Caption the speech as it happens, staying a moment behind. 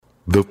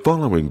The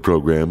following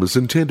program is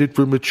intended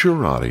for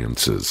mature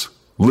audiences.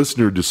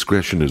 Listener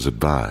discretion is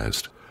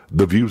advised.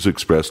 The views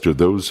expressed are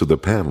those of the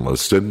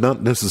panelists and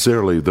not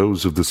necessarily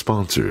those of the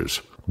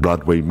sponsors,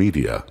 Broadway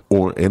Media,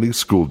 or any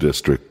school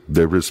district,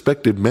 their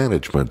respective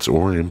managements,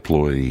 or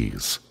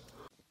employees.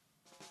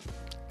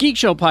 Geek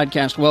Show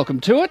Podcast, welcome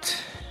to it.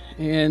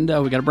 And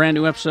we got a brand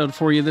new episode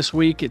for you this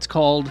week. It's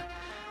called,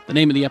 the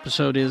name of the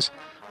episode is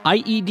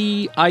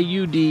IED,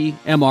 IUD,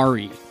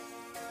 MRE.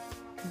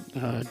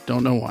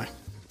 Don't know why,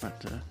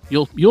 but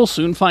you'll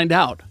soon find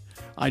out.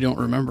 I don't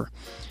remember.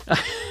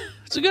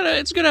 It's a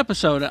good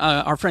episode.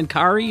 Our friend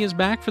Kari is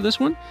back for this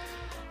one,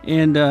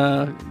 and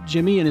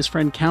Jimmy and his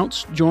friend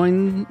Counts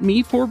join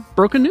me for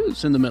Broken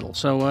News in the middle.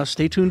 So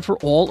stay tuned for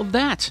all of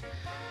that.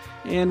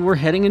 And we're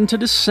heading into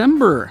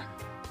December.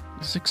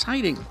 It's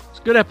exciting. It's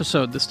a good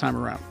episode this time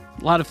around.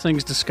 A lot of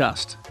things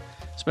discussed,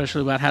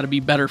 especially about how to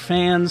be better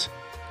fans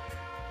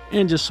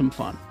and just some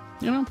fun.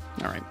 You know?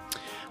 All right.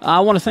 I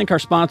want to thank our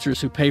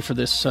sponsors who pay for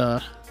this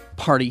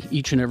party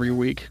each and every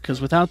week, because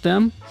without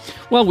them,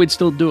 well, we'd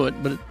still do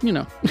it, but, you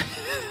know.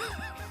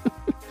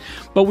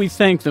 But we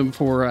thank them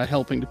for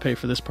helping to pay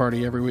for this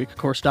party every week. Of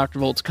course, Dr.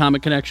 Volt's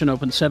Comic Connection,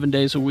 open 7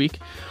 days a week.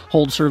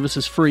 Hold service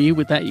is free.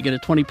 With that, you get a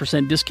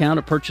 20% discount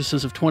at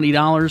purchases of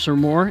 $20 or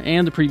more,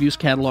 and the previews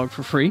catalog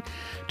for free.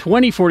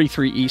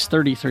 2043 East,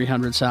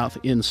 3300 South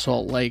in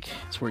Salt Lake.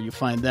 That's where you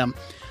find them.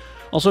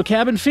 Also,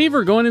 Cabin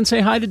Fever. Go in and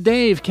say hi to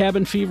Dave.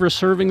 Cabin Fever is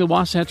serving the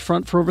Wasatch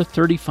Front for over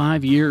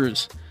 35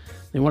 years.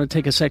 They want to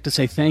take a sec to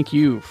say thank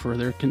you for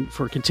their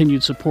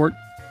continued support.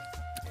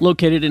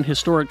 Located in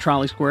historic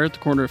Trolley Square at the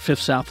corner of 5th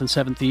South and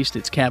 7th East,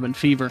 it's Cabin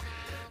Fever.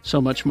 So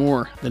much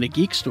more than a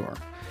geek store.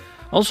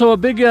 Also, a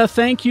big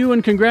thank you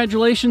and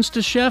congratulations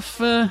to Chef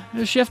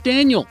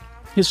Daniel.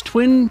 His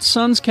Twin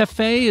Sons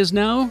Cafe is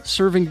now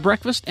serving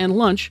breakfast and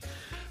lunch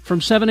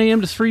from 7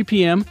 a.m. to 3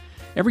 p.m.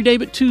 every day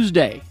but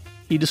Tuesday.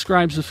 He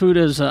describes the food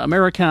as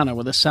Americana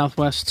with a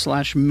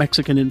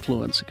Southwest/Mexican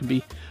influence. It can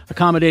be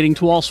accommodating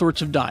to all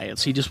sorts of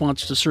diets. He just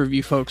wants to serve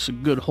you folks a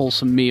good,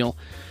 wholesome meal.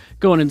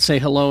 Go in and say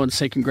hello and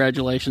say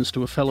congratulations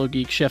to a fellow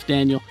geek, Chef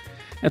Daniel,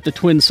 at the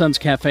Twin Sons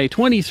Cafe,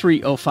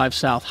 2305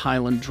 South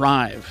Highland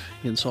Drive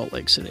in Salt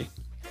Lake City.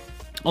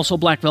 Also,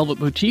 Black Velvet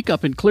Boutique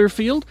up in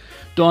Clearfield.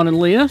 Dawn and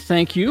Leah,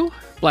 thank you.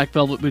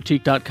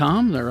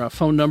 BlackVelvetBoutique.com. Their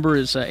phone number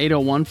is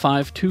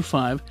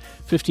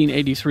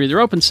 801-525-1583. They're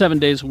open 7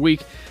 days a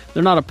week.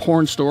 They're not a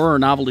porn store or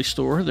novelty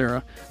store. They're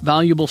a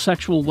valuable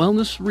sexual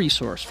wellness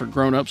resource for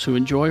grown-ups who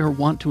enjoy or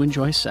want to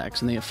enjoy sex,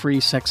 and they have free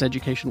sex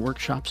education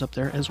workshops up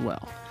there as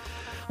well.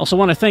 Also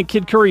want to thank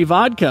Kid Curry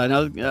Vodka.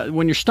 Now,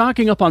 when you're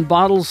stocking up on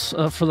bottles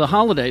for the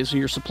holidays and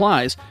your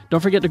supplies, don't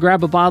forget to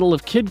grab a bottle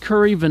of Kid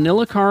Curry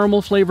Vanilla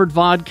Caramel Flavored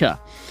Vodka.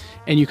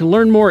 And you can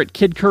learn more at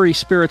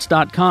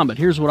kidcurryspirits.com, but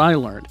here's what I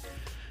learned.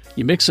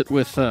 You mix it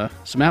with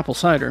some apple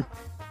cider,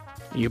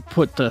 you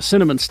put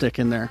cinnamon stick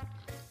in there,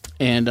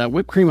 and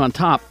whipped cream on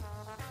top.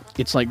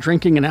 It's like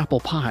drinking an apple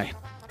pie.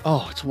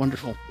 Oh, it's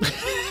wonderful.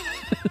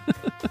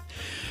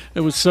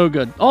 It was so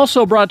good.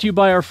 Also brought to you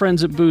by our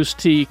friends at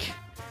Boostique.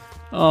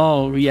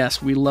 Oh,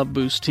 yes, we love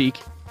Boostique.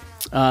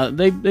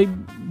 They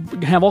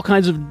have all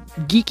kinds of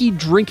geeky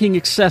drinking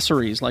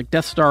accessories like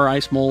Death Star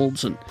ice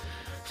molds and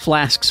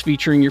flasks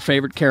featuring your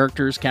favorite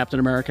characters, Captain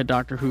America,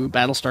 Doctor Who,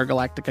 Battlestar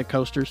Galactica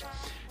coasters.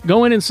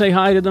 Go in and say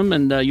hi to them,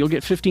 and you'll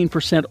get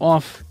 15%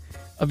 off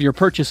of your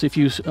purchase if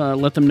you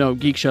let them know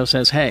Geek Show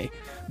says hey.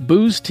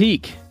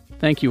 Boostique.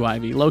 Thank you,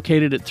 Ivy.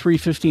 Located at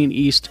 315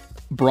 East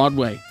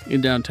Broadway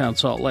in downtown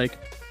Salt Lake.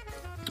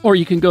 Or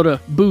you can go to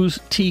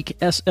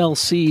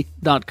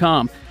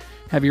BoostiqueSLC.com.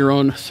 Have your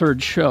own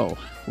third show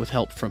with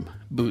help from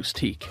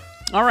Boostique.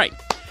 All right,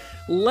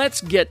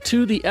 let's get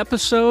to the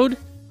episode.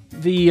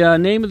 The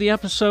name of the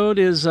episode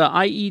is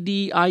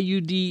IED,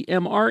 IUD,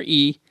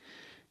 MRE,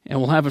 and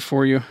we'll have it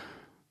for you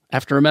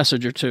after a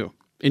message or two.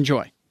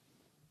 Enjoy.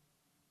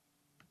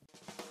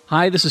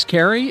 Hi, this is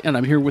Carrie, and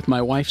I'm here with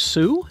my wife,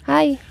 Sue.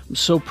 Hi. I'm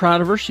so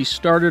proud of her. She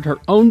started her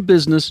own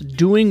business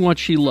doing what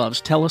she loves.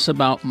 Tell us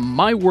about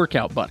My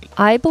Workout Buddy.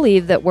 I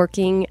believe that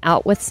working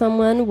out with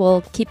someone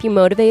will keep you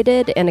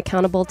motivated and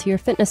accountable to your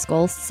fitness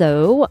goals,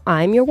 so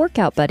I'm your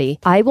workout buddy.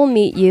 I will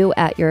meet you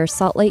at your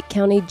Salt Lake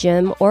County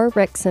gym or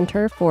rec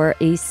center for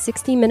a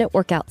 60-minute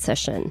workout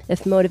session.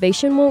 If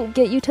motivation won't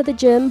get you to the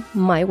gym,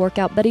 My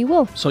Workout Buddy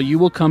will. So you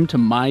will come to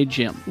my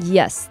gym?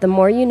 Yes. The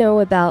more you know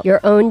about your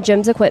own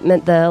gym's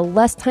equipment, the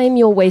less time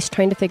you'll waste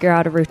trying to figure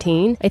out a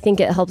routine. I think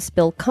it helps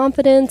build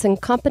confidence and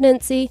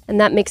competency, and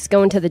that makes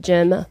going to the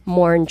gym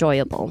more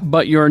enjoyable.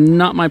 But you're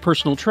not my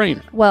personal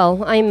trainer.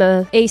 Well, I'm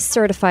a ACE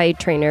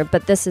certified trainer,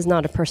 but this is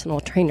not a personal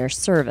trainer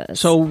service.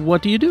 So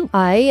what do you do?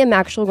 I am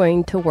actually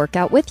going to work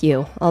out with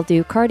you. I'll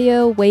do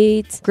cardio,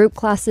 weights, group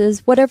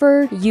classes,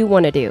 whatever you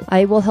want to do.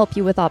 I will help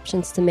you with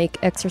options to make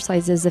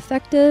exercises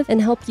effective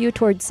and help you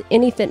towards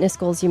any fitness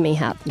goals you may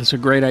have. That's a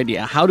great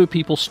idea. How do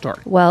people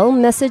start? Well,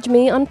 message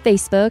me on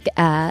Facebook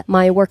at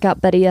My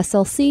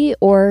myworkoutbuddyslc,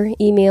 or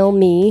email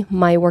me,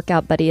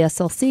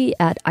 myworkoutbuddyslc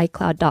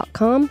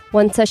 @icloud.com.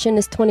 One session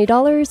is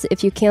 $20.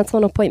 If you cancel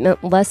an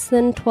appointment less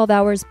than 12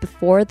 hours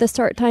before the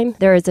start time,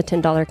 there is a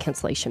 $10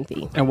 cancellation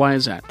fee. And why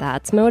is that?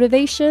 That's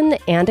motivation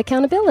and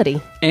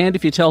accountability. And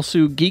if you tell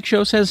Sue Geek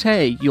Show says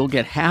hey, you'll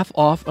get half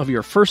off of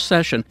your first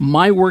session.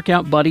 My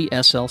Workout Buddy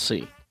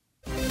SLC.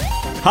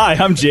 Hi,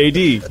 I'm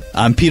JD.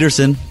 I'm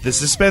Peterson.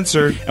 This is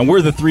Spencer. And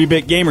we're the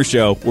 3-Bit Gamer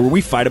Show, where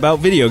we fight about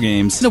video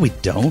games. No, we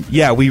don't.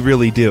 Yeah, we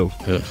really do.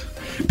 Ugh.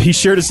 Be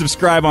sure to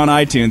subscribe on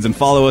iTunes and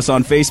follow us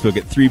on Facebook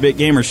at 3-Bit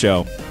Gamer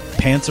Show.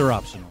 Pants are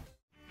optional.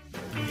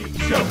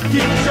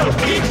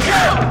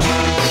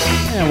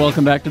 And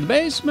welcome back to the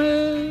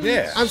basement.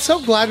 Yeah. I'm so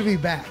glad to be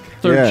back.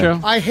 Third show.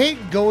 I hate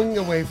going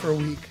away for a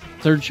week.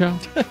 Third show.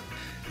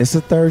 It's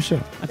the third show.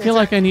 I feel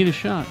like I need a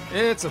shot.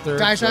 It's a third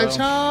Dyson show.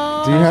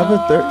 show. Do you have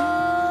a third?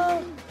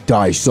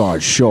 Dyson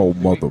show,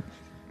 mother.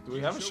 Do we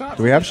have a shot?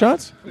 Do we have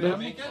shots?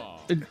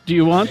 Do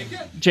you want,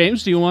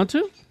 James? Do you want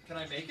to?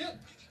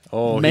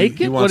 Oh, Make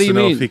he it? wants What do you to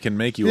know mean? if he can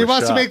make you He a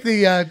wants shot. to make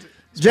the.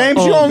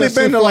 James, you Oh, only the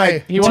been to souffle.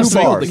 like He wants two to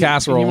make bars. the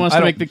casserole. He wants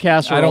to make the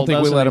casserole. I don't think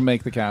we doesn't let he? him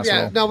make the casserole.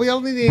 Yeah, no, we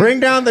only need. Bring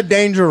down the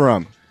danger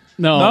rum.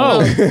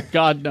 No. No.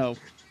 God, no.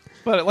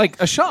 But like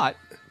a shot.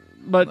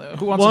 But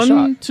Who wants a one,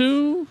 shot?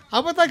 two, I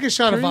would like a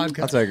shot of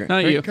vodka. I'll take it.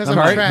 not you. Because I'm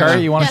Kari, trash.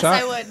 Kari, you want Yes, a shot?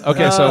 I would.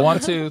 Okay, so 1,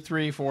 2,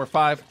 3, 4,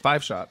 5.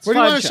 5 shots. What do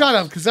you Five want a shot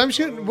of? Because I'm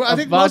shooting. Well, I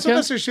think most of vodka?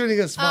 us are shooting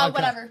us vodka.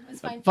 Whatever.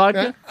 It's fine.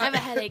 Vodka I have a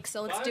headache,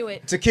 so let's do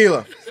it.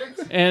 Tequila.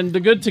 and the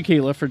good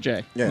tequila for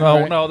Jay.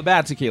 Yeah. No, the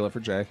bad tequila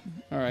for Jay.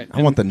 All right.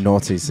 I want the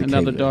naughty tequila.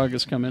 Another dog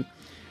has come in.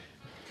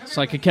 It's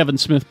like a Kevin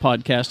Smith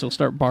podcast. He'll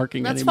start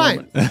barking That's any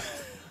fine. moment.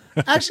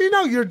 Actually,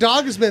 no, your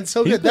dog has been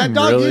so good. That been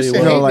dog really used to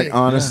You hate know, me. like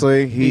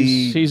honestly,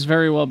 He's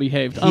very well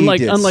behaved. He Unlike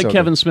did unlike so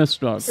Kevin good. Smith's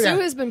dog. Sue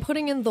has been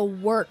putting in the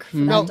work for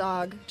No. that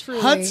dog.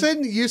 Truly.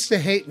 Hudson used to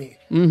hate me.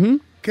 Mm-hmm.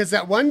 Because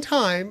at one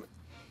time,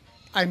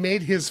 I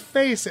made his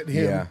face at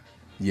him.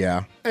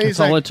 yeah. And he's That's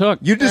all like, it took.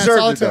 You That's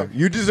deserved all it it though. took.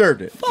 You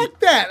deserved it. fuck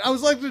that. I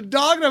was like the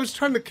dog and I was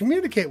trying to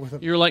communicate with him.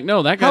 You're like,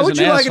 no, that guy's How would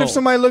an you like asshole. it if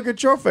somebody looked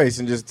at your face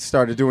and just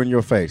started doing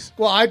your face?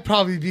 Well, I'd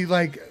probably be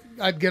like,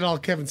 I'd get all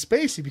Kevin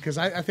Spacey because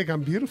I think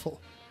I'm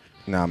beautiful.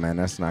 Nah, man,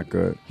 that's not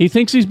good. He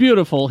thinks he's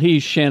beautiful.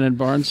 He's Shannon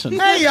Barneson.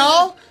 Hey,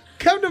 y'all.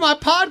 Come to my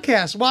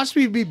podcast. Watch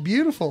me be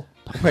beautiful.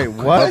 Wait,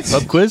 what?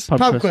 Pub quiz?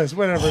 Pub quiz,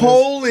 whatever. it is.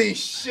 Holy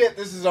shit!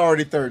 This is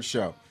already third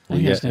show.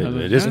 Yeah,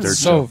 it is a third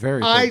So show.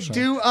 very I good show.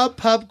 do a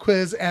pub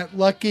quiz at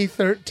Lucky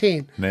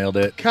 13. Nailed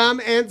it.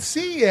 Come and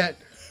see it.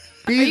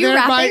 Be Are you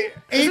there by rapping?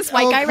 8 Is this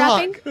white guy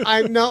o'clock. rapping?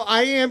 I know.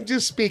 I am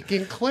just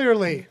speaking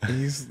clearly.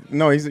 You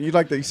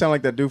sound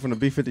like that dude from the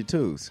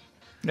B-52s.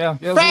 Yeah.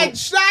 Fred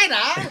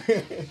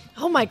Schneider.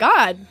 Oh my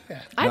god.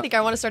 I think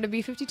I want to start a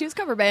B-52s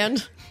cover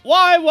band.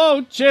 Why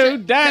won't you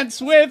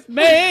dance with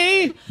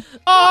me?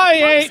 I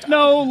ain't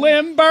no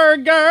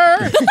Limburger.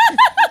 Oh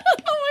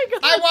my god.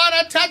 I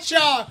want to touch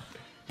your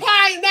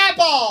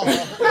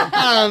pineapple.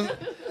 I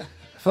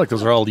feel like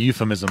those are all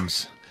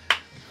euphemisms.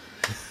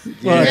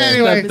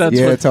 Anyway. that's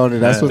yeah, what, Tony,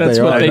 that's what that's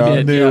they what are. they dog.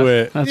 did. Knew yeah.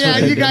 it. That's Yeah,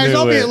 what they you did. guys Knew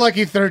all be it. at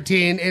Lucky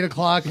 13, 8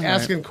 o'clock,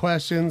 asking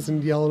questions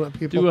and yelling at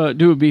people.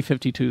 Do a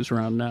B-52s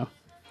round now.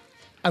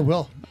 I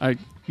will.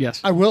 Yes.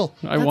 I will.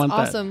 I That's want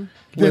awesome.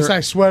 This I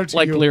swear to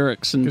like you.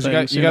 lyrics and Because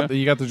things.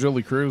 you got the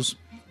Julie Cruz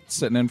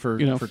sitting in for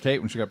Kate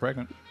when she got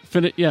pregnant.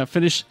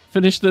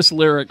 Finish this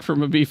lyric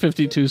from a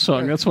B-52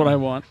 song. That's what I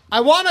want.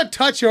 I want to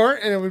touch your,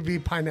 and it would be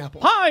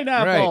pineapple.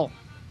 Pineapple.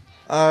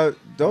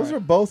 Those are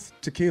both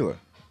tequila.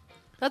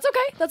 That's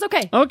okay. That's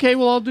okay. Okay,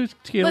 well, I'll do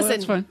tequila. Listen,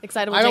 That's fine.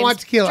 excitable I don't James. want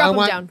tequila. Drop I him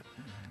want- down.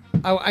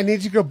 I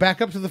need you to go back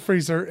up to the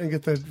freezer and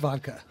get the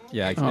vodka.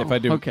 Yeah, Oh, if I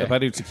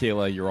do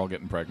tequila, you're all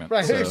getting pregnant.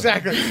 Right, so.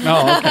 exactly.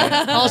 Oh, okay.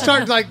 I'll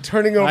start like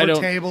turning I over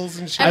don't- tables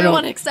and shit.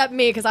 Everyone except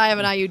me because I have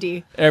an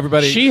IUD.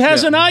 Everybody. She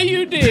has an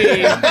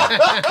IUD.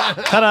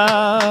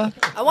 Ta-da!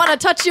 I want to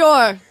touch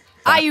your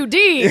IUD.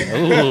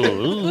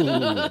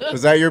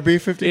 Is that your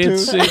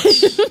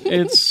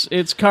B-52?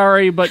 it's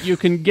Kari, but you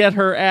can get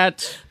her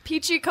at.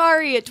 Peachy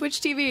Kari at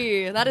Twitch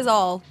TV. That is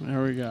all.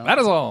 There we go. That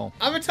is all.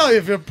 I'm gonna tell you,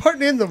 if you're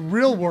putting in the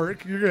real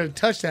work, you're gonna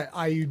touch that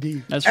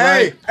IUD. That's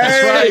right.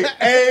 That's right.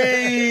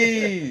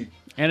 Hey!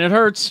 And it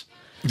hurts.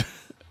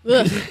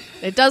 Ugh.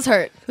 It does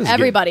hurt.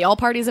 Everybody, all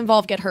parties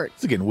involved get hurt.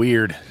 It's getting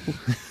weird.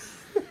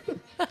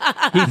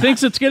 He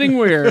thinks it's getting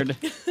weird.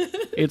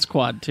 It's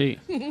Quad T.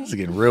 It's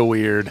getting real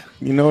weird.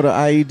 You know what an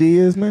IED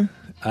is, man?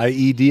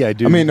 IED, I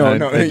do. I mean, no, I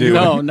do.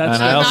 No, that's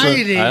And I not also,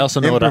 IED. I also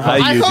know what an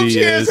Improvise. I hope IUD she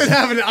is. doesn't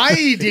have an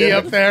IED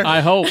up there.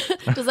 I hope.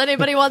 Does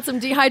anybody want some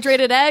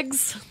dehydrated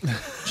eggs?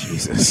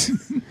 Jesus.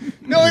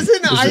 No,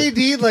 isn't an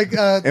IED like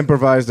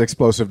Improvised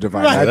explosive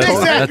device. Right, I told-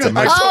 exactly.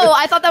 That's a Oh,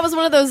 I thought that was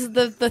one of those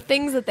the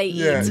things that they eat.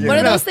 Yeah, yeah. What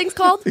are No. those things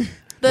called?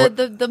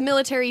 The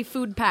military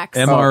food packs.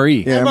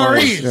 MRE. Yeah,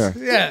 MREs. Yeah.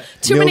 Yeah.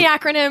 Too many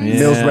acronyms.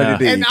 Meals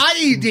ready to An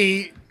eat.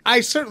 IED.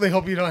 I certainly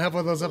hope you don't have one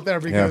of those up there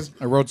because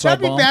A roadside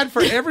that'd be bomb. bad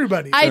for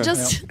everybody.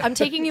 I'm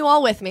taking you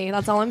all with me.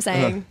 That's all I'm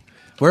saying.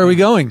 Where are we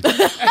going?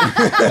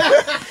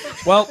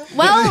 Well,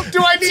 Well, Do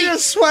I need a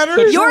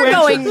sweater? you're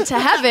going to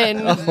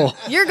heaven.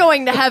 You're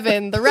going to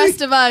heaven. The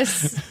rest of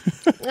us,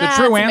 It's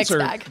true a mixed answer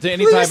bag. to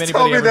any time Please anybody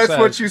tell me ever that's says,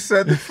 what you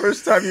said the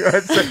first time you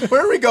had said,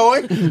 where are we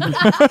going?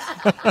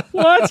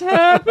 What's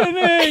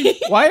happening?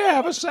 why do I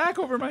have a sack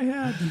over my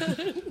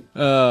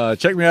head?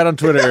 Check me out on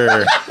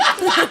Twitter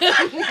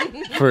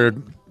for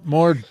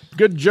more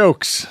good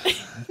jokes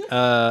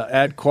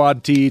at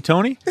Quad T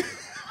Tony,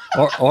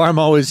 or I'm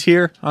always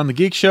here on the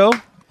Geek Show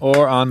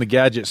or on the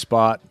Gadget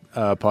Spot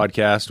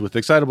podcast with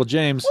Excitable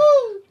James.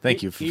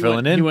 Thank you for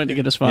filling in. He went to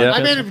get a spot. Yeah.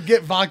 I made him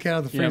get vodka out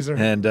of the freezer.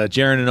 And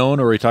Jaron and Owen,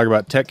 where we talk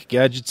about tech,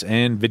 gadgets,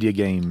 and video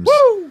games.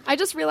 I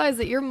just realized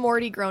that you're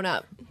Morty grown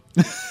up.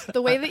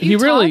 The way that He you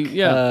talk. really,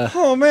 yeah.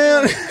 Oh,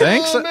 man.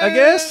 Thanks, I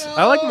guess.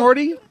 I like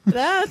Morty.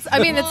 I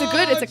mean,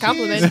 it's a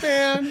compliment. Jeez,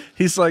 man.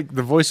 He's like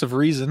the voice of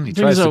reason. He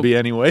tries to be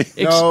anyway.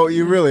 No,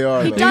 you really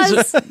are. He though.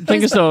 does.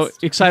 Thing is, though,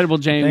 Excitable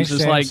James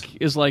Thanks,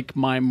 is like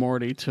my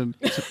Morty to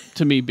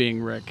me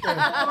being Rick.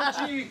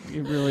 He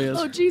really is.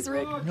 Oh, geez,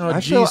 Rick. Oh,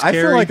 I feel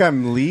Carrie. like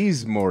I'm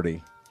Lee's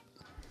Morty.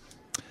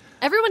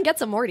 Everyone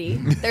gets a Morty.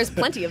 There's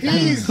plenty of them.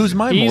 Who's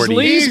my He's Morty?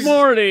 Lee's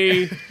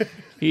Morty.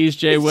 He's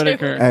Jay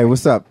Whitaker. Hey,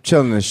 what's up?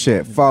 Chilling and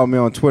shit. Follow me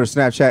on Twitter,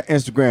 Snapchat,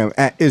 Instagram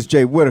at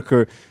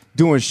 @isjwhitaker.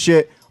 Doing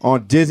shit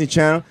on Disney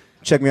Channel.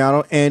 Check me out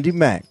on Andy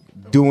Mack.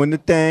 Doing the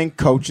thing,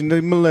 coaching the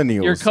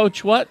millennials. Your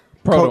coach what?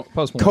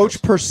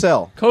 Coach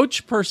Purcell.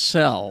 Coach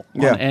Purcell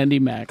on Andy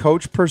Mack.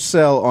 Coach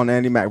Purcell on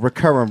Andy Mack.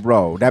 Recurring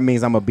role. That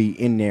means I'm going to be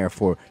in there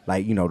for,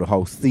 the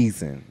whole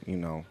season,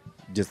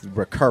 just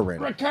recurring.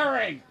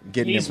 Recurring.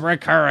 He's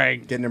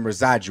recurring. Getting them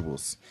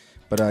residuals.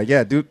 But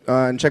yeah, dude,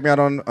 and check me out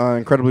on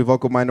Incredibly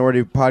Vocal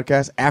Minority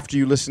Podcast after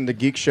you listen to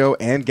Geek Show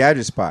and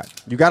Gadget Spot.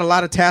 You got a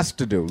lot of tasks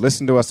to do.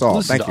 Listen to us all.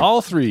 Listen Thank to you.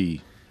 all three.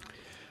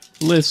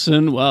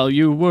 Listen while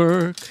you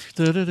work.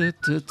 Thank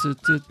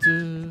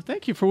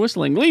you for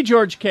whistling. Lee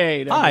George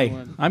Cade. Hi,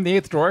 everyone. I'm the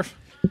 8th dwarf.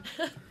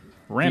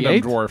 Random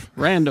eighth? dwarf.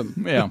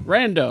 Random. Yeah.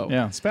 Rando.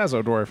 Yeah,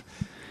 Spazzo dwarf.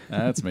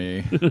 That's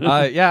me.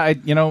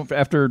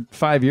 After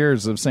 5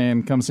 years of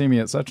saying, come see me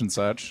at such and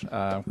such,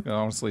 I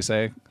honestly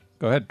say,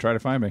 go ahead, try to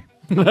find me.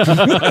 Come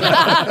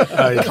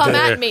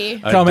at me.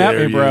 Come at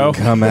me, bro.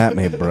 Come at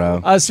me,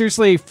 bro.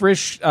 Seriously,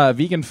 Frisch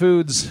Vegan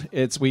Foods.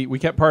 We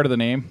kept part of the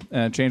name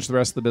and changed the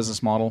rest of the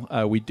business model.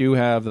 We do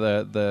have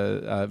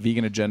the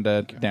vegan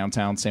agenda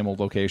downtown, same old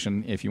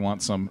location. If you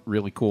want some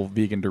really cool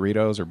vegan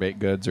Doritos or baked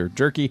goods or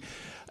jerky.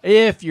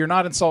 If you're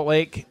not in Salt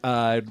Lake,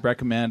 I'd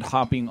recommend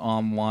hopping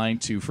online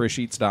to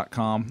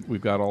frisheats.com.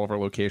 We've got all of our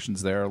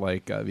locations there,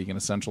 like Vegan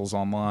Essentials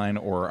online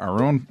or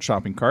our own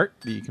shopping cart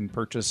that you can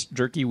purchase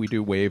jerky. We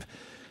do waive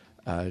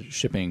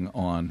shipping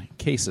on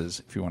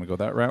cases if you want to go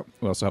that route.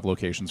 We also have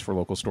locations for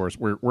local stores.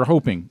 We're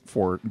hoping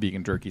for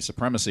vegan jerky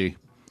supremacy.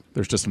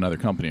 There's just another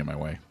company in my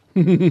way.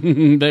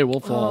 They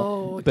will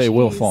fall. Oh, They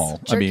will fall.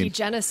 Jerky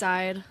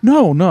genocide.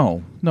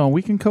 No.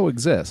 We can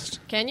coexist.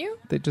 Can you?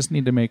 They just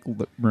need to make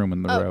room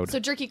in the road. So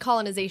jerky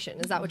colonization.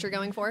 Is that what you're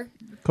going for?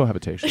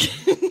 Cohabitation.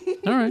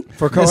 All right.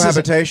 For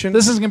cohabitation?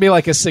 This is going to be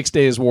like a 6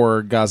 Days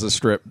War Gaza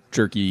Strip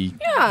jerky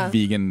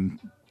vegan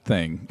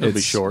thing. It'll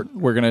be short.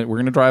 We're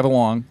gonna drive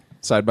along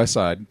side by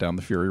side down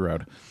the Fury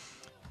Road.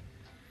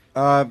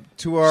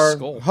 To our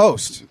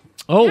host.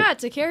 Oh. Yeah,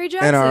 to Carrie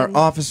Jackson. And our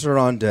officer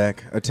on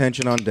deck.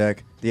 Attention on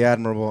deck. The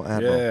Admirable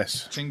Admiral.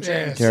 Yes.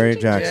 Carrie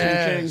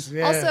Jackson.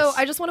 Yes. Also,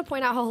 I just want to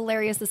point out how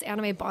hilarious this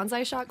anime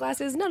bonsai shot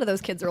glass is. None of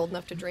those kids are old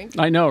enough to drink.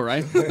 I know,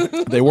 right?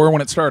 They were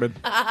when it started.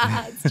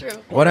 It's true.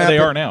 What They happened?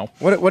 are now.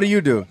 What do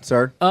you do,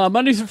 sir?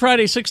 Monday through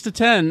Friday, 6 to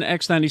 10,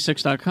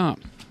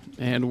 x96.com.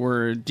 And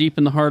we're deep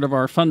in the heart of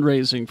our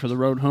fundraising for the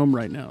road home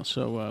right now.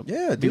 So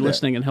Yeah, be do that.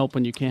 listening and help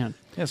when you can.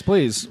 Yes,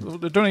 please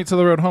donate to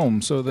the road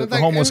home so that the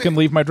Like, homeless and can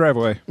leave my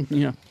driveway.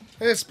 Yeah.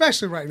 And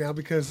especially right now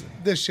because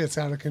this shit's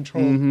out of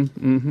control.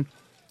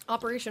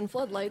 Operation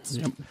Floodlights.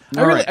 Yep.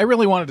 I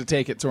really wanted to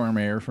take it to our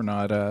mayor for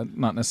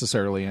not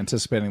necessarily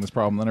anticipating this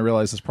problem. Then I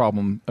realized this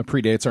problem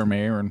predates our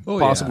mayor and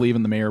possibly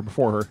even the mayor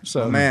before her.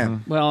 So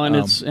Man. Well, and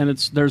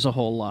it's there's a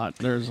whole lot.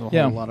 There's a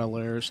whole lot of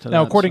layers to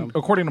now, that.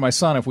 according to my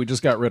son, if we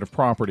just got rid of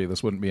property,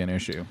 this wouldn't be an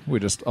issue. We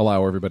just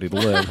allow everybody to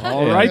live.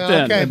 All right,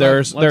 then. Okay. And there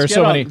are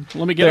so many.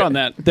 Let me get on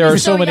that. There are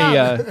He's so so many.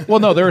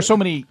 young. There are so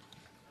many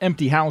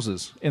empty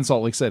houses in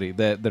Salt Lake City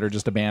that are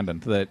just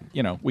abandoned. That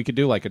we could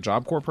do like a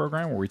Job Corps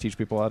program where we teach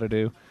people how to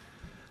do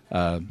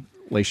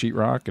lay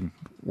sheetrock and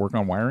work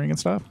on wiring and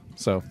stuff.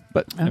 So,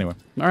 but anyway,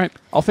 All right.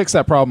 I'll fix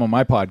that problem on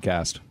my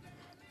podcast.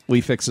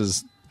 Lee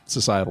Fixes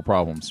Societal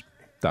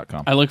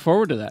Problems.com. I look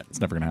forward to that. It's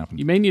never going to happen.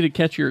 You may need to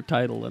catch your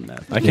title in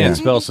that. I can't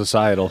spell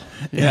societal.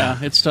 Yeah,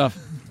 it's tough.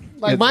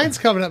 Like mine's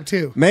coming up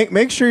too.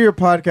 Make sure your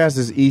podcast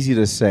is easy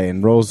to say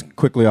and rolls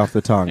quickly off the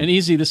tongue. And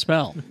easy to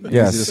spell.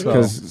 Yes,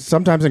 because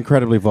sometimes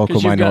incredibly vocal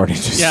 'Cause you've got-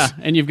 minorities. yeah,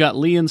 and you've got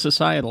Lee and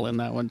Societal in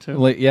that one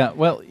too. Yeah,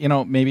 well,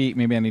 maybe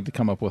I need to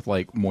come up with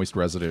like Moist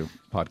Residue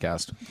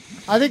podcast.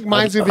 I think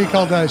mine's going to be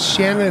called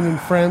Shannon and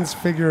Friends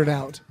Figure It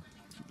Out.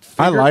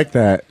 I like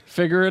that.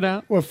 Figure it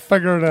out. We'll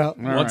figure it out.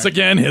 Once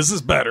again, his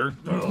is better.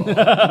 You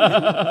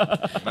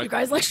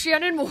guys like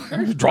Shannon more.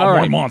 Draw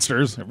more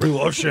monsters. We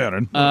love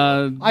Shannon.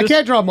 I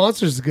can't draw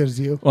monsters as good as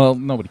you. Well,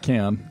 nobody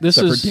can. This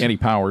except is- for Danny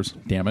Powers.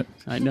 Damn it.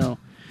 I know.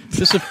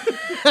 This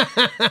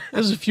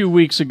is a few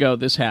weeks ago.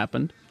 This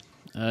happened.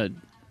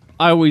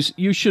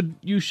 You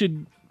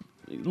should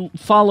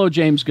follow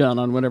James Gunn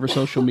on whatever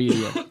social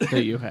media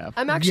that you have.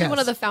 I'm actually Yes. one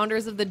of the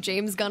founders of the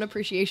James Gunn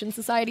Appreciation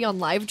Society on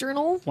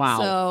LiveJournal. Wow.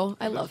 So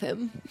I love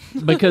him.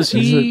 Because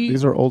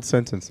These are old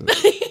sentences.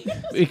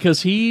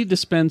 because he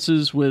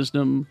dispenses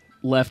wisdom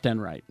left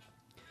and right.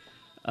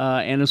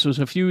 And this was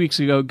a few weeks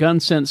ago. Gunn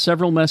sent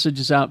several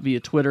messages out via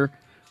Twitter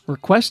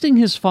requesting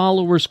his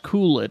followers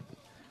cool it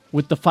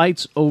with the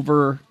fights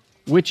over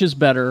which is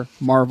better,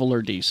 Marvel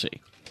or DC.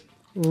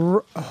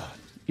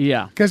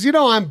 Yeah. Because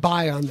I'm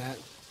bi on that.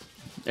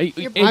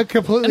 I'm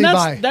completely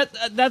and bi.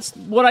 that's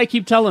what I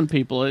keep telling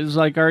people. It's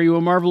like, are you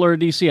a Marvel or a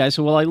DC? I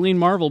said, well, I lean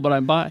Marvel, but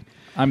I'm bi.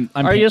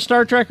 Are you a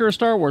Star Trek or a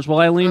Star Wars? Well,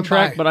 I lean I'm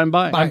Trek, bi. but I'm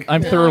bi. Bi.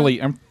 I'm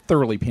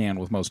thoroughly pan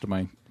with most of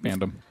my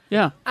fandom.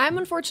 Yeah. I'm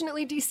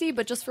unfortunately DC,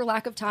 but just for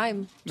lack of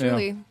time.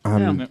 Truly.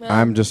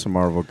 I'm just a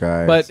Marvel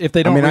guy. But if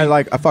they don't,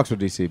 I fucks with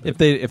DC.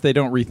 But. if they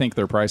don't rethink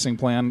their pricing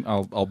plan,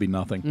 I'll be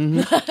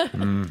nothing.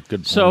 Good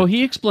point. So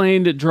he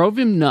explained it drove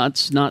him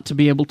nuts not to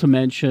be able to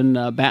mention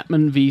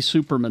Batman v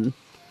Superman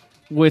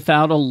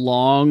without a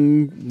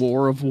long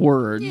war of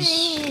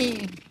words.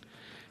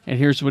 And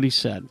here's what he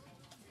said.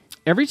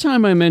 Every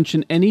time I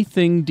mention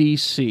anything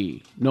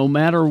DC, no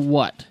matter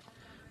what,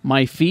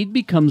 my feed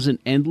becomes an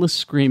endless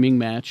screaming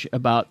match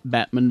about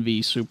Batman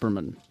v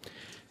Superman.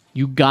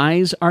 You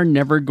guys are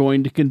never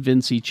going to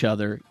convince each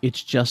other.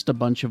 It's just a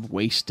bunch of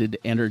wasted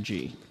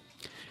energy.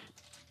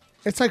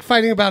 It's like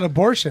fighting about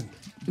abortion.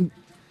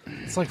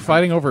 It's like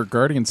fighting over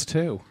Guardians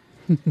 2.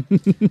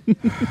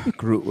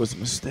 Groot was a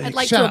mistake. I'd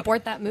like Shut to up.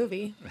 abort that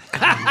movie.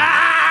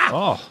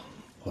 Oh,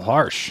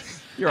 harsh.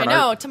 I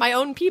know, to my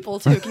own people,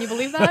 too. Can you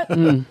believe that?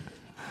 The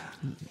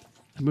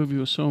movie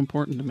was so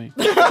important to me.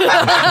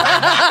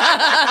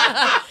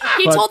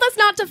 He told us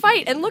not to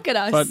fight, and look at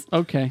us. But,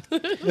 okay.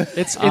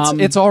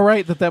 It's all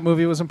right that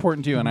movie was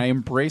important to you, and I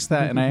embrace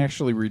that, and I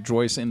actually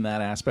rejoice in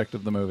that aspect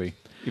of the movie,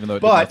 even though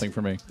it did nothing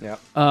for me. Yeah.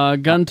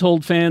 Gunn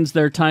told fans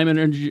their time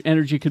and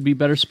energy could be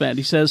better spent.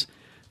 He says,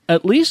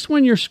 at least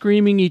when you're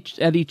screaming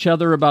at each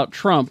other about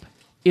Trump,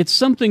 it's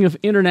something of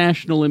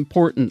international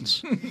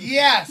importance.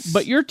 Yes.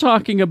 But you're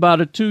talking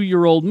about a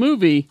 2-year-old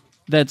movie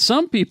that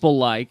some people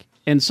like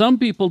and some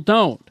people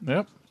don't.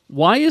 Yep.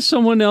 Why is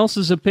someone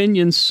else's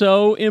opinion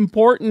so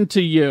important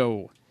to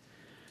you?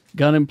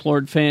 Gunn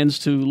implored fans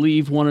to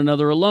leave one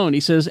another alone. He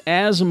says,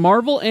 as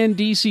Marvel and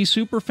DC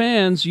super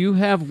fans, you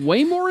have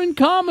way more in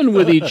common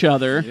with each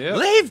other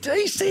Leave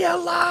DC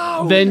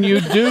alone. than you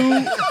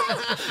do...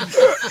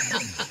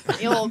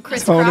 The old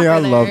Chris Tony, Crocker I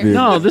love there. you.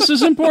 No, this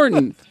is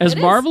important. As It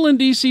is. Marvel and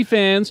DC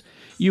fans,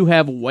 you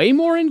have way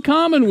more in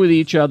common with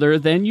each other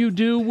than you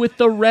do with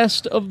the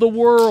rest of the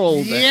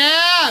world.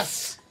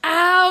 Yes.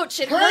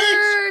 Ouch, it Preach.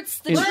 hurts.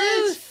 The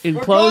truth. In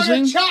We're closing,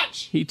 going to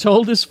church. he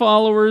told his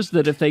followers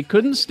that if they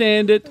couldn't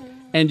stand it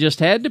and just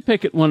had to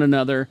pick at one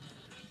another,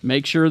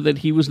 make sure that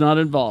he was not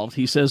involved.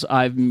 He says,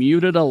 I've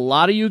muted a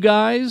lot of you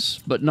guys,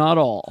 but not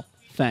all.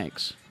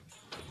 Thanks.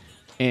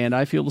 And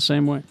I feel the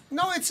same way.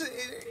 No,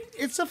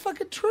 it's a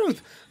fucking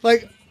truth.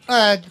 Like,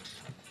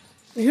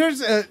 here's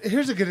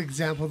a good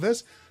example of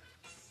this.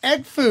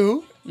 Ed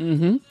Fu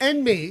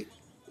and me,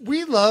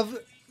 we love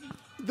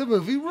the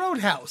movie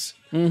Roadhouse.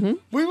 We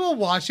will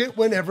watch it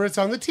whenever it's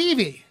on the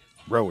TV.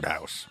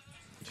 Roadhouse.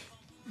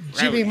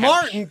 Jimmy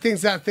Martin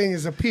thinks that thing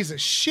is a piece of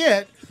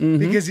shit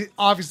because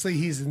obviously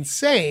he's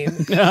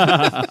insane.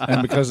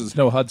 And because it's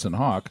no Hudson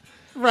Hawk.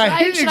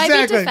 Right? Should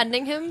I be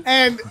defending him?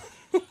 And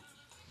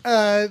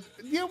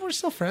we're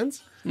still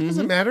friends.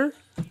 Doesn't matter.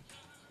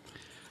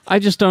 I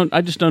just don't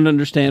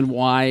understand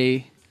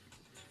why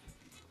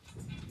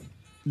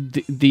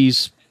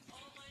these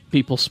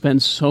people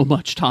spend so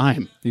much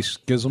time These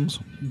schisms.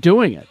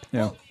 doing it.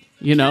 Yeah.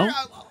 You know?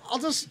 I'll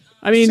just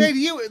I mean- say to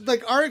you,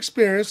 like our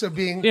experience of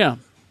being Yeah.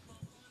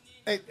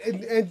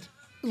 and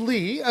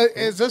Lee,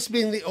 as us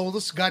being the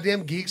oldest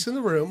goddamn geeks in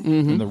the room,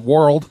 In the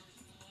world.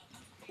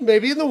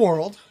 maybe in the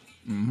world.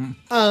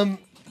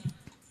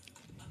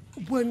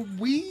 When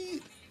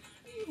we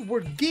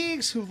were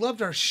geeks who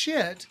loved our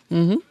shit,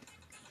 it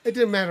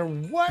didn't matter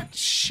what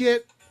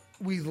shit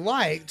we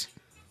liked.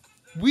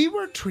 We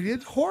were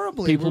treated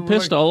horribly. People We were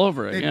pissed all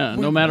over it,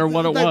 no matter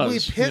what it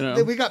was.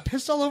 We got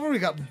pissed all over. We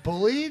got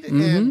bullied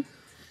and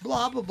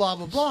blah, blah, blah,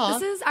 blah, blah.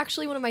 This is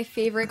actually one of my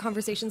favorite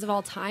conversations of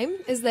all time,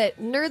 is that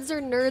nerds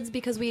are nerds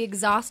because we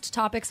exhaust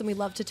topics and we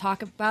love to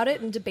talk about it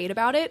and debate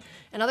about it,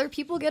 and other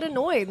people get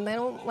annoyed and they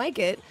don't like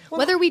it.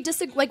 Whether we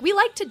disagree, like, we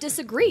like to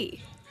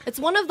disagree. It's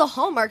one of the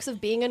hallmarks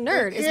of being a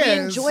nerd, is we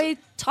enjoy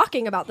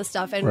talking about the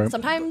stuff and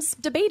sometimes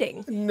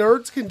debating.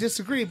 Nerds can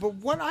disagree, but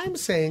what I'm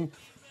saying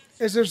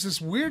is there's this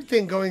weird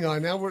thing going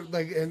on now. We're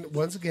like, and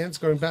once again, it's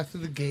going back to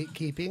the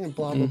gatekeeping and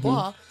blah blah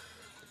blah.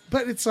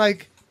 But it's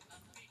like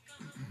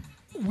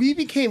we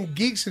became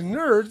geeks and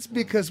nerds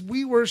because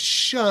we were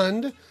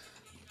shunned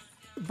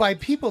by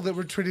people that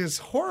were treated us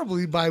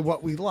horribly by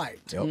what we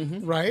liked,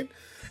 right?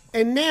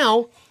 And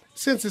now,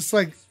 since it's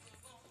like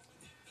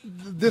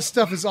this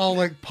stuff is all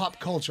like pop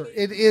culture.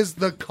 It is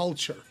the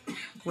culture,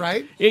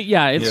 right?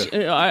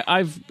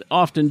 I've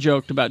often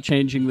joked about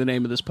changing the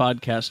name of this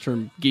podcast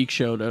from Geek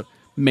Show to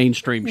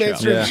Mainstream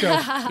Show.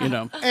 Show. You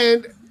know,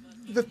 and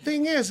the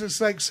thing is, it's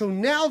like, so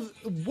now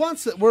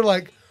once that we're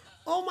like,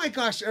 oh my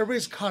gosh,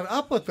 everybody's caught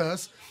up with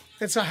us.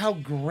 And so how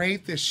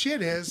great this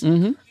shit is.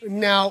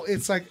 Now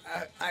it's like,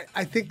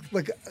 I think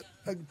like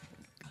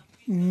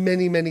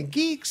many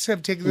geeks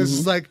have taken this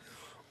as like,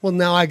 well,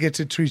 now I get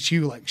to treat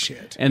you like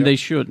shit. And they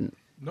shouldn't.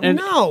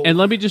 No. And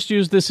let me just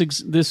use this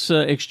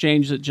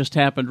exchange that just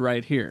happened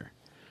right here.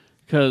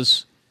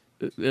 Because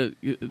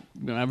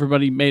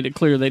everybody made it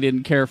clear they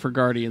didn't care for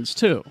Guardians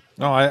 2.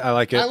 No, I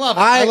like it. I love it.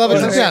 I love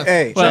it to death.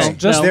 Hey, Well,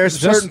 there's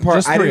certain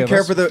parts I didn't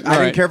care for the. I Right.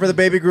 didn't care for the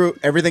Baby Groot.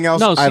 Everything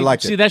else, No, I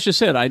liked see, it. that's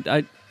just it.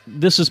 I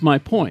this is my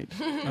point.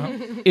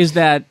 Is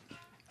that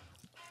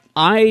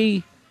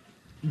I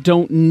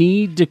don't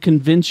need to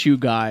convince you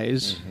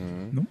guys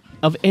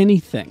of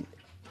anything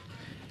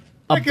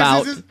Right, 'cause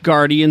about this is-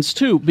 Guardians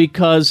 2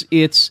 because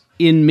it's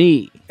in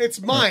me.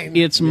 It's mine.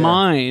 It's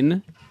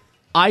mine.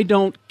 I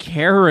don't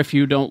care if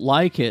you don't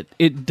like it.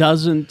 It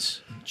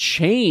doesn't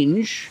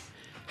change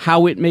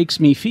how it makes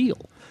me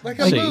feel. like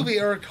a See? movie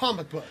or a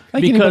comic book. I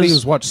think anybody Because-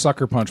 who's watched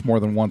Sucker Punch more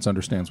than once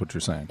understands what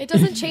you're saying. It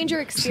doesn't change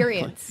your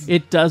experience.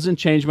 It doesn't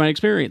change my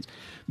experience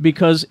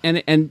because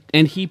and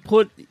he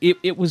put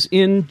it was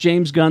in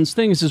James Gunn's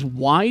thing. He says,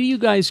 "Why do you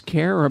guys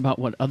care about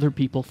what other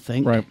people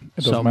think Right.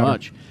 It so doesn't matter.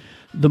 much?"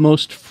 The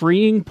most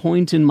freeing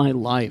point in my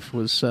life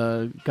was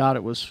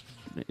it was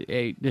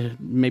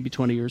maybe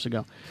 20 years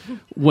ago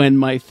when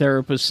my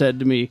therapist said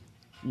to me,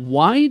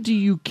 "Why do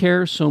you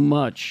care so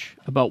much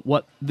about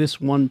what this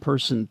one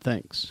person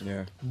thinks?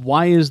 Yeah.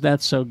 Why is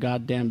that so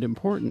goddamned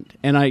important?"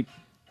 And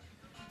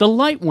the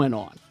light went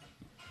on.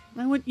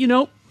 I went,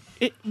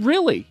 it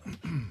really,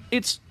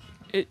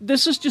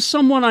 this is just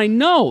someone I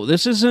know.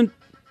 This isn't,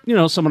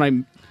 someone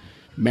I'm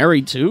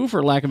married to,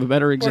 for lack of a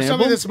better Or example.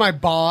 somebody that's my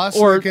boss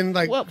Or- or can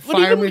like well, but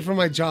fire even- me from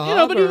my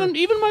job. but or-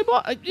 even my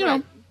boss,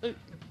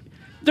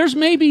 there's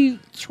maybe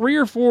 3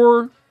 or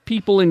 4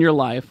 people in your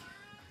life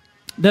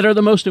that are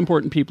the most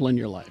important people in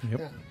your life.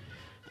 Yep.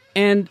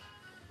 And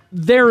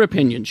their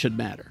opinion should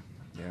matter.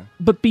 Yeah.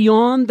 But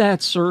beyond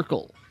that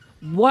circle,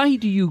 why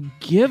do you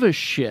give a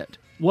shit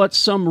what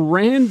some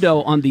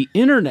rando on the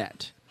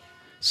internet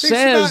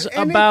says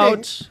about about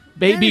anything.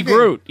 Baby Anything.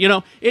 Groot?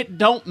 It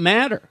don't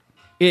matter.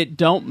 It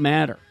don't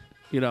matter.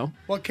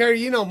 Well,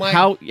 Carrie, my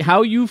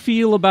How you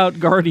feel about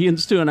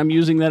Guardians 2, and I'm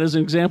using that as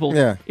an example.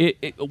 Yeah.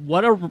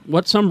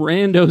 What some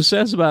rando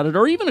says about it,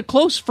 or even a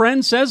close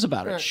friend says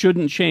about it, Right.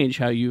 shouldn't change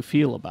how you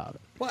feel about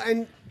it. Well,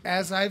 and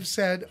as I've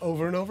said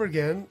over and over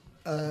again,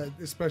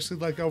 especially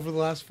like over the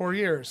last 4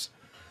 years,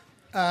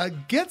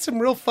 get some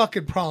real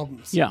fucking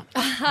problems. Yeah.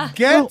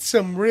 Get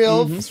some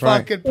real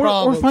fucking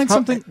problems. Or find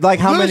something. Like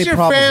how Lose many your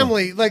problems?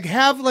 family. Like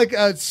have like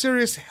a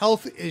serious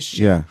health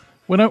issue. Yeah.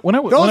 When I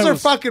Those are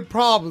was, fucking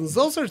problems.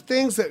 Those are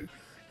things that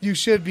you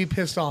should be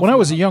pissed off when I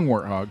was a about. young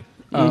warthog,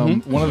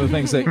 one of the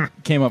things that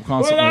came up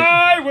constantly.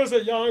 I was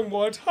a young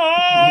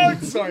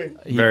warthog. Sorry.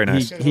 Very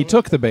nice. He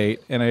took the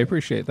bait, and I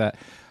appreciate that.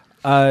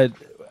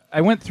 I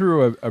went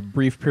through a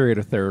brief period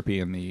of therapy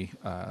in the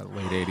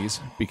late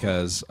 '80s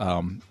because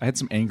I had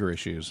some anger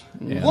issues.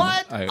 And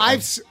What? I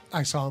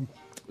saw him.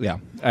 Yeah,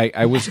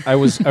 I was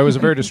a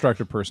very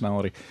destructive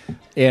personality,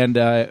 and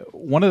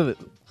one of the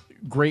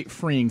great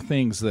freeing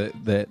things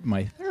that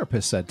my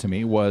therapist said to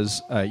me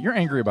was, "You're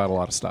angry about a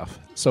lot of stuff,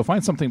 so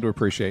find something to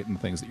appreciate in the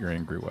things that you're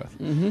angry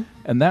with,"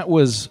 and that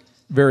was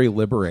very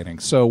liberating.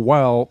 So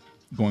while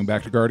going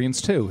back to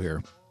Guardians 2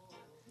 here.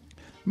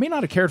 I may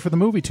not have cared for the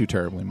movie too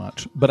terribly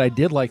much, but I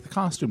did like the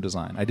costume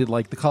design. I did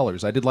like the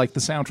colors. I did like the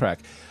soundtrack.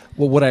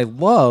 Well, what I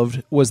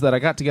loved was that I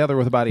got together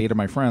with about 8 of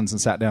my friends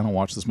and sat down and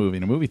watched this movie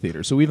in a movie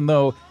theater. So even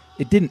though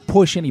it didn't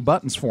push any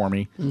buttons for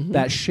me,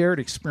 that shared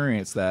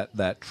experience,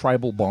 that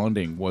tribal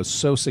bonding was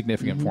so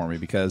significant for me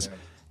because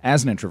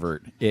as an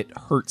introvert, it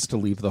hurts to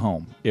leave the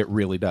home. It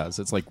really does.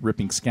 It's like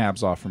ripping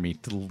scabs off for me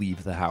to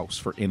leave the house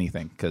for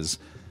anything because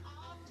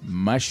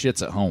my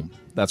shit's at home.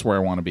 That's where I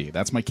want to be.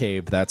 That's my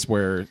cave. That's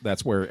where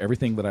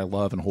everything that I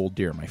love and hold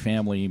dear, my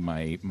family,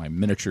 my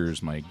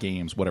miniatures, my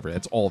games, whatever,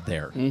 it's all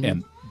there.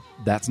 And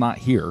that's not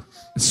here.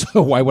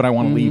 So why would I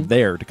want to leave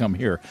there to come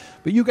here?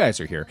 But you guys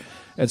are here.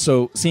 And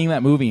so seeing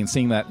that movie and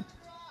seeing that,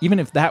 even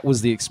if that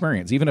was the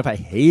experience, even if I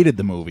hated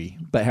the movie,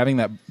 but having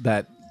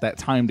that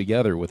time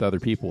together with other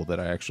people that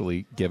I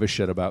actually give a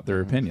shit about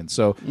their opinions.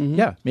 So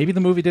yeah, maybe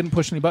the movie didn't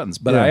push any buttons,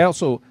 but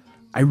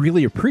I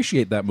really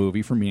appreciate that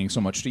movie for meaning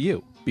so much to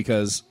you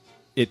because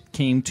it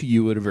came to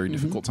you at a very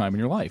difficult time in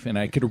your life, and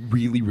I could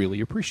really, really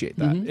appreciate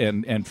that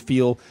and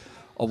feel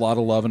a lot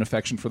of love and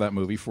affection for that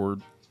movie for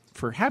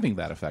having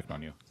that effect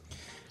on you.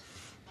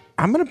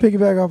 I'm going to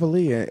piggyback off of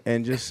Lee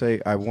and just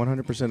say I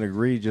 100%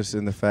 agree just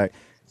in the fact,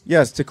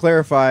 yes, to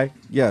clarify,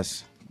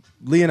 yes,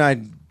 Lee and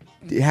I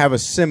have a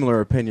similar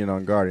opinion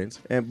on Guardians,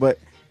 but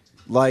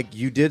like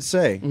you did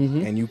say,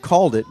 and you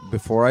called it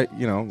before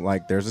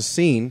like there's a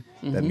scene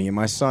that me and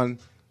my son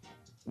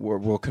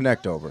we'll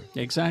connect over.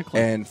 Exactly.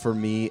 And for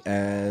me,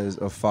 as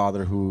a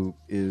father who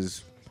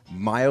is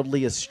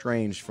mildly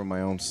estranged from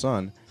my own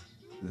son,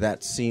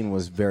 that scene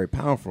was very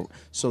powerful.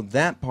 So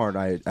that part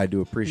I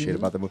do appreciate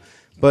about the movie.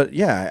 But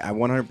yeah, I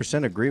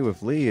 100% agree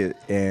with Lee,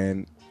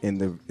 and in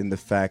the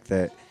fact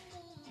that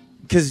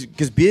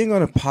because being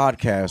on a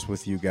podcast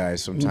with you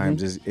guys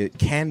sometimes it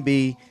can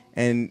be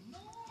and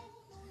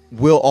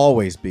will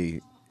always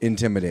be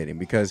intimidating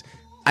because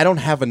I don't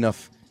have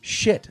enough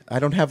shit. I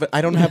don't have enough.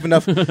 I don't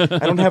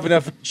have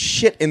enough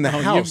shit in the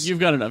house. You've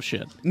got enough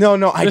shit. No,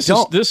 I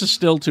don't. This is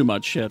still too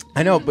much shit.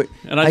 I know, but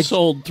and I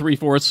sold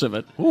 3/4 of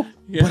it.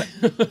 Yeah.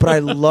 But I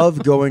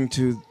love going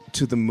to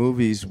the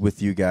movies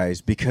with you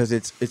guys because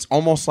it's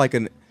almost like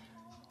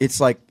it's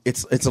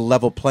a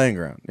level playing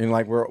ground, and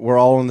like we're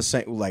all in the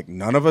same. Like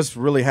none of us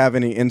really have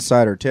any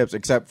insider tips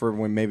except for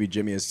when maybe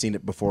Jimmy has seen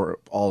it before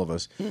all of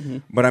us.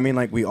 But I mean,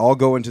 like we all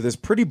go into this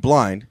pretty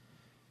blind.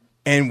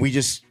 And we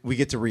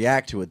get to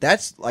react to it.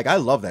 That's like I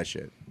love that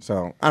shit.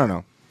 So I don't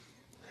know.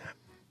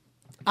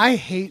 I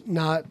hate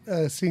not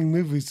seeing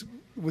movies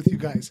with you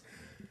guys.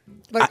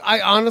 Like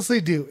I honestly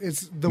do.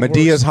 It's the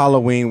Medea's worst.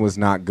 Halloween was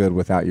not good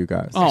without you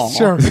guys. Oh,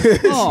 Sure.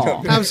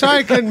 I'm sorry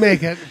I couldn't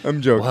make it.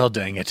 I'm joking. Well,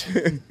 dang it.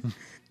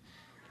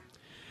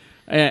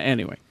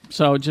 Anyway,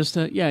 so just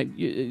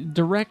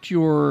direct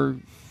your.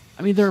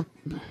 I mean,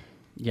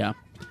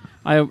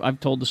 I've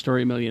told the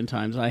story a million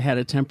times. I had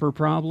a temper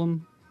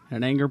problem.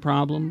 An anger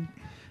problem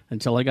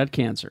until I got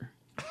cancer.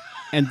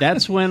 And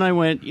that's when I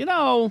went,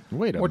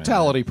 Wait a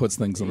Mortality puts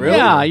things in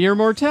yeah, your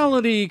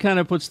mortality kind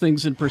of puts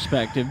things in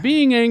perspective.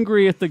 Being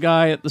angry at the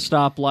guy at the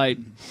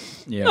stoplight,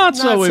 not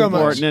so important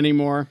much. No,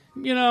 anymore.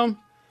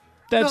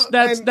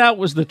 That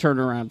was the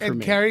turnaround for and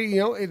me. Carrie,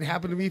 it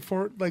happened to me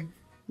for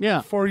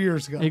 4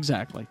 years ago.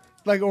 Exactly.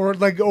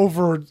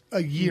 Over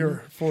a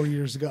year, 4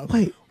 years ago.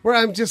 Wait. Where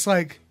I'm just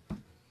like,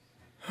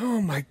 oh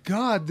my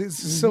God,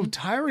 this is so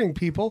tiring,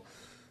 people.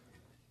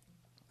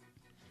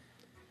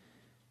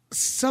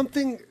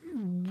 Something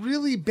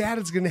really bad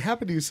is going to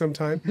happen to you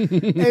sometime.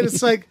 And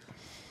it's like,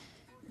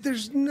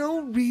 there's no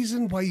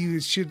reason why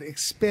you should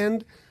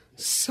expend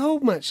so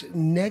much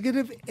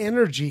negative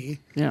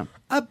energy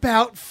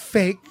about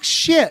fake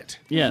shit.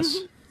 Yes.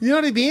 You know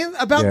what I mean?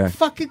 About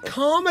fucking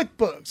comic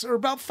books or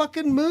about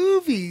fucking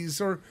movies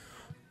or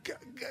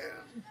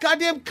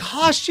goddamn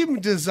costume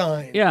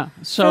design. Yeah.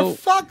 So for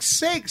fuck's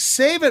sake,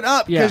 save it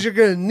up because you're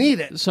going to need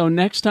it. So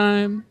next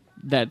time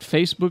that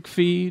Facebook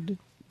feed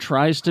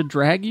tries to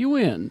drag you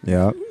in.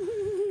 Yeah.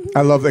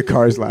 I love that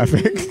Kari's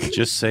laughing.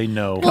 Just say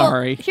no.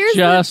 Kari,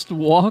 just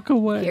walk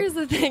away. Here's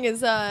the thing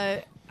is,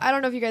 I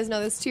don't know if you guys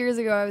know this. 2 years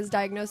ago, I was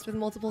diagnosed with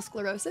multiple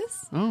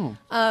sclerosis. Oh.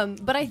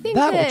 But I think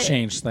That'll that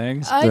change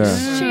things.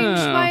 It's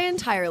changed my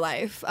entire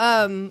life.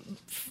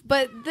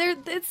 But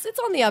it's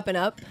on the up and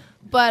up.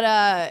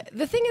 But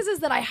the thing is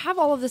that I have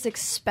all of this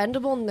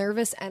expendable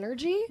nervous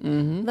energy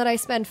that I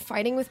spend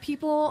fighting with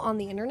people on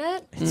the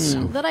internet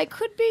that I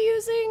could be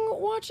using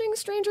watching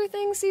Stranger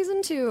Things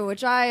Season 2,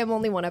 which I am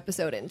only one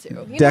episode into. You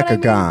know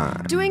what I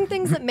mean? Doing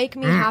things that make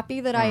me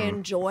happy that I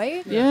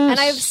enjoy. Yes. And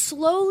I've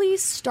slowly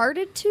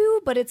started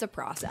to, but it's a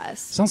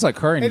process. Sounds like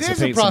Kari needs to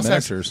is a paint some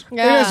process. miniatures.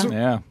 Yeah. It is,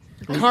 Yeah.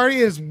 Kari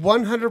is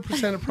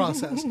 100% a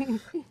process.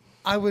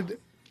 I would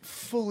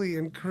fully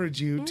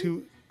encourage you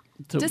to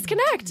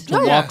Disconnect. to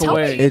walk tell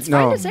away. Me. It's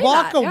fine no. to say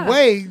walk that, yeah.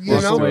 away, you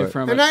Walk know. away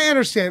from and it. I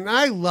understand.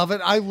 I love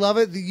it. I love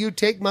it that you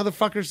take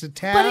motherfuckers to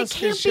task. But it and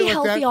can't shit be like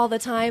healthy that. all the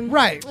time.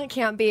 Right. It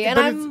can't be. And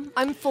But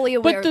I'm fully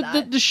aware But of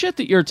that. the shit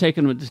that you're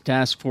taking to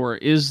task for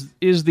is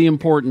the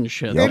important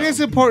shit. It is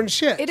important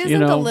shit. It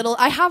isn't the little.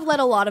 I have let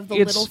a lot of the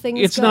little things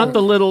It's go. not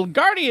the little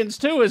Guardians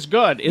 2 is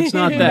good. It's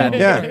not that.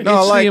 Yeah. It's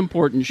No, like the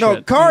important no,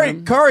 shit.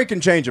 Kari can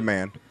change a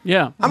man.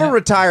 Yeah. I'm a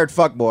retired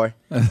fuckboy.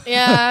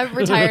 Yeah, I've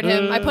retired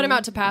him. I put him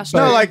out to pasture.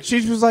 No, like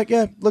she was like,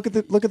 yeah, look at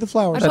the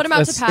flowers. I put him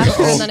out to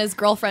pasture, and then his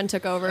girlfriend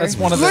took over. That's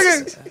one of Look the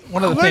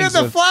at things.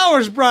 the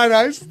flowers, Bright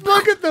Eyes.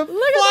 Look at the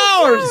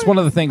flowers. It's one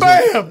of the things.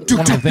 Bam! One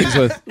of the things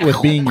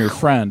with being your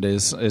friend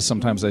is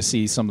sometimes I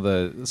see some of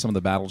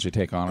the battles you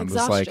take on, and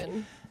it's like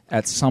Exhaustion.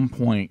 at some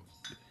point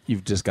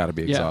you've just got to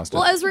be exhausted.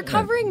 Well, as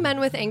recovering men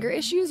with anger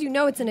issues, you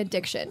know it's an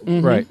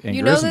addiction. Right. You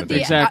Anger know is an that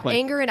the addiction.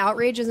 anger and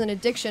outrage is an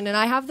addiction, and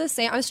I have the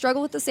same. I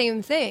struggle with the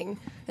same thing,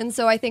 and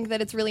so I think that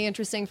it's really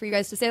interesting for you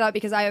guys to say that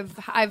because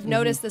I've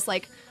noticed this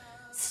like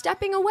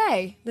stepping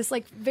away, this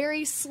like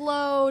very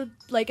slow,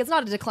 like it's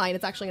not a decline,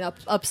 it's actually an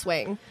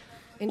upswing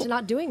into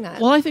not doing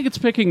that. Well, I think it's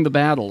picking the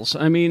battles.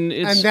 I mean,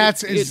 it's, And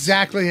that's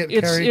exactly it,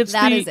 Carrie. It's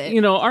That the, is it. You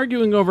know,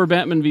 arguing over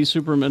Batman v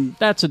Superman.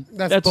 That's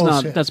bullshit.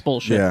 not that's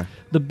bullshit. Yeah.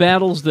 The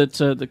battles that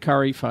the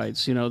Kari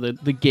fights, you know, the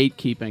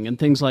gatekeeping and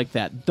things like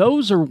that.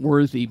 Those are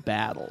worthy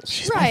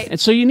battles, Right. And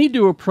so you need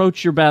to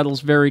approach your battles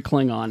very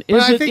Klingon.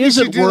 But I think you is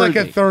should it do like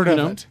worthy? a third you of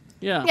know? it.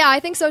 Yeah. Yeah, I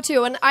think so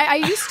too. And I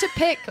used to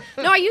pick.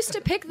 I used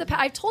to pick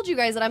I've told you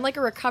guys that I'm like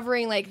a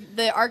recovering, like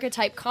the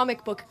archetype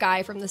comic book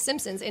guy from The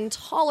Simpsons,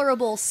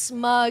 intolerable,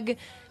 smug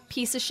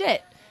piece of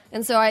shit.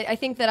 And so I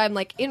think that I'm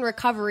like in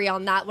recovery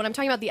on that. When I'm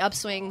talking about the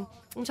upswing,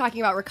 I'm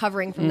talking about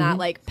recovering from that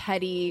like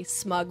petty,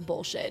 smug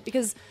bullshit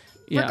because.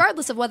 Yeah.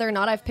 regardless of whether or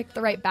not I've picked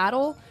the right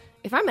battle,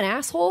 if I'm an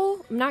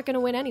asshole, I'm not going to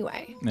win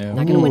anyway. Yeah. I'm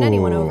not going to win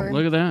anyone over.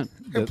 Look at that.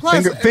 And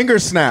plus, Finger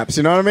snaps,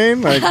 you know what I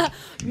mean? Like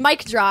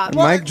Mic drop.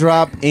 mic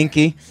drop,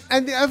 inky.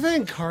 and the other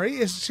thing, Kari,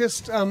 is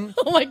just Oh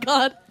my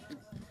God.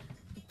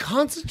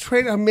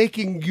 concentrate on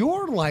making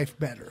your life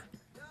better.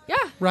 Yeah,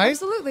 Right?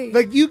 absolutely.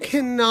 Like you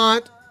can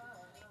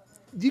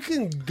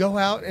go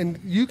out and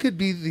you could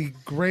be the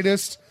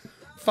greatest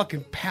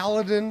fucking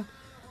paladin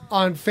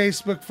on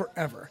Facebook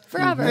forever.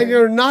 Forever. And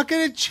you're not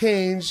going to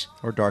change.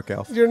 Or dark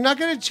elf. You're not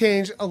going to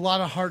change a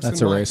lot of hearts That's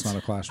and a minds. race,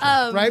 not a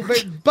classroom. Right?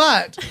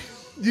 But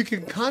you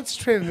can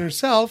concentrate on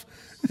yourself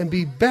and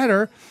be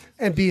better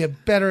and be a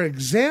better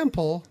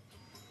example.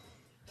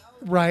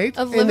 Right?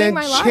 Of and living then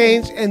my life.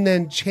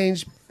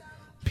 change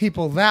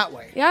people that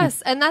way.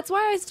 Yes, and that's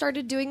why I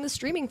started doing the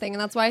streaming thing, and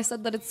that's why I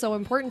said that it's so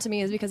important to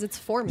me, is because it's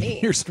for me.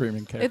 You're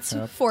streaming, Kate. It's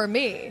Yeah. for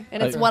me,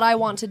 and it's what I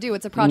want to do.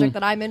 It's a project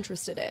that I'm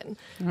interested in,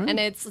 and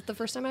it's the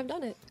first time I've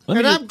done it.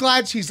 And I'm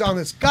glad she's on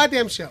this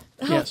goddamn show.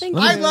 Oh, thank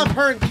you. I love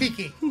her and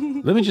Kiki.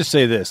 Let me just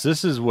say this.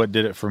 This is what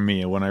did it for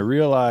me. When I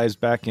realized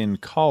back in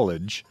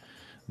college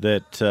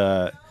that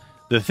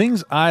the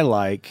things I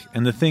like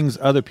and the things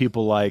other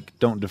people like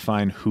don't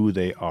define who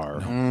they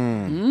are.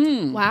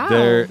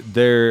 Wow.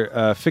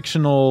 They're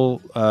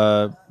fictional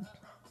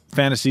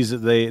fantasies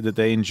that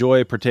they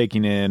enjoy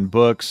partaking in,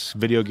 books,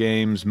 video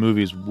games,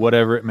 movies,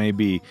 whatever it may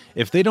be.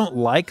 If they don't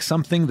like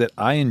something that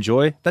I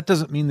enjoy, that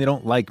doesn't mean they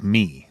don't like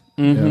me.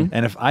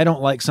 And if I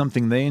don't like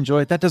something they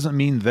enjoy, that doesn't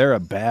mean they're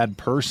a bad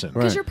person.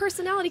 Because your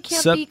personality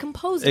can't So- be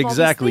composed of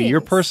exactly. all these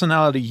Your things.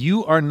 personality,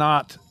 you are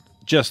not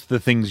just the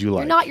things you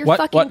like. You're not your What-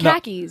 fucking what- no.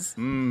 khakis.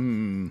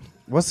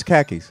 What's the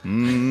khakis?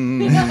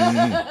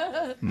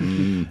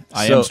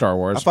 I So- am Star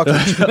Wars. I fuck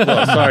with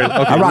Oh, sorry. Okay,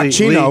 I rock Lee-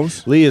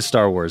 chinos. Lee is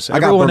Star Wars. I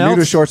got Everyone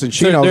Bermuda else, shorts and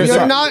chinos. There's-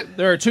 You're not.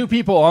 There are two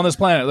people on this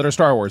planet that are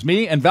Star Wars: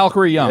 me and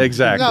Valkyrie Young.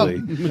 Exactly.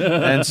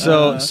 And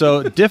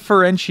so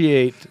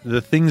differentiate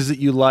the things that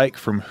you like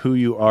from who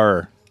you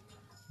are.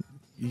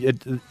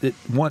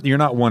 You're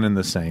not one and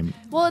the same.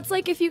 Well, it's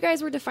like if you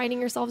guys were defining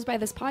yourselves by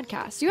this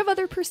podcast. You have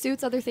other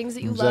pursuits, other things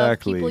that you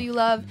Exactly. love, people you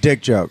love.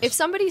 Dick jokes. If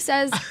somebody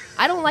says,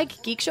 I don't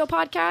like Geek Show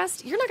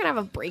podcast, you're not going to have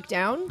a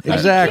breakdown. Like,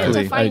 Exactly. You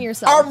can't define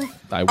yourself.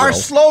 I will. Our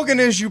slogan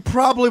is "You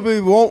probably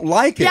won't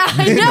like it." Yeah,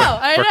 I know.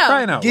 I For know.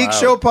 crying out Geek loud.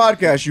 Show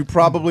podcast. You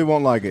probably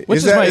won't like it. Which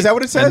Is is why- that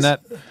what it says? And that,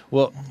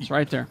 well, It's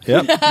right there.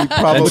 yep. you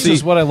probably. Which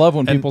is what I love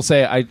when people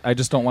say, I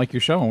just don't like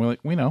your show. And we're like,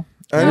 we know.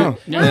 I know.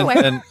 We're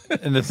aware.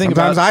 And the thing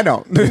Sometimes about I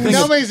don't.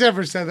 Nobody's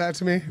ever said that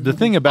to me. the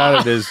thing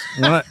about it is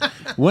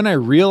when I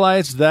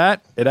realized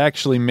that, it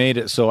actually made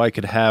it so I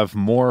could have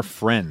more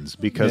friends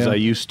because Yeah. I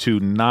used to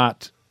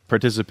not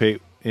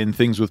participate in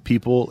things with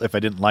people if I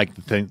didn't like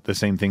the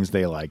same things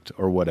they liked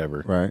or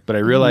whatever. Right. But I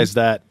realized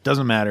that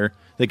doesn't matter.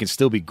 They can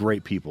still be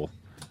great people.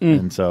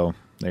 And so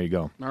there you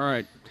go. All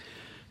right.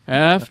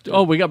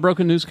 We got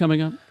broken news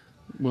coming up.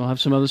 We'll have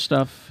some other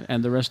stuff,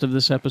 and the rest of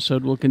this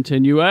episode will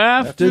continue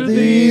after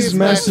These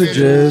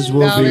messages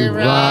will be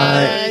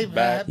right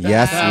back.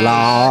 Yes,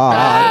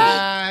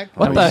 Lord.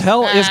 What the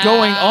hell is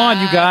going on,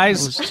 you It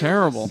guys? was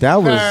terrible.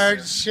 That was.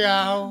 Third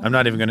show. I'm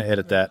not even going to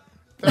edit that.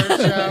 Third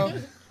show.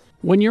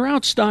 When you're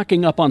out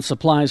stocking up on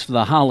supplies for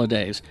the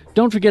holidays,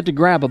 don't forget to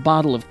grab a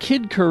bottle of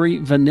Kid Curry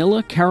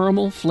Vanilla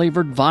Caramel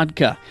Flavored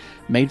Vodka,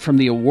 made from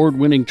the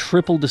award-winning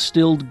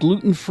triple-distilled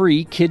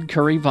gluten-free Kid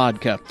Curry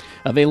Vodka.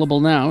 Available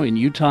now in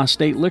Utah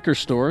State liquor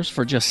stores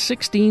for just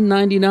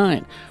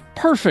 $16.99.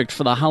 Perfect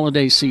for the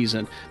holiday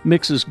season.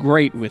 Mixes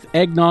great with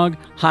eggnog,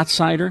 hot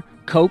cider,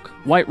 Coke,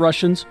 White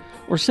Russians,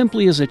 or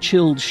simply as a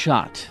chilled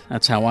shot.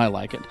 That's how I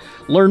like it.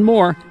 Learn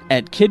more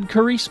at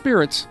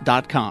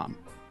kidcurryspirits.com.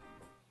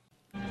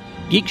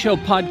 Geek Show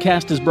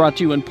Podcast is brought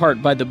to you in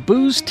part by the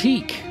Booze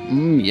Teak.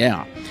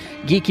 Yeah.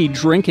 Geeky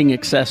drinking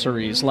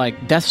accessories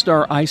like Death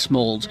Star ice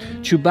molds,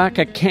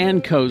 Chewbacca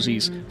can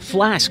cozies,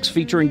 flasks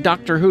featuring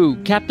Doctor Who,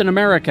 Captain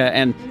America,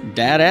 and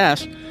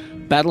Dad-ass,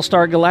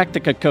 Battlestar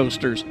Galactica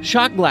coasters,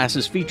 shot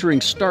glasses featuring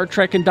Star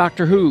Trek and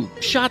Doctor Who,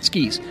 shot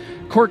skis,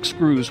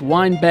 corkscrews,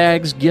 wine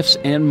bags, gifts,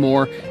 and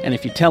more. And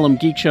if you tell them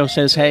Geek Show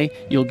says hey,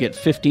 you'll get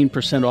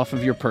 15% off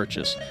of your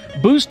purchase.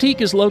 Booze Teak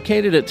is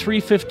located at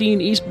 315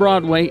 East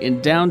Broadway in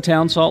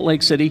downtown Salt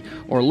Lake City,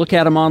 or look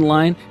at them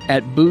online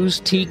at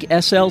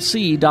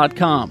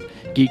boozeteakslc.com.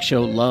 Geek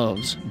Show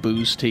loves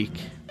Booze Teak.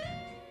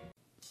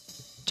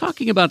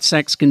 Talking about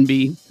sex can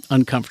be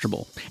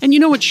uncomfortable. And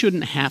you know it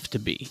shouldn't have to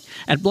be.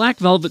 At Black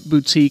Velvet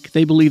Boutique,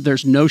 they believe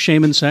there's no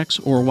shame in sex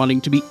or wanting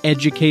to be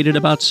educated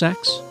about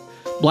sex.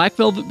 Black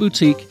Velvet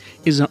Boutique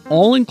is an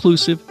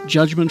all-inclusive,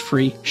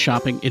 judgment-free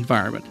shopping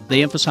environment.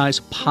 They emphasize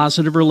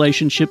positive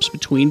relationships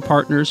between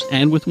partners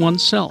and with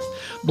oneself.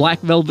 Black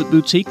Velvet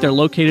Boutique, they're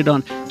located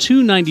on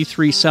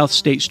 293 South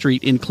State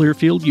Street in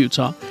Clearfield,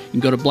 Utah. You can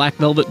go to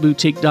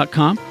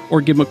blackvelvetboutique.com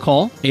or give them a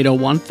call,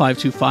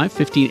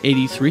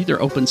 801-525-1583.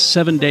 They're open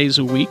 7 days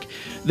a week.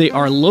 They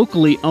are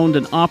locally owned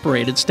and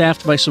operated,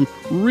 staffed by some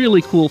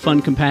really cool,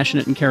 fun,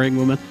 compassionate, and caring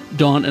women,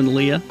 Dawn and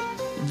Leah.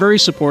 Very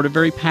supportive,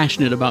 very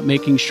passionate about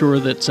making sure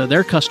that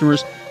their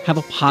customers have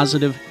a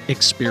positive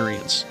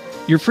experience.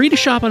 You're free to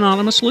shop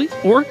anonymously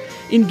or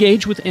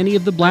engage with any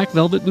of the Black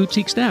Velvet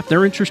Boutique staff.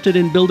 They're interested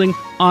in building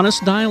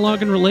honest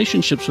dialogue and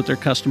relationships with their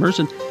customers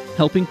and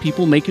helping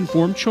people make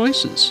informed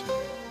choices.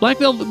 Black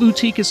Velvet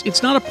Boutique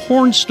it's not a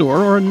porn store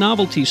or a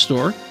novelty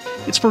store.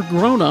 It's for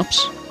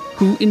grown-ups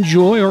who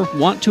enjoy or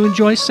want to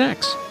enjoy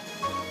sex.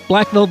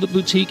 Black Velvet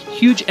Boutique,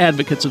 huge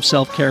advocates of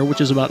self-care,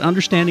 which is about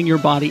understanding your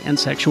body and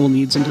sexual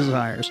needs and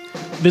desires.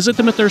 Visit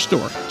them at their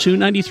store,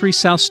 293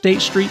 South State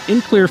Street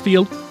in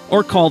Clearfield,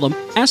 or call them.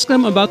 Ask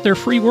them about their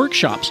free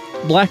workshops.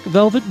 Black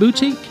Velvet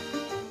Boutique.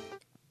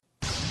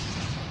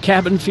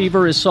 Cabin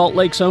Fever is Salt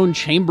Lake's own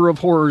Chamber of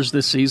Horrors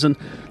this season.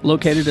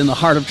 Located in the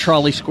heart of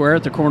Trolley Square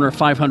at the corner of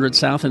 500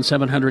 South and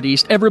 700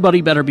 East,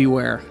 everybody better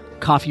beware.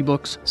 Coffee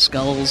books,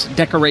 skulls,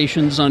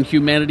 decorations on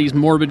humanity's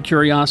morbid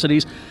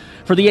curiosities.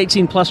 For the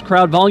 18-plus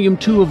crowd, Volume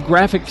 2 of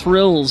Graphic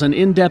Thrills, an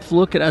in-depth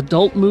look at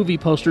adult movie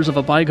posters of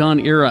a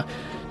bygone era.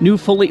 New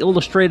fully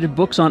illustrated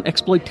books on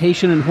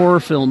exploitation and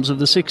horror films of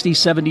the 60s,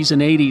 70s,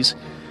 and 80s.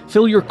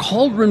 Fill your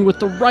cauldron with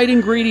the right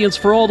ingredients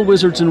for all the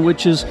wizards and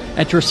witches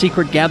at your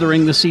secret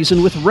gathering this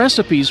season with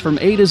recipes from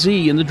A to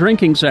Z in the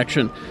drinking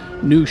section.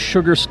 New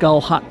Sugar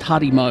Skull Hot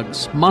Toddy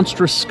mugs,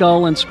 Monstrous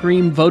Skull and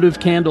Scream votive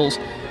candles.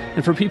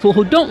 And for people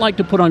who don't like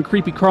to put on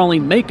creepy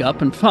crawling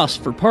makeup and fuss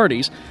for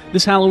parties,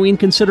 this Halloween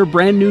consider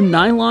brand new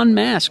nylon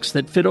masks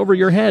that fit over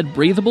your head,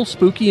 breathable,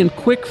 spooky, and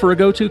quick for a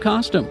go-to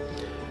costume.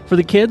 For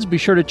the kids, be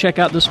sure to check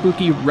out the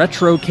spooky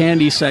retro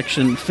candy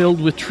section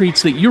filled with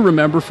treats that you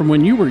remember from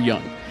when you were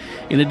young.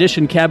 In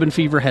addition, Cabin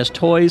Fever has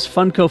toys,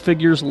 Funko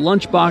figures,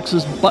 lunch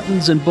boxes,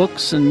 buttons, and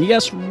books, and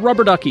yes,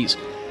 rubber duckies.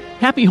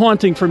 Happy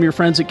haunting from your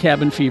friends at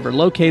Cabin Fever,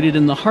 located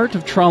in the heart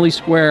of Trolley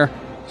Square.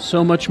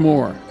 So much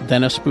more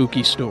than a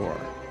spooky store.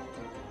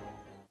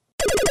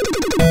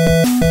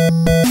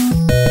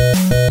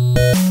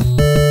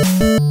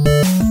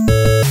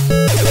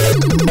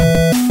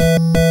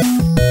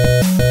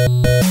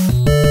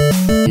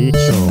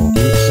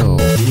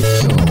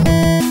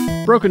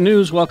 Broken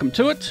News, welcome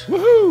to it.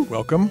 Woohoo!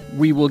 Welcome.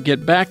 We will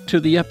get back to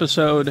the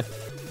episode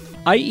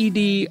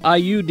IED,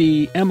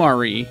 IUD,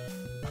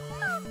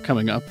 MRE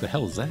coming up. The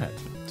hell is that?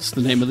 It's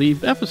the name of the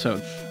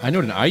episode. I know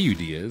what an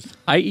IUD is.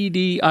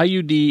 IED,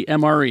 IUD,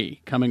 MRE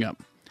coming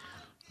up.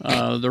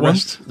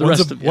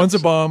 One's a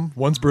bomb,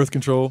 one's birth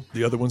control,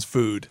 the other one's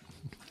food.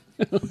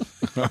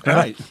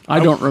 Right.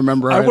 I don't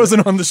remember. I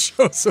wasn't on the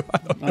show, so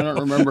I don't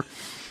remember.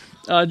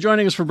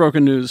 Joining us for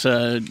Broken News,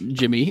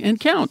 Jimmy and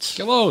Counts.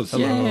 Hello.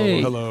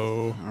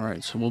 Hello. All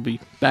right, so we'll be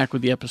back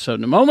with the episode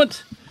in a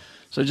moment.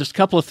 So just a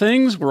couple of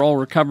things. We're all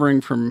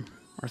recovering from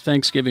our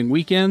Thanksgiving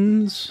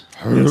weekends.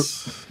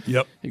 Yes.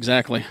 Yep.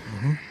 Exactly.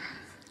 Mm-hmm.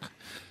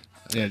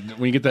 Yeah,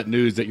 when you get that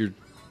news that your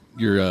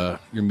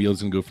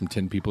meal's going to go from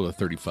 10 people to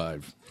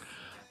 35.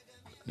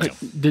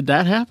 Did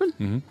that happen?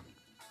 Mm-hmm.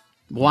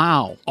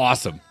 Wow.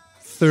 Awesome.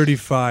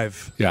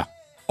 35. Yeah.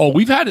 Oh,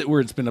 we've had it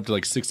where it's been up to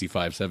like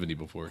 65, 70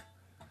 before.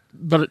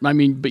 But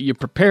you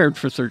prepared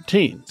for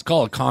 13. It's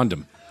called a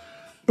condom.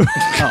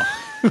 Oh.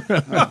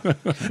 All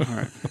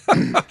right.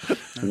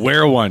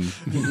 Wear one.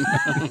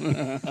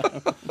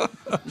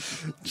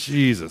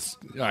 Jesus.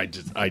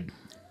 If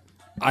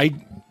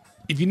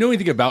you know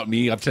anything about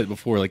me, I've said it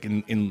before, like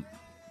in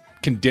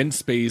condensed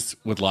space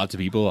with lots of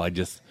people, I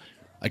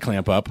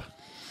clamp up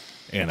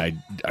and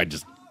I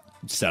just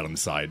sat on the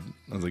side.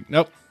 I was like,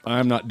 nope.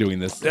 I'm not doing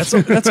this. That's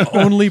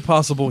only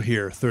possible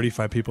here.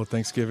 35 people at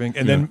Thanksgiving,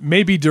 and then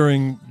maybe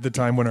during the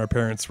time when our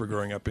parents were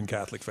growing up in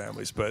Catholic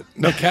families. But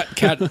no,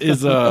 Kat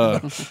is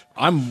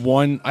I'm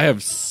one. I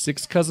have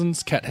 6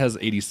 cousins. Kat has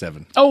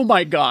 87. Oh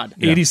my God,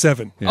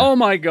 87. Yeah. Oh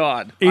my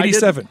God,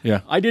 87.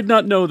 I did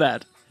not know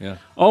that. Yeah.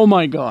 Oh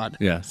my God.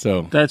 Yeah.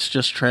 So that's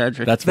just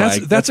tragic. That's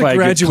a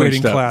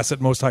graduating class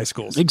at most high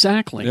schools.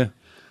 Exactly. Yeah.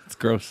 It's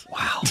gross.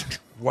 Wow.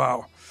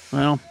 Wow.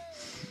 Well.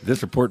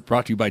 This report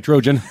brought to you by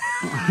Trojan.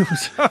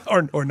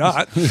 or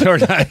not. Or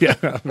not,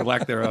 yeah.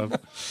 Lack thereof.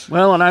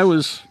 Well, and I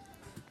was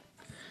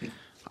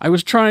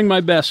trying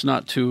my best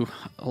not to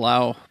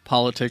allow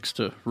politics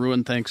to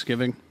ruin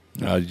Thanksgiving.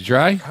 Did you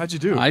try? How'd you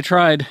do? I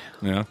tried.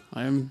 Yeah.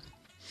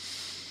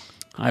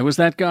 I was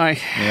that guy.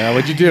 Yeah,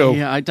 what'd you do?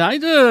 Yeah, I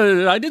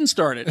didn't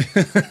start it.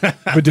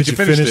 But did you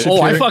finish it?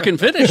 Oh, I fucking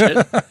finished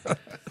it.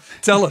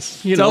 Tell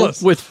us. Tell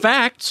us. With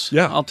facts.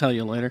 Yeah. I'll tell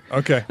you later.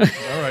 Okay.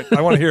 All right.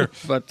 I want to hear.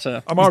 But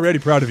I'm already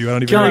proud of you. I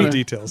don't even know the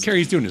details.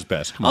 Carrie's doing his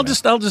best. I'll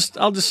just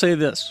say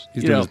this.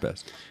 He's doing his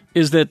best.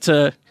 Is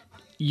that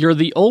you're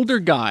the older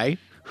guy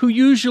who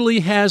usually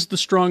has the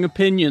strong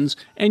opinions,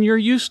 and you're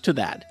used to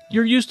that.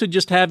 You're used to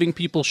just having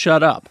people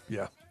shut up.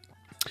 Yeah.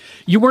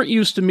 You weren't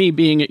used to me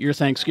being at your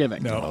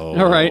Thanksgiving. No.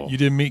 All right. You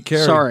didn't meet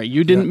Carrie. Sorry,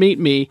 you didn't meet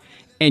me.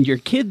 And your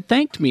kid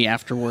thanked me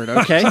afterward.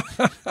 Okay,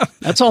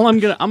 that's all I'm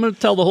gonna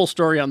tell the whole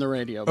story on the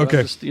radio. But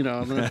okay,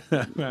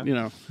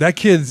 that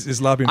kid is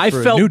lobbying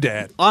for a new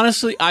dad.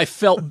 Honestly, I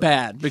felt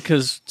bad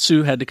because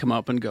Sue had to come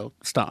up and go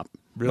stop.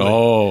 Really?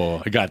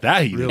 Oh, I got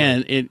that heated. Really?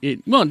 And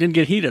it didn't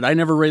get heated. I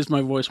never raised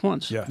my voice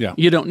once. Yeah.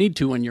 You don't need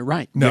to when you're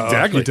right. No,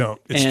 exactly. You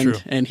don't. It's true.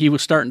 And he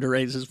was starting to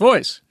raise his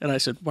voice, and I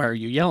said, "Why are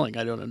you yelling?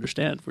 I don't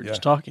understand. We're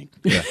just talking."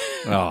 Yeah.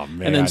 Oh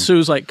man. And then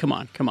Sue's like, "Come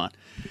on."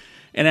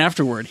 And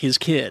afterward, his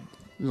kid,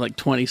 like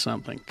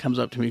 20-something, comes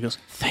up to me and goes,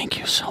 "Thank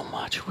you so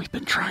much. We've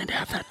been trying to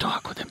have that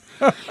talk with him,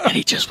 and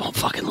he just won't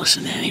fucking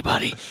listen to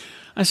anybody."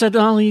 I said,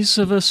 "Well, he's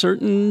of a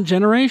certain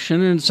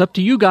generation, and it's up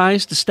to you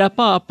guys to step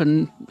up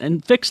and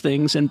fix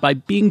things, and by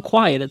being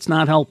quiet, it's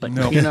not helping."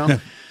 No. You know?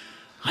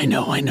 I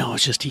know.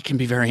 It's just he can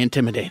be very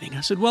intimidating.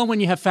 I said, "Well, when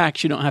you have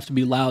facts, you don't have to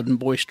be loud and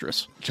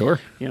boisterous." Sure.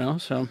 You know,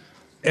 so...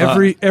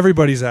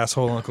 Everybody's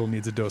asshole uncle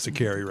needs a dose of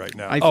Carrie right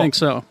now. I think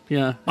so,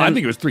 yeah. I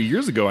think it was 3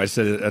 years ago I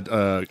said it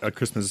at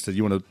Christmas. I said,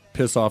 "You want to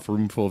piss off a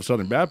room full of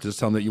Southern Baptists,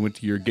 tell them that you went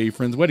to your gay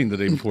friend's wedding the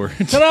day before."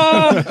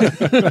 Ta-da!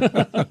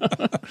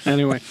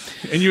 Anyway.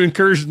 And you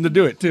encouraged them to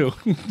do it, too.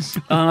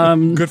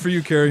 Good for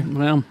you, Carrie.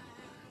 Well,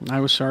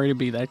 I was sorry to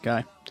be that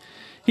guy.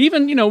 He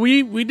even,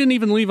 we didn't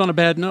even leave on a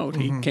bad note.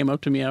 He came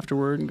up to me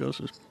afterward and goes,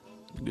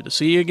 "Good to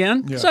see you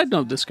again." Because I'd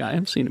known this guy.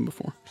 I've seen him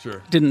before.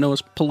 Sure. Didn't know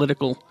his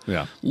political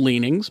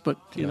leanings, but,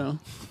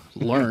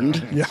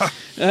 learned.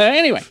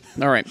 Anyway,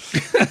 all right.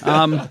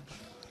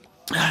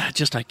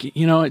 Just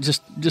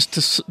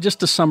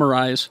to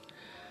summarize,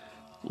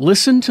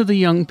 listen to the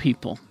young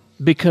people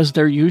because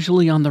they're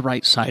usually on the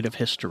right side of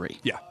history.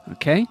 Yeah.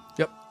 Okay?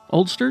 Yep.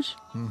 Oldsters?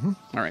 Mm-hmm.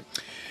 All right.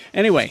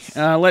 Anyway,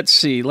 let's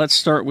see. Let's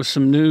start with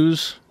some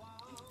news.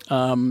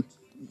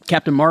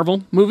 Captain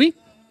Marvel movie.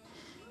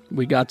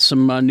 We got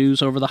some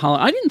news over the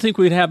holiday. I didn't think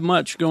we'd have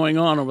much going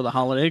on over the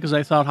holiday because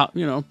I thought,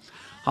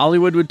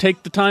 Hollywood would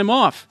take the time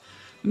off.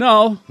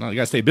 No, you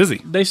got to stay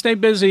busy. They stay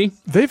busy.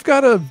 They've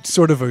got a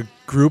sort of a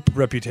group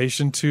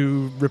reputation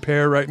to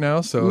repair right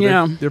now, so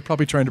they're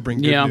probably trying to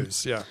bring good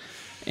news. Yeah.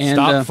 And,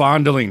 stop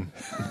fondling.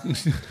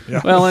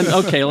 Well, and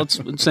okay,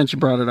 since you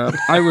brought it up,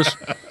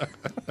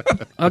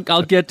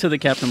 I'll get to the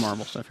Captain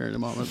Marvel stuff here in a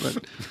moment,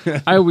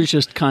 but I was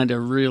just kind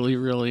of really,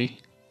 really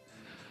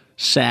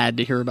sad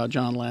to hear about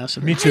John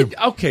Lasseter. Me too.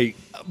 Okay,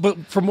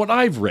 but from what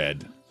I've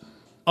read,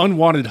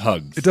 unwanted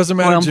hugs. It doesn't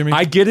matter, Jimmy.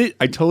 I get it.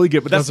 I totally get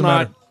it, but that's Doesn't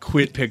not matter.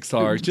 quit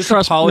Pixar. Just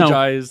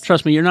apologize. No,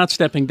 trust me, you're not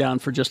stepping down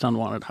for just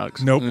unwanted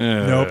hugs. Nope.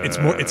 It's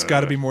more. It's got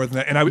to be more than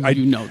that. And I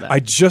know that.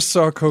 I just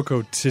saw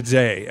Coco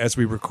today as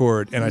we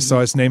record, and I saw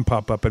his name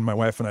pop up, and my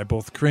wife and I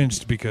both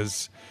cringed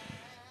because,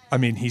 I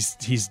mean,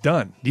 he's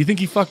done. Do you think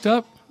he fucked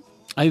up?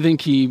 I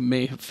think he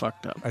may have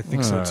fucked up. I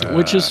think so too.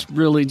 Which is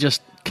really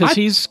just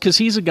because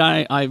he's a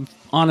guy I've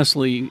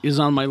honestly is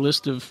on my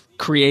list of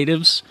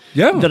creatives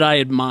that I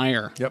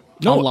admire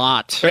a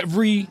lot.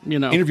 Every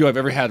interview I've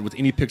ever had with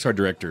any Pixar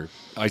director,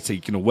 I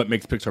say, what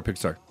makes Pixar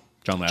Pixar?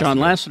 John Lasseter. John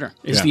Lasseter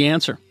is the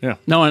answer. Yeah.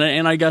 No,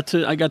 and I got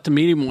to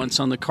meet him once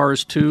on the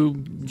Cars 2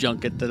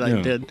 junket that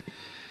I did.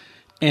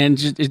 And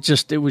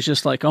it was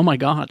just like, oh my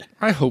God!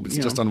 I hope it's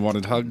just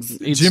unwanted hugs,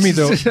 Jimmy.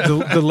 Though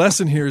the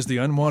lesson here is the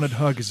unwanted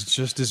hug is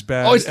just as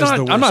bad. Oh, it's as not.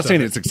 the worst I'm not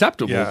saying of it. it's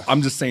acceptable. Yeah.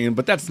 I'm just saying,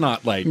 but that's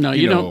not like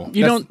you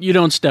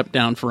don't step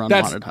down for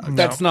unwanted hugs.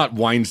 That's not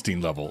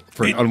Weinstein level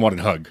for an unwanted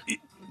hug.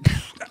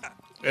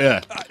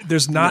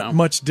 There's not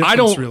much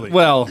difference, really.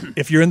 Well,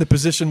 if you're in the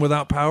position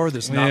without power,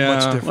 there's not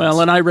much difference.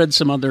 Well, and I read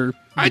some other.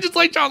 I just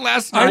like John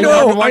Lasseter. I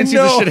know. Weinstein's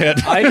a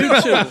shithead. I do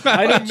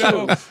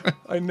too.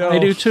 I know. I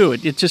do too.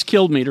 It just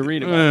killed me to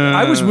read about it.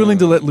 I was willing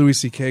to let Louis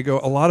C.K. go.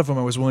 A lot of them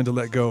I was willing to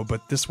let go,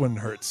 but this one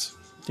hurts.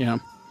 Yeah.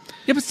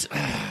 Yeah, but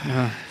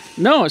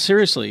no,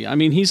 seriously. I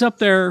mean, he's up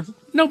there.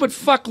 No, but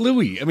fuck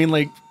Louis. I mean,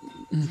 like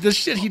the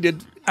shit he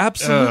did.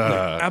 Absolutely.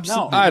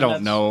 Absolutely. I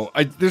don't know.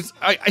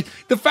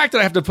 The fact that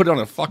I have to put it on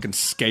a fucking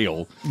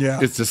scale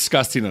is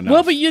disgusting enough.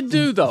 Well, but you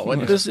do, though.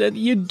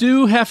 You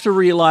do have to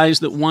realize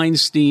that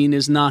Weinstein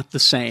is not the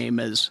same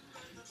as,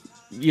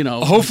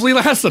 hopefully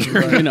Lasseter.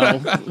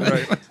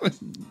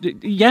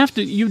 Right.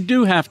 You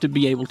do have to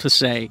be able to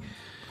say,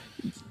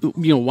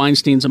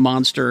 Weinstein's a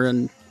monster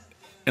and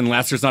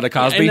Lasseter's not a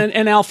Cosby.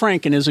 And Al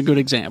Franken is a good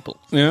example.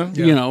 Yeah.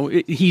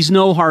 He's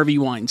no Harvey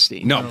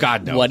Weinstein. No,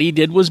 God, no. What he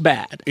did was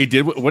bad.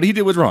 What he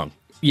did was wrong.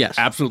 Yes.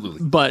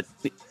 Absolutely. But,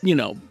 But you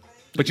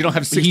don't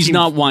have 16 he's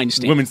not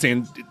Weinstein. women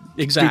saying,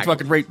 exactly. Dude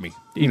fucking raped me.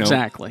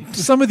 Exactly.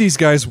 Some of these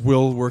guys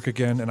will work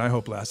again, and I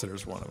hope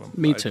Lasseter's one of them.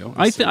 Me too.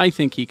 I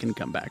think he can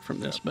come back from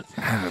this. But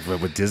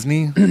with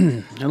Disney?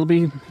 it'll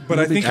be... But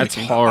I think that's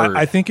hard.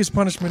 I think his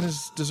punishment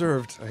is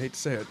deserved. I hate to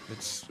say it.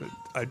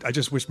 I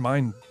just wish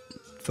mine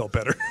felt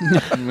better.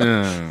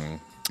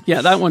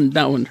 Yeah, that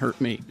one hurt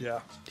me.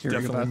 Yeah,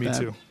 hearing definitely about me that.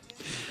 too.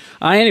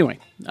 Anyway,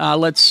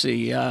 let's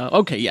see.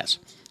 Okay, yes,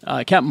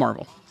 Captain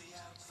Marvel.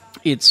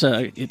 It's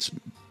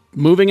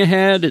moving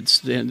ahead.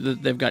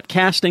 They've got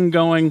casting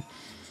going.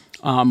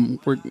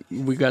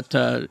 We got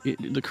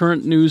the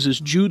current news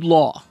is Jude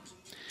Law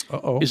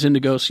is in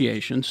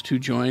negotiations to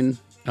join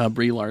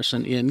Brie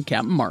Larson in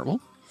Captain Marvel.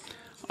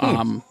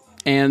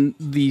 And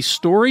the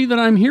story that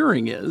I'm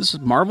hearing is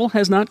Marvel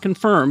has not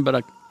confirmed,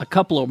 but a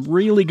couple of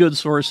really good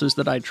sources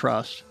that I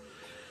trust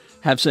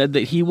have said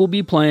that he will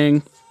be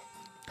playing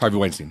Harvey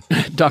Weinstein.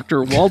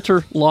 Dr.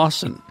 Walter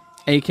Lawson,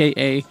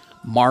 a.k.a.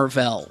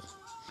 Marvel,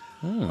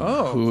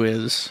 who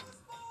is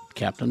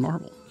Captain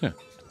Marvel. Yeah.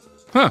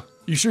 Huh.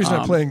 You sure he's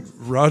not playing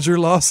Roger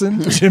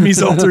Lawson,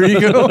 Jimmy's alter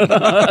ego?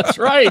 That's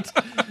right.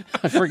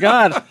 I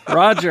forgot.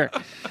 Roger.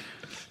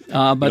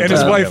 But, and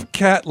his wife,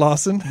 Kat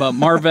Lawson. But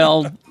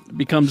Marvell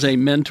becomes a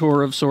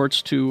mentor of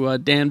sorts to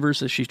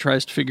Danvers as she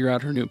tries to figure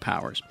out her new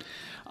powers.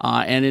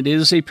 And it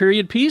is a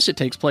period piece. It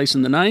takes place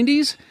in the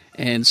 90s,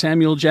 and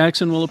Samuel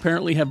Jackson will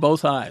apparently have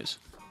both eyes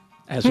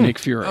as Nick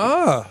Fury.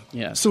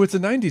 Yes. So it's a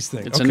 90s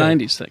thing. It's a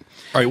 90s thing.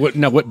 All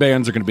right, what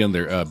bands are going to be on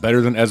there?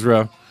 Better Than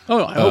Ezra?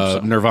 Oh, I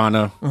hope so.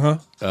 Nirvana.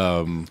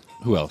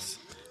 Who else?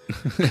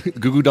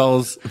 Goo Goo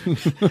Dolls.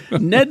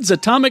 Ned's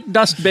Atomic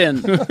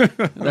Dustbin.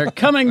 They're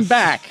coming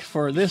back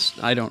for this.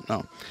 I don't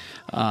know.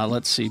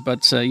 Let's see.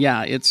 But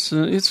yeah, it's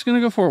going to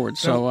go forward.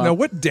 So now,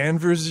 what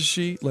Danvers is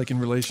she, like, in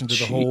relation to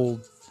the whole...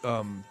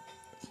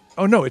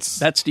 oh, no, that's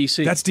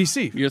DC. That's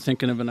DC. You're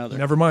thinking of another.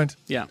 Never mind.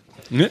 Yeah.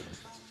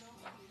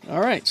 All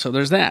right, so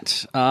there's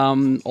that.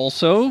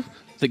 Also,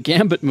 the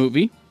Gambit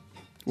movie,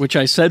 which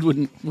I said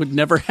would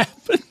never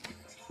happen.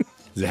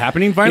 Is it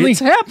happening finally? It's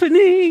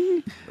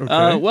happening.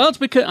 Okay. Well, it's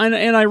because,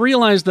 and I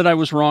realized that I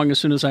was wrong as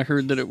soon as I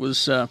heard that it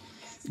was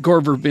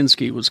Gore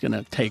Verbinski was going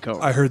to take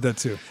over. I heard that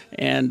too.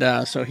 And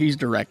so he's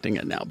directing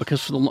it now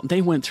because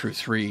they went through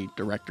 3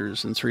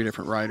 directors and 3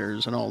 different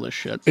writers and all this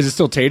shit. Is it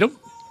still Tatum?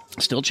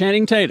 Still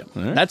Channing Tatum.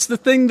 Right. That's the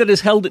thing that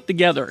has held it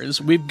together is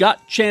we've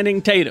got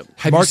Channing Tatum.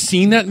 Have you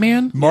seen that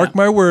man? Mark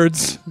my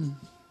words.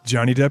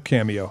 Johnny Depp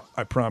cameo.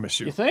 I promise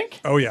you. You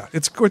think? Oh yeah,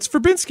 it's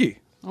Verbinski.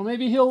 Well,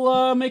 maybe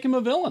he'll make him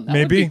a villain.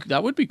 Maybe.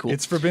 That would be cool.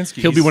 It's Verbinski.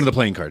 He'll be one of the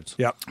playing cards.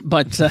 Yeah.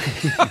 But to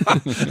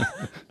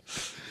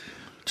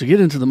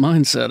get into the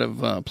mindset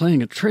of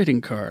playing a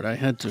trading card, I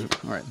had to.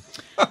 All right.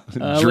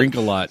 Drink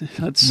a lot.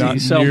 Let's see. Not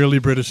nearly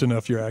British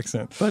enough, your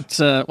accent. But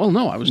well,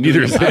 no, I was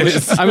Neither doing,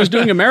 is I was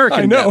doing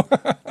American. I know.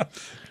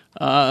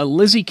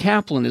 Lizzie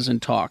Kaplan is in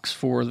talks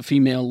for the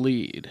female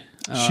lead.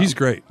 She's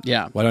great.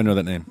 Yeah. Why do I know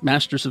that name?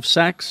 Masters of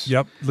Sex.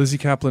 Yep. Lizzie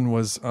Kaplan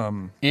was...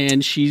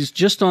 And she's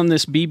just on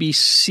this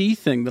BBC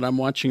thing that I'm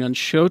watching on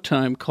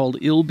Showtime called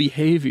Ill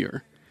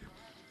Behavior,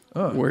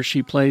 where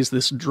she plays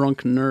this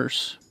drunk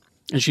nurse.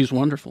 And she's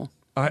wonderful.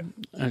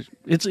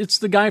 It's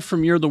the guy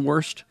from You're the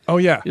Worst. Oh,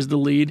 yeah. Is the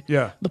lead.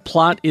 Yeah. The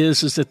plot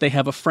is that they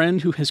have a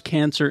friend who has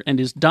cancer and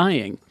is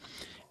dying,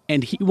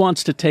 and he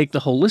wants to take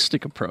the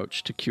holistic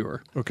approach to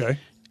cure. Okay.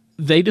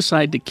 They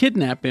decide to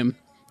kidnap him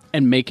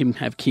and make him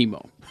have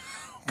chemo.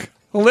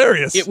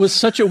 Hilarious. It was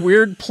such a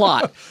weird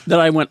plot that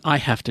I went, I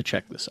have to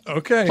check this out.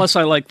 Okay. Plus,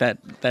 I like that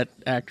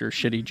actor,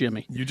 Shitty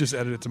Jimmy. You just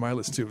added it to my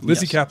list, too.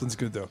 Lizzie Kaplan's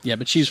good, though. Yeah,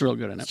 but she's real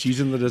good in it.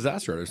 She's in The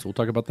Disaster Artist. We'll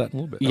talk about that in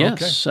a little bit.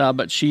 Yes,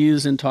 but she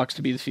is in talks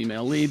to be the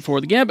female lead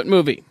for the Gambit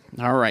movie.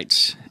 All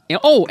right.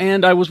 Oh,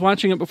 and I was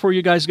watching it before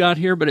you guys got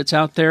here, but it's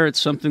out there. It's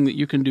something that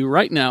you can do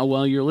right now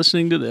while you're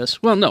listening to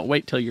this. Well, no,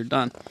 wait till you're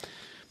done.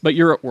 But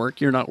you're at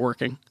work. You're not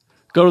working.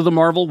 Go to the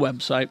Marvel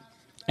website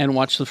and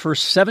watch the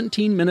first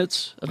 17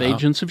 minutes of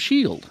Agents of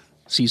S.H.I.E.L.D.,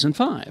 Season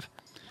 5.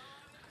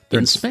 They're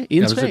in space.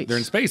 They're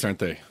in space, aren't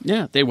they?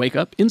 Yeah, they wake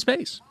up in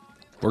space.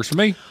 Works for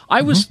me.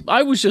 I was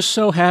just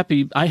so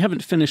happy. I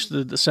haven't finished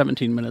the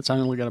 17 minutes. I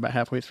only got about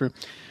halfway through.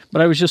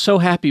 But I was just so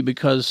happy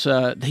because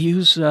they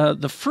use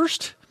the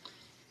first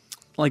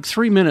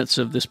 3 minutes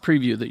of this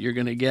preview that you're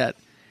going to get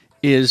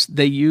is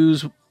they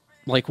use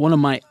one of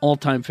my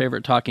all-time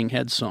favorite Talking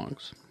Heads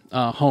songs,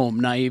 Home,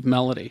 Naive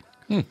Melody.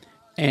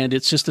 And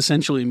it's just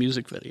essentially a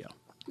music video.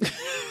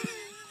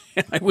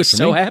 And I was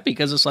so happy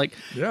because it's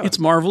it's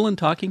Marvel and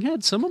Talking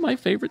Heads, some of my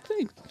favorite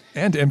things.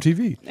 And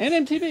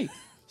MTV.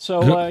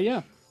 So,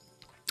 yeah.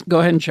 Go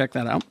ahead and check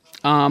that out.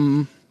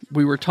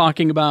 We were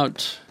talking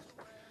about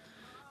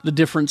the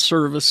different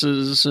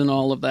services and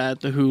all of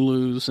that, the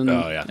Hulus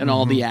and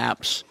all the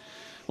apps.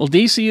 Well,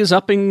 DC is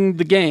upping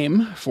the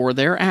game for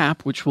their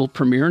app, which will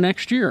premiere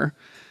next year.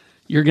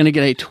 You're going to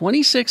get a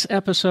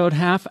 26-episode,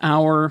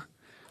 half-hour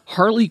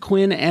Harley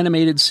Quinn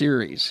animated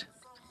series.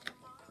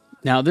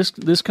 Now,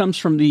 this comes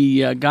from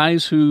the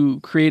guys who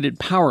created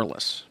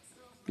Powerless.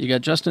 You got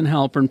Justin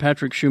Halpern,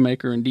 Patrick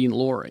Shoemaker, and Dean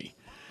Lorey.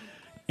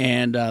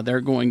 And they're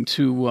going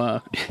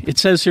to, it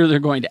says here they're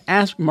going to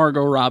ask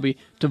Margot Robbie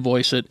to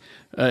voice it.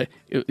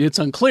 It's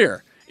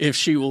unclear if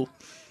she will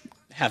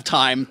have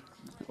time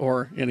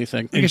or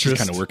anything. I guess she's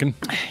kind of working.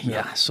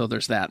 Yeah, so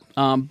there's that.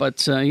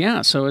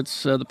 So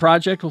it's the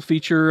project will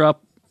feature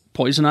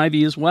Poison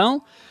Ivy as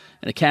well,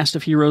 and a cast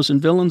of heroes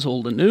and villains,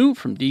 old and new,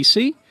 from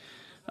DC.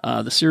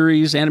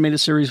 The animated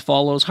series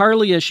follows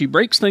Harley as she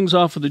breaks things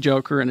off with the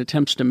Joker and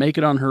attempts to make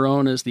it on her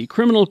own as the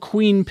criminal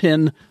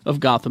queenpin of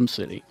Gotham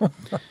City.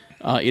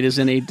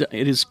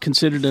 It is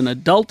considered an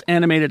adult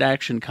animated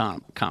action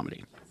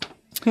comedy.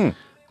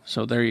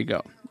 So there you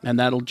go, and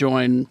that'll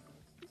join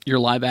your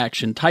live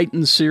action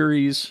Titans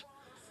series,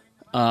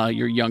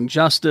 your Young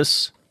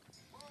Justice,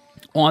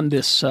 on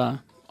this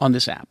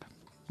app,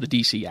 the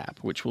DC app,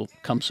 which will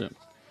come soon.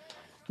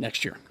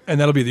 Next year.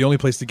 And that'll be the only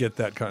place to get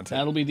that content.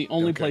 That'll be the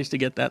only place to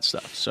get that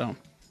stuff. So,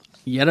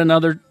 yet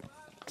another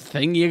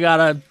thing you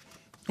gotta...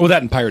 Well,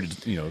 that and pirated,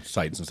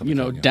 sites and stuff.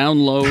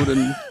 Download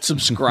and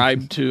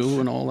subscribe to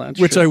and all that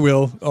Which shit. I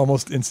will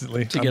almost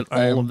instantly. To get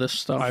all of this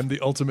stuff. I'm the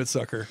ultimate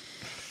sucker.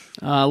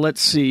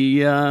 Let's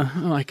see.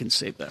 I can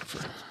save that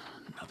for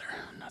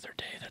another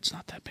day. That's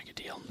not that big a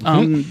deal.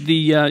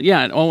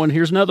 And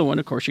here's another one.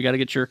 Of course, you got to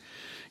get your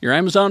your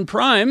Amazon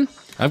Prime.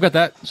 I've got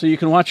that. So you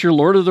can watch your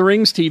Lord of the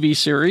Rings TV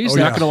series. Oh,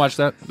 Not yeah. going to watch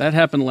that. That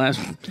happened last.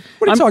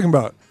 What are you talking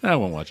about? I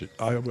won't watch it.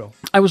 I will.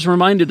 I was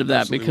reminded of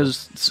that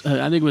because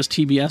I think it was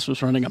TBS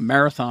was running a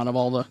marathon of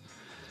all the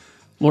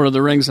Lord of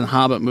the Rings and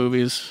Hobbit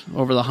movies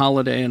over the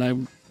holiday, and I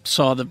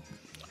saw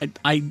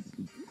I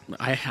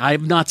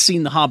have not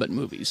seen the Hobbit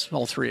movies,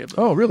 all three of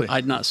them. Oh, really?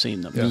 I'd not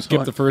seen them. You So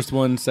skip the first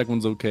one, second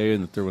one's okay,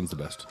 and the third one's the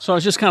best. So I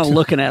was just kind of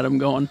looking at them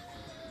going,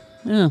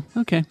 yeah,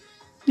 okay.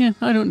 Yeah,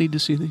 I don't need to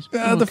see these.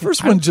 The Okay.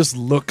 first one just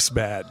looks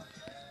bad.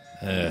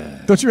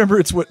 Don't you remember?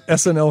 It's what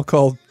SNL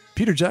called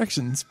Peter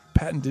Jackson's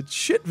patented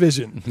shit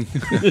vision.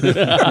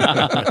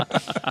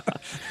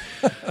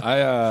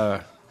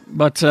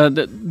 But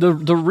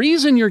the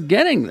reason you're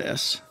getting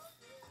this,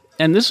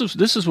 and this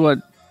is what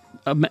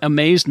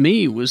amazed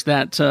me, was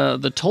that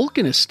the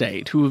Tolkien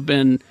estate, who have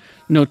been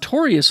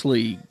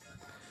notoriously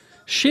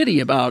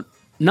shitty about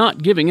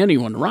not giving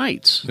anyone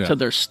rights to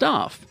their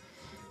stuff,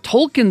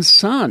 Tolkien's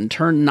son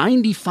turned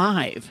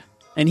 95,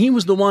 and he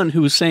was the one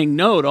who was saying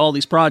no to all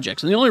these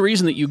projects. And the only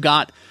reason that you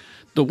got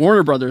the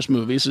Warner Brothers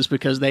movies is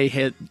because they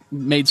had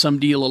made some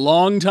deal a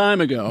long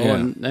time ago,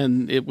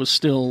 and it was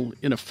still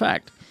in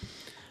effect.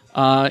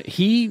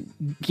 He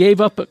gave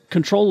up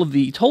control of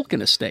the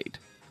Tolkien estate.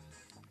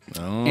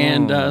 Oh.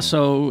 And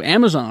so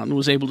Amazon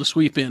was able to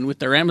sweep in with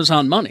their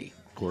Amazon money.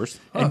 Of course.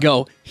 And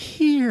go,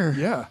 here.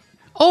 Yeah.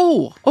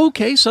 Oh,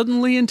 okay,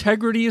 suddenly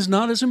integrity is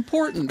not as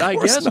important, I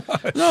guess.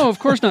 Not. No, of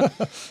course not.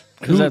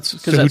 Who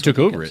took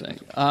over it?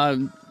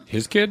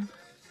 His kid?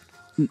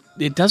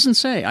 It doesn't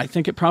say. I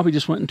think it probably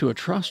just went into a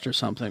trust or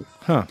something.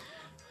 Huh.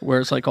 Where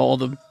it's like all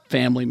the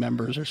family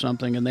members or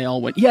something, and they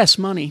all went, yes,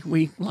 money,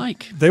 we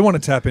like. They want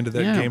to tap into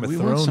that Yeah, Game of we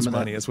want Thrones some of that.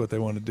 money. Is what they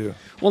want to do.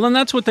 Well, then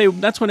that's what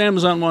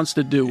Amazon wants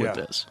to do with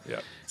this. Yeah.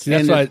 See,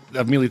 that's And why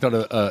I immediately thought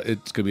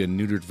it's going to be a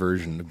neutered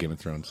version of Game of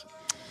Thrones.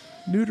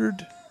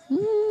 Neutered?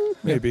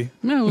 Maybe.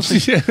 No, we'll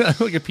see.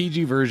 Like a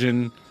PG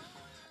version.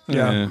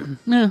 Yeah.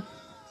 Yeah.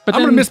 But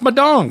I'm then, going to miss my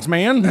dongs,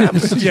 man.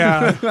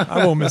 Yeah,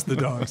 I won't miss the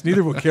dogs.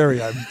 Neither will Carrie.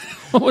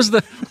 what was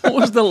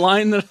the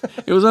line that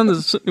it was on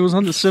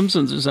the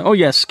Simpsons? It was, oh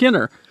yeah,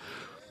 Skinner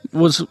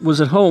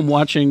was at home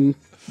watching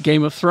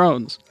Game of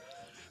Thrones,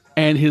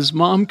 and his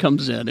mom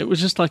comes in. It was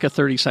just like a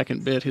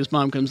 30-second bit. His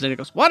mom comes in and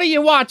goes, "What are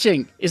you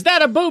watching? Is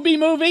that a booby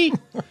movie?"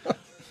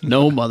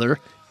 No, mother.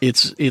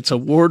 It's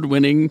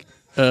award-winning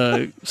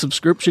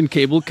subscription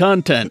cable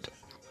content.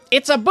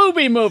 It's a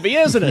booby movie,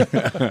 isn't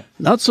it?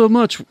 Not so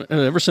much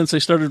ever since they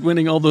started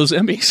winning all those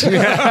Emmys.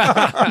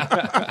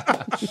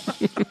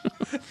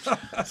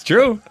 It's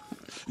true.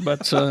 But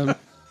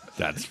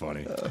that's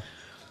funny.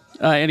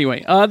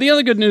 Anyway, the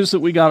other good news that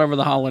we got over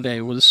the holiday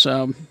was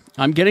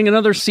I'm getting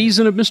another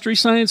season of Mystery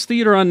Science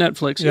Theater on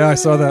Netflix. Yeah, I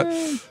saw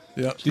that.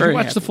 Yeah. Did you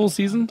watch the full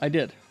season? I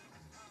did.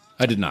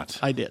 I did not.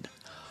 I did.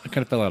 I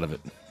kind of fell out of it.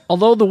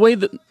 Although the way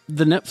that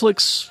the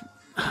Netflix,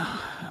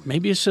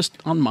 maybe it's just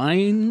on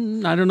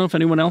mine, I don't know if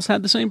anyone else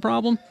had the same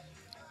problem,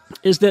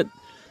 is that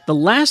the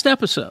last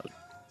episode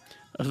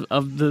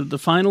of the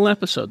final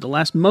episode, the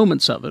last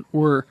moments of it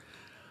were,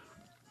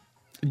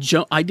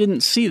 I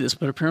didn't see this,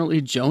 but apparently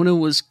Jonah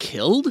was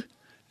killed.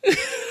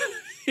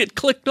 It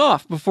clicked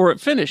off before it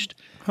finished,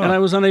 and I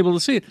was unable to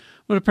see it.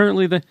 But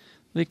apparently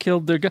they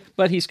killed their guy.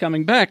 But he's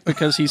coming back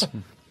because he's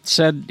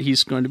said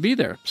he's going to be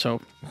there.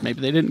 So maybe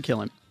they didn't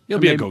kill him. He'll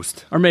be a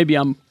ghost. Or maybe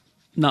I'm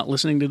not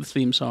listening to the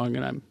theme song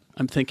and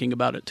I'm thinking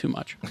about it too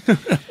much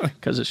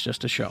because it's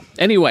just a show.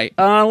 Anyway,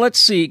 let's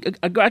see.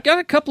 I got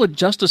a couple of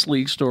Justice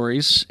League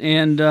stories,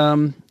 and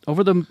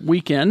over the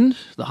weekend,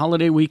 the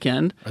holiday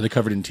weekend, Are they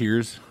covered in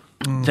tears?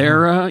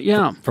 they're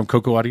From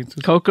Coco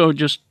audiences? Coco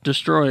just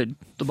destroyed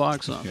the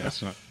box office, Yeah,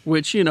 it's not-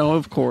 which,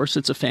 of course,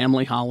 it's a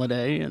family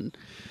holiday, and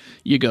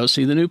you go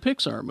see the new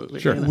Pixar movie.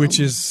 Sure. you know, Which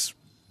is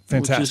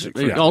fantastic.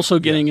 which is also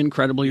getting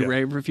incredibly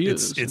rave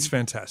reviews. It's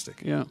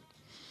fantastic. Yeah.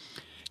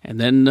 And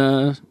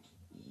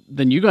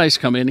then you guys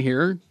come in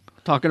here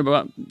talking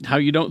about how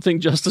you don't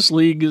think Justice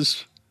League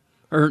is,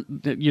 or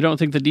you don't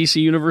think the DC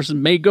universe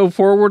may go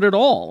forward at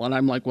all. And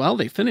I'm like, well,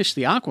 they finished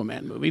the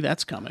Aquaman movie.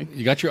 That's coming.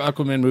 You got your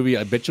Aquaman movie.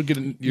 I bet you'll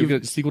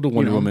get a sequel to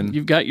Wonder Woman.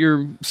 You've got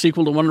your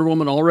sequel to Wonder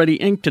Woman already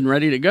inked and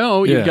ready to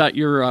go. Yeah. You've got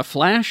your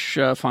Flash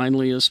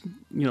finally is,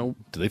 Do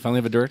they finally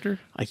have a director?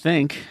 I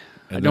think.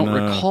 And I don't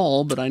then,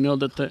 recall, but I know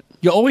that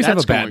You'll always have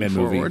that's a Batman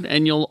going movie. forward,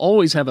 and you'll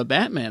always have a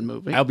Batman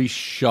movie. I'll be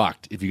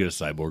shocked if you get a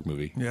Cyborg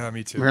movie. Yeah,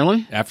 me too.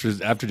 Really? After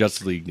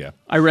Justice League, yeah.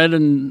 I read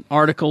an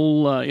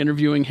article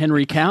interviewing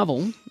Henry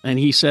Cavill, and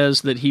he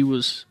says that he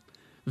was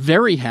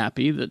very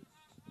happy that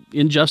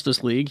in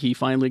Justice League he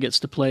finally gets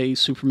to play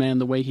Superman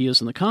the way he is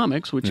in the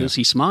comics, which is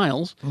he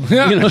smiles.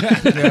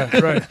 Yeah,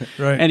 right.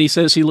 And he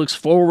says he looks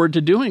forward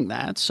to doing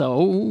that.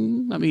 So,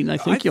 I mean, I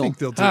think they'll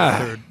do a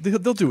third.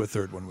 They'll do a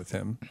third one with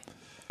him.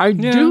 I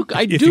do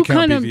If you count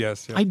kind of.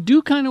 BVS, yeah. I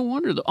do kind of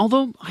wonder, though.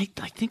 Although I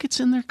think it's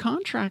in their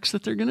contracts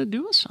that they're going to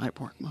do a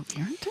Cyborg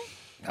movie, aren't they?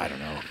 I don't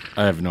know.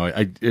 I have no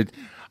idea.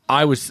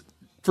 I was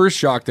first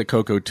shocked that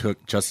Coco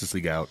took Justice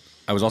League out.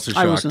 I was also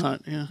shocked. I was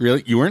not, yeah.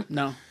 Really? You weren't?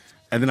 No.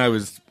 And then I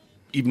was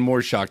even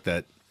more shocked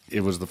that it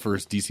was the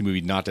first DC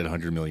movie not at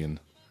 $100 million.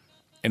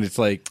 And it's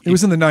like It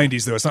was in the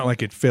 90s, though. It's not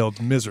like it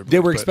failed miserably. they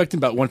were but- expecting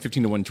about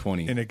 115 to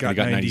 120, And it got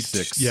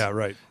 96. Yeah,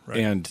 right.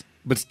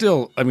 But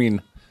still, I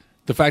mean,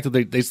 the fact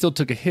that they still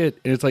took a hit,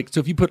 and it's like, so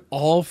if you put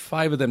all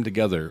 5 of them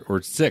together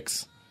or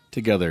 6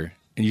 together,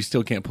 and you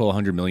still can't pull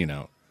 $100 million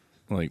out,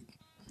 like,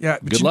 Yeah,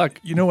 but good luck.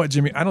 You know what,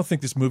 Jimmy? I don't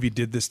think this movie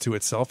did this to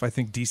itself. I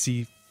think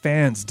DC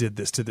fans did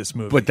this to this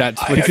movie. But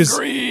that's what- because,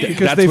 I agree. because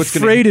That's they what's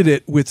gonna- freighted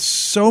it with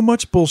so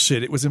much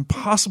bullshit. It was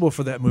impossible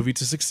for that movie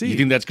to succeed. You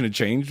think that's going to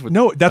change with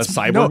No, that's a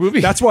cyborg no,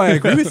 movie? That's why I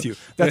agree with you.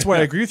 That's why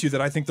I agree with you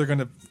that I think they're going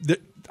to.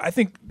 I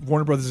think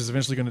Warner Brothers is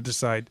eventually going to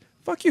decide,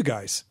 fuck you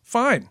guys,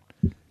 fine.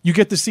 You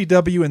get the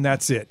CW and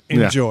that's it.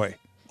 Enjoy.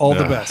 All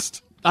the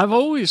best. I've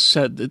always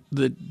said that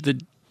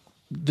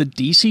the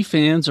DC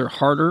fans are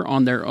harder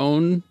on their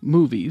own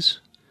movies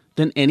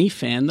than any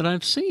fan that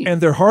I've seen.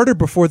 And they're harder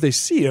before they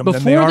see them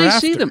than they Before are they after.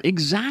 see them,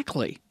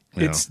 exactly.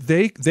 It's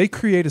they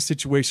create a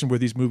situation where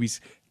these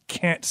movies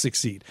can't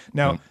succeed.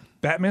 Now,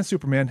 Batman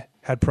Superman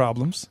had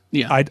problems.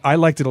 Yeah. I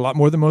liked it a lot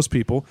more than most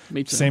people.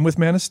 Me too. Same with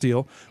Man of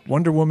Steel.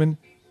 Wonder Woman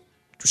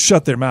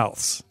shut their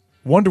mouths.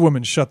 Wonder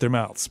Woman shut their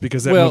mouths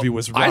because that movie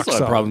was rock I still have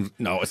solid. problems.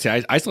 No, see,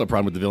 I still have a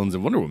problem with the villains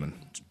in Wonder Woman.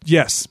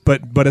 Yes,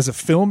 but as a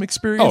film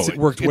experience, Oh, it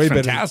worked it's way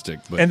fantastic,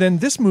 better. but- And then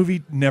this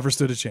movie never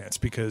stood a chance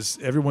because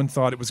everyone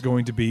thought it was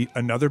going to be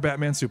another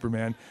Batman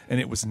Superman, and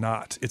it was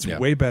not. It's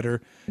way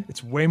better.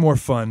 It's way more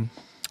fun.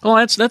 Well,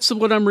 that's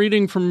what I'm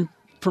reading from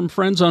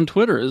friends on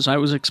Twitter. Is I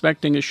was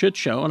expecting a shit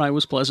show, and I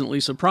was pleasantly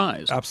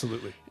surprised.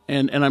 Absolutely.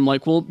 And I'm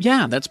like, well,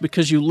 yeah, that's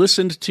because you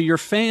listened to your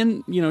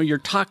fan, your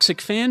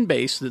toxic fan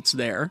base that's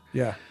there.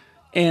 Yeah.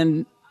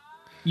 And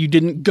you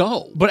didn't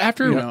go. But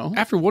after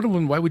after Wonder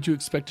Woman, why would you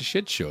expect a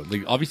shit show?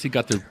 They obviously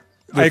got their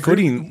I agree.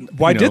 footing.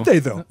 Why did they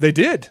though? They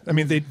did. I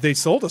mean, they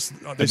sold us.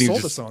 They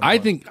sold us on. I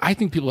think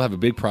people have a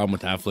big problem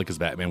with Affleck as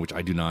Batman, which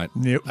I do not.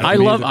 Nope.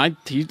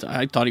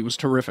 I thought he was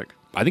terrific.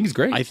 I think he's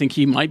great. I think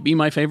he might be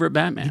my favorite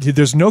Batman.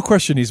 There's no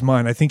question he's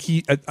mine. I think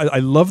I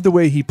love the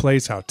way he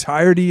plays, how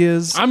tired he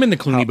is. I'm in the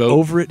Clooney boat.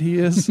 Over it he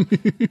is.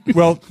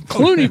 Well,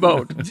 Clooney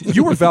boat.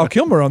 You were Val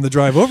Kilmer on the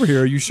drive over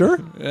here. Are you sure?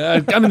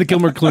 I'm in the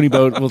Kilmer Clooney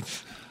boat.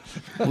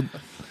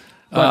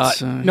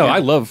 No, yeah. I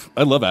love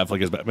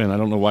Affleck as Batman. I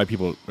don't know why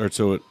people are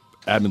so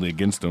adamantly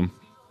against him.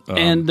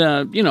 And,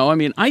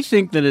 I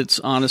think that it's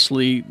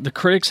honestly, the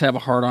critics have a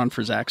hard-on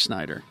for Zack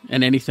Snyder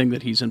and anything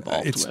that he's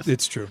involved with.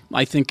 It's true.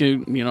 I think,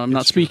 I'm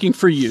not speaking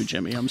for you,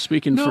 Jimmy. I'm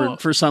speaking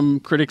for some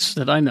critics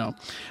that I know.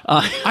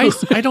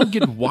 I don't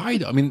get why.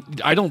 I mean,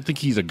 I don't think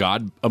he's a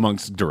god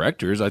amongst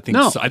directors. I think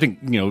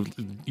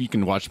you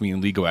can watch me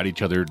and Lee go at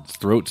each other's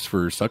throats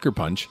for Sucker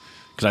Punch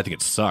because I think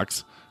it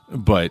sucks.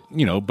 But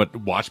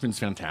Watchmen's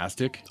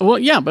fantastic. Well,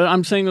 yeah, but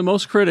I'm saying that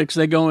most critics,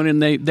 they go in and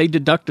they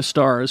deduct a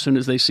star as soon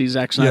as they see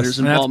Zack Snyder's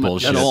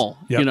involvement at all.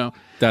 Yep.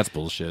 That's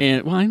bullshit.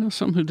 And I know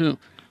some who do,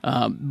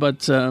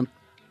 but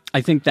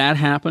I think that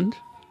happened,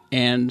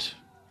 and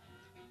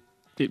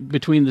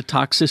between the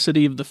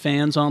toxicity of the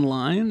fans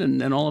online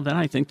and all of that,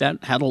 I think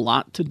that had a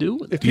lot to do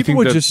with it. If people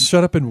would just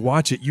shut up and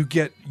watch it, you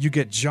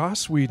get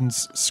Joss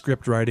Whedon's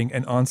script writing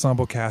and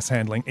ensemble cast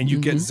handling, and you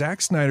get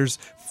Zack Snyder's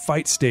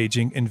fight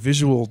staging and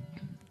visual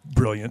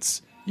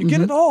brilliance. You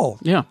get it all.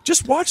 Yeah.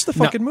 Just watch the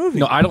fucking movie.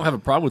 No, I don't have a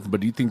problem with it, but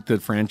do you think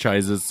that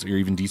franchises or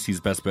even DC's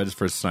best bet is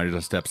for Snyder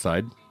to step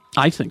aside?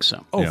 I think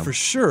so. Oh, Yeah. for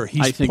sure.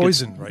 He's I think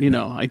poison right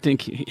now. I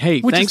think, hey,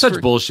 Which thanks is such for,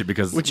 bullshit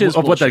because which is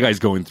of what that bullshit. guy's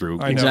going through.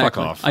 I know. Fuck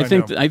Exactly. off.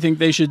 I think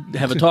they should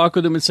have a talk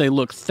with him and say,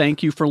 look,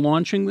 thank you for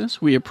launching this.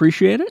 We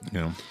appreciate it.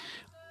 Yeah.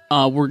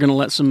 We're going to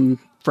let some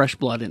fresh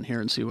blood in here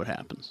and see what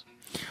happens.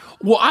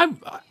 Well,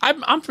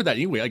 I'm for that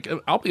anyway. Like,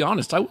 I'll be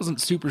honest, I wasn't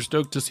super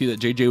stoked to see that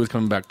JJ was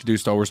coming back to do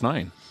Star Wars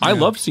 9. I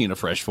love seeing a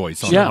fresh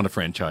voice on a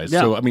franchise.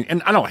 Yeah. So I mean,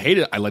 and I don't hate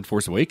it. I like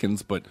Force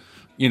Awakens, but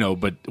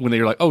but when they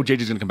were like, "Oh,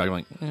 JJ's going to come back," I'm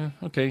like, "Yeah,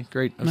 okay,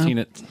 great, I've seen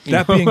it."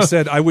 That being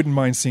said, I wouldn't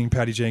mind seeing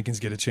Patty Jenkins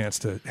get a chance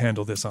to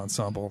handle this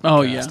ensemble.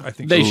 Oh cast. yeah, I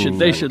think they should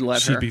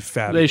let her. She'd be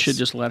fabulous. They should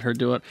just let her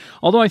do it.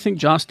 Although I think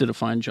Joss did a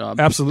fine job.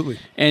 Absolutely.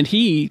 And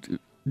he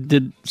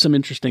did some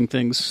interesting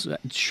things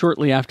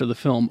shortly after the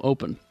film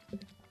opened.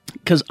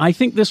 Because I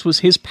think this was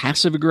his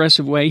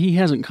passive-aggressive way. He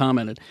hasn't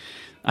commented.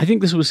 I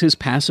think this was his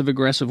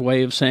passive-aggressive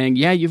way of saying,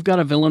 yeah, you've got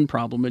a villain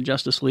problem in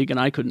Justice League, and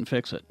I couldn't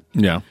fix it.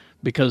 Yeah.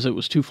 Because it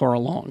was too far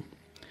along.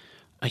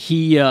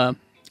 He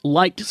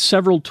liked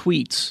several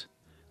tweets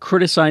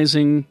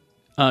criticizing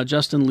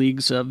Justice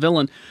League's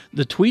villain.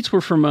 The tweets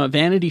were from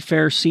Vanity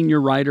Fair senior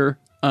writer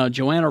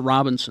Joanna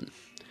Robinson,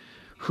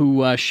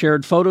 who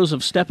shared photos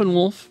of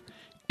Steppenwolf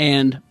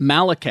and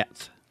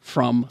Malekith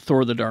from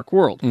Thor: The Dark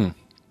World.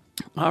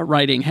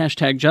 Writing,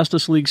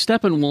 #Justice League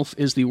Steppenwolf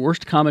is the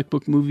worst comic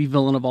book movie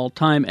villain of all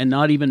time, and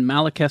not even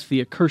Malekith the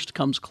Accursed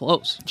comes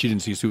close. She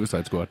didn't see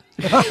Suicide Squad.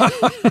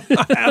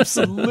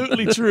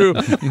 Absolutely true.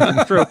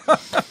 True.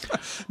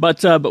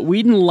 But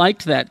Whedon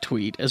liked that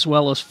tweet, as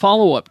well as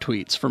follow-up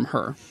tweets from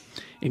her,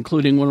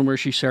 including one where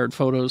she shared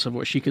photos of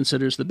what she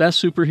considers the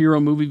best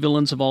superhero movie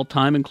villains of all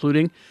time,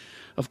 including,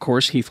 of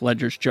course, Heath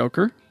Ledger's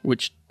Joker,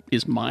 which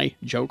is my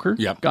Joker.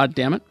 Yep. God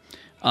damn it.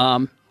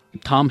 Tom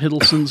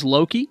Hiddleston's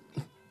Loki,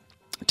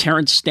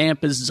 Terrence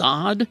Stamp as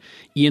Zod,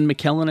 Ian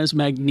McKellen as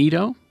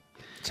Magneto.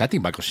 So I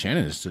think Michael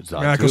Shannon is Zod.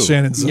 Michael too.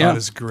 Shannon's Zod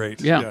is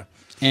great. Yeah.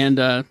 And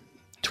the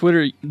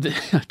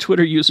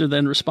Twitter user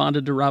then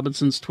responded to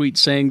Robinson's tweet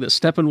saying that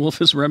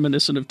Steppenwolf is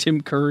reminiscent of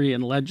Tim Curry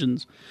in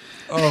Legends.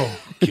 Oh,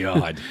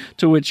 God.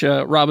 To which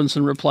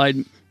Robinson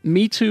replied,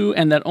 "Me too,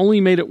 and that only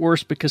made it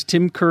worse because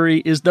Tim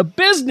Curry is the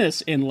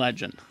business in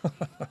Legend."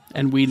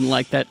 And Whedon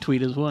liked that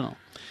tweet as well.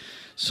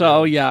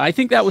 So, yeah, I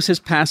think that was his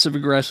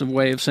passive-aggressive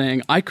way of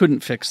saying, I couldn't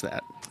fix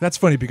that. That's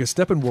funny because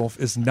Steppenwolf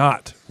is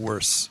not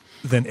worse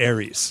than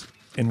Ares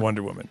in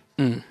Wonder Woman.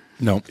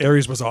 No.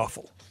 Ares was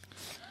awful.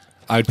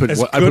 I'd put As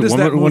Wonder good as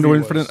that Woman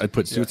movie for it. was. I'd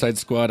put Suicide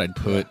Squad. I'd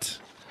put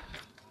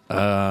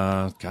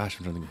I'm trying to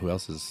think who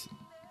else is.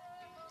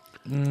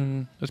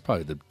 That's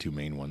probably the two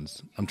main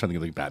ones. I'm trying to think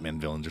of like Batman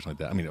villains or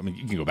something like that. I mean,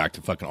 you can go back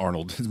to fucking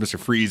Arnold as Mr.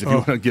 Freeze if you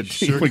want to get,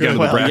 sure get into the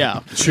Well, bracket. yeah.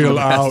 Chill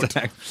out.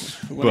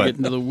 If we want to get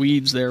into the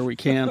weeds there, we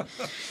can.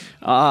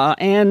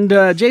 And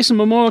Jason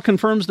Momoa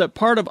confirms that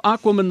part of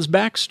Aquaman's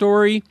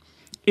backstory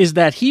is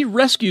that he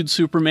rescued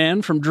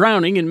Superman from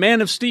drowning in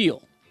Man of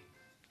Steel.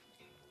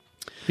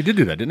 He did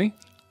do that, didn't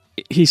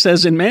he? He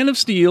says in Man of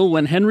Steel,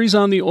 when Henry's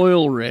on the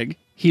oil rig,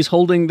 he's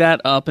holding that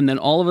up, and then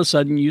all of a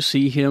sudden you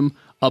see him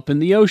up in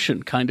the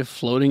ocean, kind of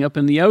floating up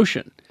in the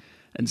ocean.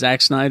 And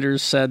Zack Snyder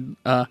said,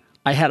 I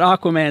had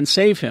Aquaman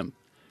save him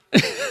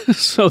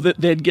so that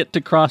they'd get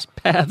to cross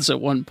paths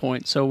at one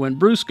point. So when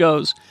Bruce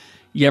goes,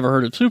 you ever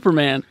heard of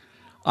Superman?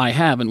 I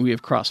have, and we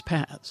have crossed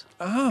paths.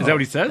 Oh, Is that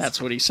what he says?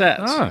 That's what he says.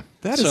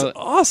 that is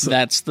awesome.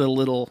 That's the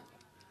little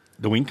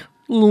wink.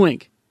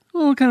 wink.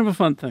 Oh, kind of a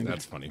fun thing.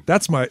 That's funny.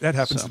 That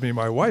happens to be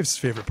my wife's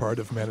favorite part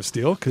of Man of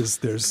Steel because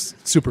there's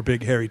super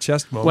big hairy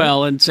chest moment.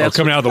 Well, and that's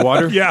coming out of the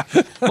water? Yeah.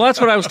 Well, that's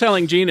what I was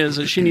telling Gina is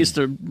that she needs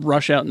to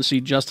rush out and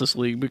see Justice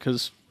League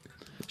because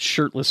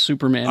shirtless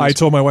Superman. I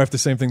told my wife the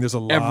same thing. There's a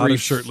lot Every-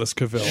 of shirtless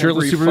Cavill.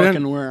 Shirtless Every Superman?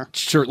 fucking where.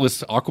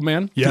 Shirtless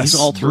Aquaman? Yes. He's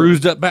all through.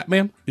 Bruised up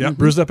Batman? Yeah,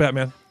 bruised up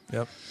Batman.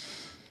 Yep.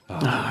 All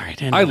right.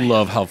 I Anyway.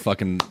 love how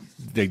fucking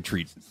they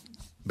treat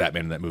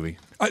Batman in that movie.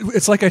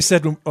 It's like I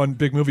said on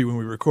Big Movie when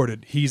we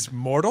recorded. He's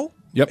mortal.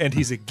 Yep. And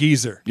he's a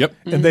geezer. Yep.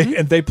 And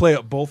they play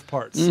up both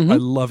parts. I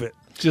love it.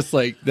 Just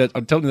like that.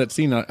 I'm telling you that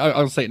scene.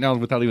 I'll say it now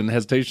without even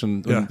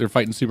hesitation. When Yeah. they're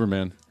fighting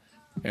Superman,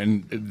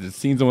 and the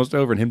scene's almost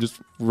over, and him just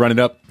running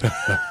up.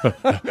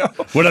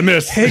 What I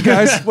miss? Hey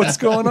guys, what's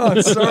going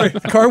on? Sorry, the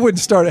car wouldn't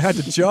start. I had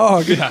to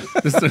jog.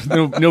 There's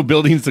no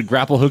buildings to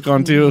grapple hook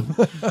onto.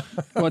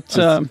 What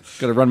Got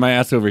to run my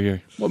ass over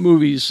here. what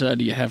movies do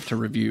you have to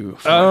review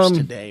for us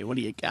today? What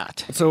do you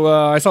got? So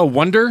I saw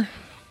Wonder.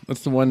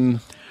 That's the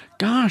one.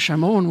 Gosh,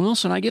 I'm Owen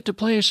Wilson. I get to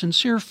play a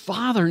sincere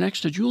father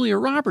next to Julia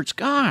Roberts.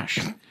 Gosh,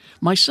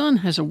 my son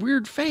has a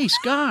weird face.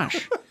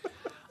 Gosh,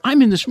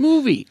 I'm in this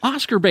movie.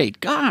 Oscar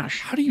bait.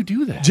 Gosh, How do you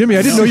do that? Jimmy,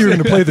 I didn't know you were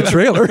going to play the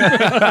trailer.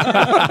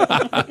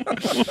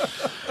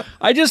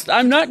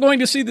 I'm not going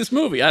to see this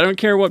movie. I don't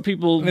care what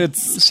people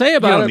say you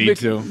about don't it need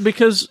to.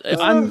 because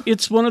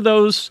it's one of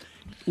those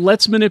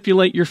let's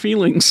manipulate your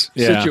feelings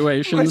Yeah. My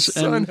situations.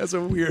 son And, has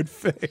a weird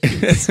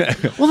face.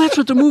 well, that's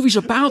what the movie's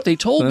about. They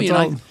told me, That's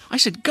and all. I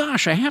said,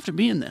 "Gosh, I have to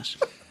be in this."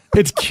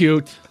 It's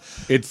cute.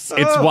 It's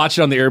watch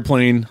it on the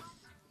airplane.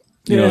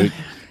 You know,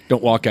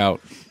 don't walk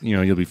out. You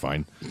know, you'll be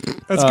fine.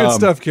 That's good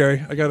stuff,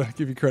 Carrie. I got to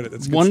give you credit.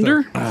 That's good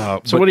Wonder.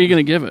 stuff. So, what are you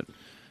going to give it?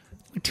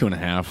 Like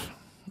 2.5.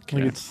 Okay.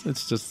 Like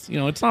it's just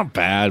it's not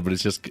bad, but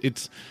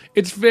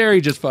it's very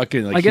just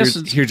fucking like I guess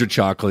here's your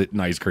chocolate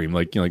and ice cream.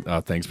 Like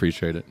oh thanks,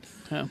 appreciate it.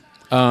 Yeah.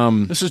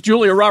 This is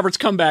Julia Roberts'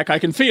 comeback. I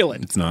can feel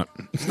it. It's not.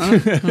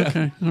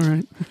 Okay, all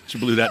right. She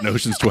blew that in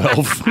Ocean's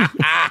 12.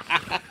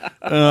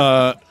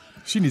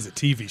 She needs a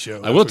TV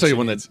show. I will tell you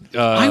one that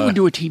I would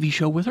do a TV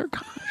show with her.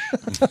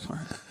 Gosh.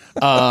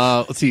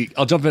 let's see.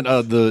 I'll jump in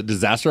the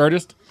Disaster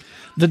Artist.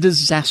 The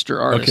Disaster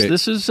Artist. Okay.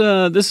 This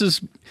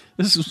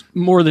is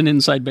more than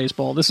inside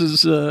baseball. This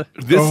is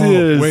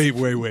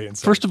way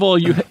inside. First of all,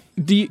 do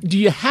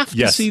you have to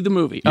Yes. see the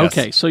movie? Yes.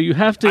 Okay, so you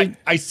have to.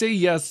 I say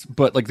yes,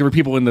 but like there were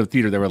people in the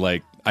theater that were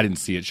like, I didn't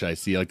see it. Should I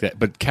see it like that?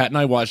 But Kat and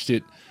I watched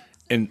it,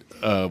 and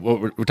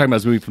we're talking about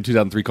this movie from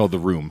 2003 called The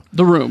Room.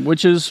 The Room,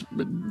 which is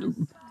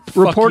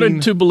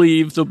reported to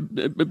believe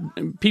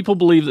people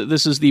believe that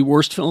this is the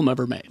worst film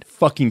ever made.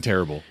 Fucking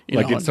terrible. You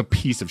Like know, it's a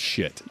piece of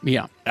shit.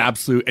 Yeah.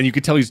 Absolute. And you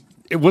could tell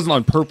it wasn't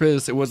on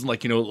purpose. It wasn't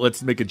like,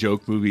 let's make a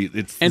joke movie.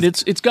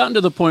 It's gotten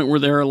to the point where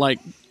there are like,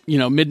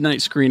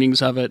 midnight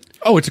screenings of it.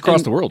 Oh, it's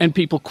across the world. And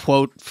people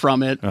quote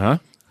from it. Uh-huh.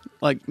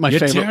 Like my You're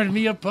favorite. tearing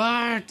me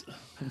apart.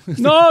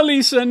 No,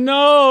 Lisa,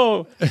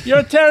 no.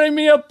 You're tearing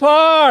me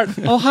apart.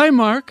 Oh, hi,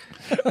 Mark.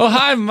 Oh,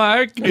 hi,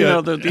 Mark. You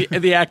know,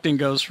 the acting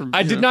goes from...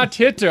 I did not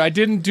hit her. I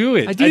didn't do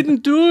it. I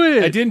didn't do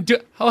it. I didn't do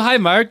Oh, hi,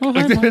 Mark. Oh,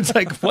 hi, Mark. It's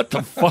like, what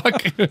the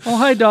fuck? Oh,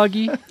 hi,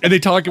 doggy. And they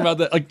talk about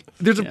that. Like,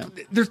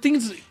 there's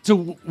things...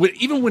 So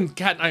even when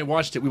Kat and I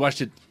watched it, we watched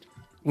it...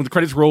 When the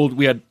credits rolled,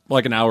 we had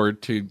like an hour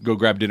to go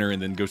grab dinner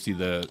and then go see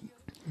the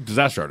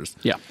Disaster Artist.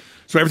 Yeah.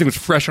 So everything was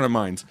fresh on our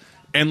minds.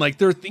 And like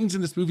there are things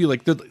in this movie,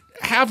 like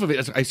half of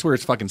it, I swear,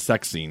 it's fucking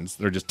sex scenes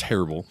that are just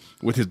terrible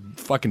with his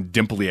fucking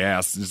dimply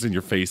ass just in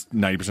your face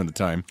 90% of the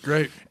time.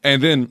 Great.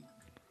 And then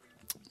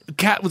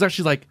Kat was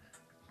actually like,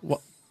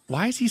 "What?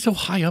 Why is he so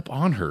high up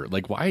on her?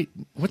 Like, why?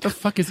 What the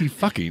fuck is he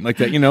fucking like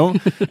that? You know?"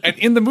 And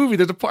in the movie,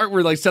 there's a part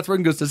where like Seth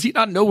Rogen goes, "Does he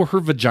not know where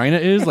her vagina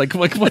is? Like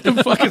what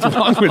the fuck is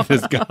wrong with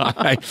this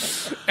guy?"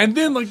 And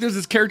then like there's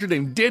this character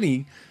named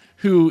Denny,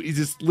 who is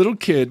this little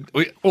kid.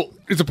 Well,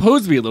 is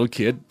supposed to be a little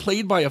kid,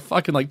 played by a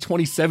fucking like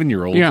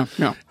 27-year-old. Yeah.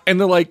 And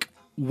they're like,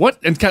 "What?"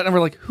 And Kat and I were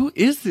like, "Who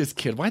is this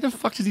kid? Why the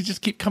fuck does he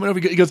just keep coming over?"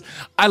 He goes,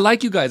 "I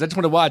like you guys. I just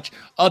want to watch."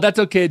 "Oh, that's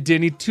okay,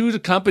 Denny. 2's a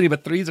company,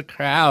 but 3's a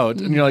crowd."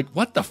 And you're like,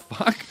 "What the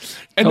fuck?"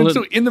 And then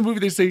so in the movie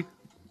they say,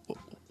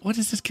 "What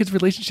is this kid's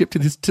relationship to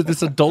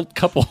this adult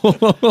couple?"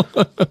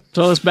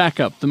 So let's back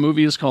up. The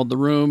movie is called The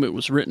Room. It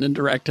was written and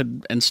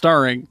directed and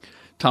starring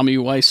Tommy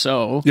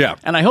Wiseau. Yeah.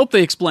 And I hope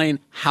they explain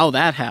how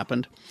that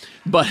happened.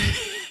 But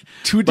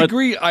to a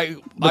degree, I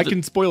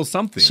can spoil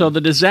something. So the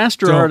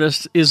disaster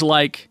artist is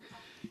like.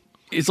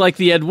 It's like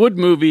the Ed Wood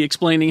movie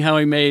explaining how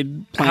he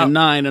made Plan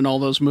 9 and all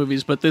those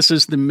movies, but this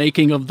is the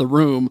making of The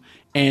Room,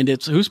 and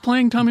it's who's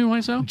playing Tommy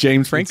Wiseau?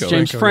 James Franco.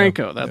 James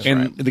Franco, that's right.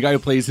 And the guy who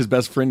plays his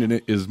best friend in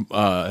it is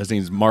his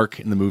name's Mark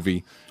in the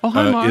movie. Oh,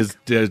 hi, Mark. Is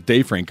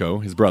Dave Franco,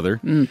 his brother.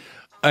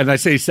 And I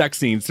say sex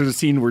scenes. There's a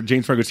scene where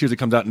James Franco seriously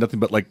comes out and nothing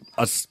but like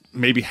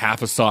maybe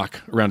half a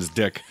sock around his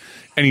dick.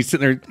 And he's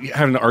sitting there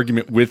having an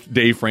argument with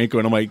Dave Franco.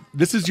 And I'm like,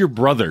 this is your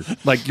brother.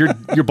 Like your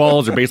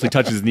balls are basically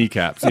touching his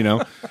kneecaps, you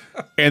know?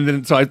 And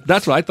then so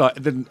that's what I thought.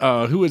 Then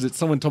who is it?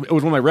 Someone told me, it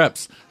was one of my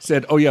reps,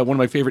 said, "Oh yeah, one of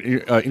my favorite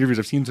interviews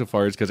I've seen so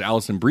far is because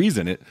Allison Bree's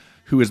in it,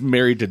 who is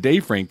married to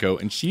Dave Franco,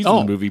 and she's in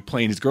the movie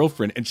playing his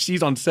girlfriend, and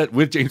she's on set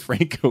with James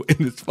Franco in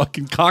this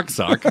fucking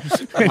cocksock."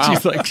 And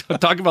she's like,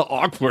 talking about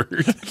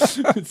awkward.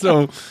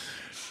 So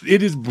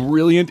it is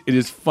brilliant. It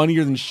is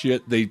funnier than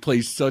shit. They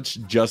play such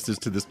justice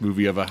to this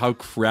movie of how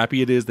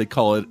crappy it is. They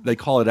call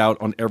it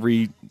out on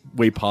every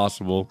way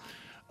possible.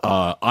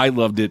 I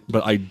loved it,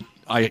 but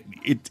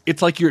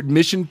it's like your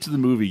admission to the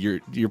movie.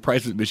 Your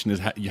price of admission is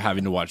you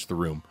having to watch The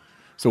Room.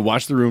 So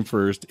watch The Room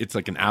first. It's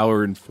like an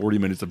hour and 40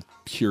 minutes of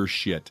pure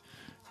shit,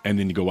 and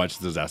then you go watch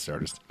The Disaster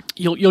Artist.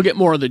 You'll get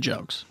more of the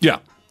jokes. Yeah.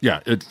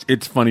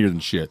 It's funnier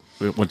than shit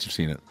once you've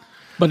seen it.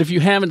 But if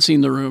you haven't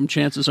seen The Room,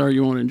 chances are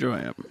you won't enjoy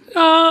it.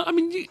 I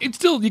mean, it's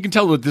still, you can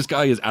tell that this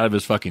guy is out of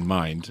his fucking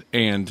mind,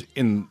 and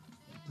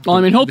well,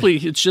 I mean, hopefully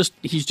he's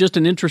just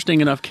an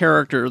interesting enough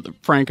character that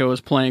Franco is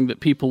playing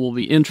that people will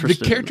be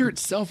interested. The character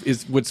itself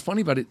is what's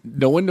funny about it.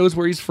 No one knows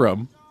where he's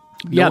from.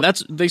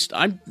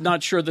 I'm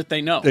not sure that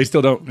they know. They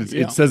still don't.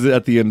 It says it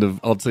at the end of,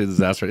 I'll say, The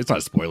Disaster. It's not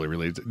a spoiler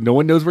related. No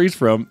one knows where he's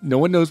from. No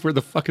one knows where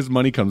the fuck his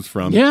money comes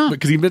from. Yeah,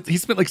 because he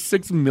spent like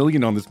 $6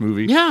 million on this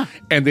movie. Yeah,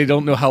 and they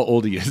don't know how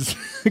old he is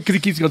because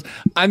he goes,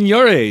 "I'm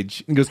your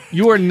age," and goes,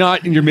 "You are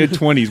not in your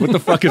mid-20s. What the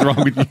fuck is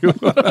wrong with you?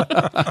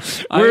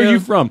 Where are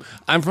you from?"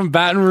 "I'm from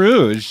Baton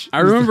Rouge." I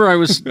remember I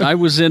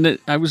was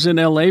in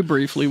L.A.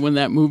 briefly when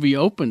that movie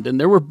opened, and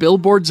there were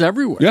billboards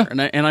everywhere. Yeah,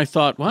 and I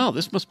thought, wow,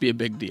 this must be a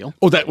big deal.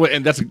 Oh,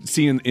 and that's a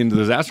scene in The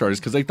Disaster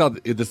Artist because they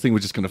thought this thing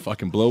was just going to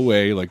fucking blow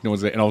away, like no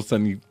one's, and all of a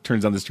sudden he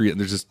turns down the street and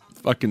there's just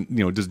fucking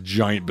just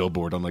giant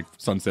billboard on like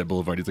Sunset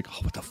Boulevard. He's like,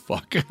 "Oh, what the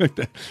fuck?"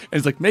 And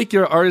it's like, "Make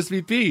your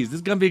RSVPs. This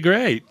is gonna be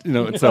great."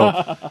 And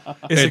so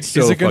is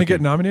it going to get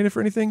nominated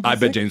for anything? I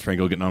bet James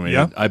Franco will get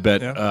nominated. Yeah? I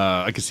bet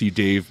I could see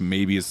Dave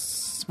maybe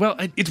as well.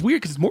 It's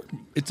weird because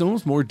it's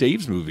almost more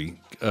Dave's movie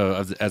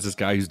as this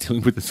guy who's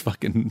dealing with this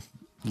fucking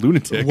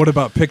lunatic. What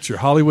about picture?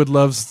 Hollywood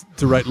loves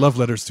to write love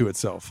letters to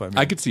itself. I mean,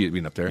 I could see it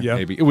being up there. Yeah.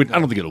 Maybe it would. I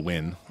don't think it'll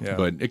win,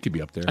 but it could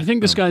be up there. I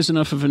think this guy's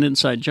enough of an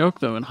inside joke,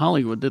 though, in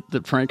Hollywood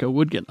that Franco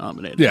would get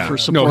nominated. Yeah, for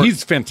support. No,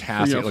 he's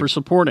fantastic for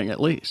supporting at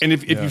least. And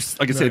if you,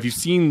 like I said, if you've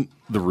seen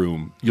The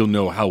Room, you'll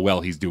know how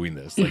well he's doing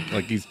this.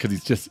 Like he's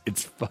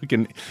it's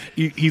fucking.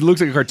 He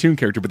looks like a cartoon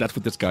character, but that's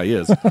what this guy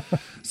is.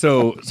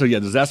 So yeah,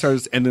 Disaster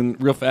Artist, and then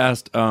real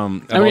fast.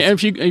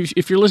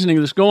 If you're listening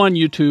to this, go on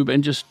YouTube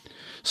and just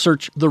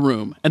search The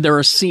Room, and there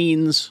are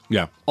scenes.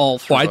 Yeah, all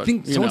through. Well, I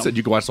think someone said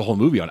you could watch the whole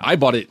movie on. I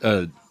bought it.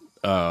 You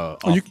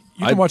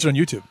can watch it on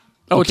YouTube.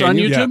 Oh, it's on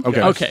YouTube.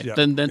 Yeah, okay. Yeah.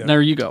 Then there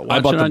you go.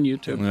 Watch it on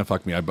YouTube. Yeah,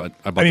 fuck me. I bought.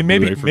 I mean,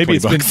 maybe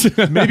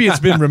it's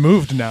been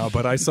removed now,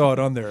 but I saw it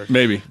on there.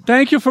 Maybe.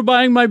 Thank you for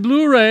buying my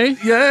Blu-ray.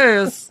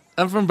 Yes,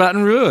 I'm from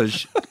Baton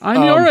Rouge.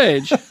 I'm your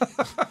age.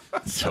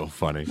 So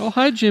funny. Oh,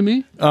 hi,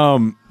 Jimmy.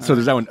 So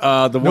there's that one.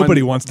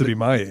 Nobody wants to be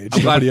my age.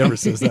 Nobody ever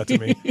says that to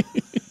me.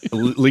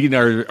 Lee and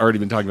I have already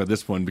been talking about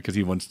this one because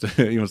he wants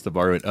to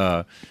borrow it.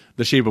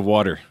 The Shape of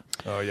Water.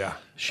 Oh yeah,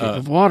 Shape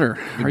of Water.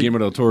 Guillermo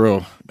del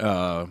Toro.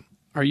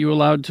 Are you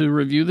allowed to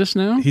review this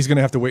now? He's going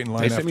to have to wait in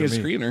line. They sent me a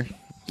screener.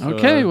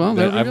 Okay, well,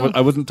 there we go. I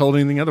wasn't told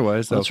anything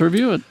otherwise. So. Let's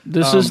review it.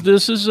 This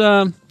is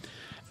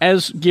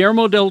as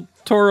Guillermo del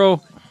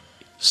Toro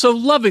so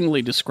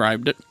lovingly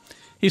described it.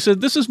 He said,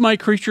 "This is my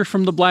creature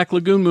from the Black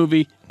Lagoon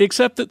movie,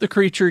 except that the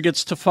creature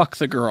gets to fuck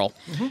the girl."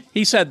 Mm-hmm.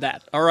 He said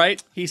that. All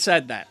right, he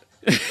said that.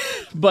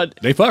 But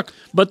they fuck.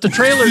 But the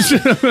trailers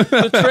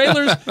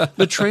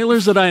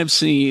that I have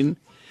seen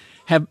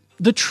have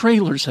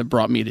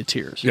brought me to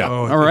tears. Yeah.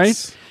 All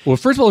right. Well,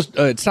 first of all,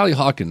 it's Sally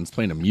Hawkins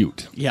playing a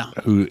mute. Yeah.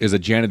 Who is a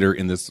janitor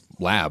in this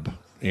lab,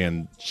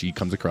 and she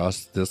comes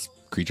across this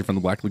creature from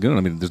the Black Lagoon.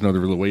 I mean, there's no other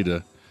real way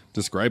to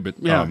describe it.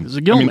 Yeah, it's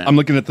a gill man. I'm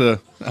looking at the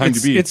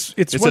IMDb. It's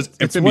says what's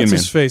amphibian his man.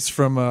 face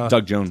from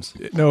Doug Jones.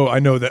 No, I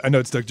know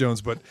it's Doug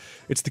Jones, but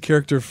it's the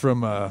character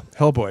from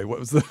Hellboy. What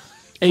was the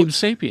Abe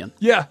Sapien?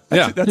 Yeah,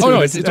 Yeah. That's oh who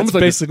no, it it's is. almost That's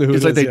like basically who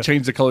it's it like is, they yeah.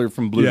 changed the color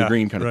from blue Yeah, to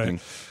green kind of right.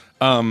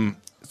 thing.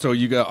 So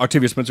you got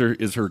Octavia Spencer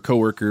is her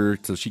coworker,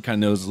 so she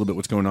kind of knows a little bit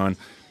what's going on.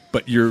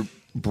 But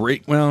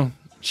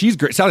she's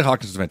great. Sally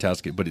Hawkins is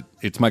fantastic, but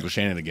it's Michael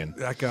Shannon again.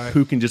 That guy.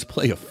 Who can just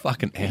play a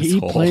fucking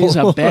asshole. He plays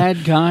a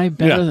bad guy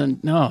better Yeah. than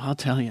I'll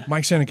tell you.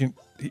 Mike Shannon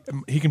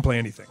he can play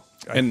anything.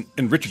 And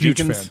Richard Huge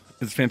Jenkins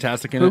fan. is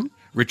fantastic in Who? it.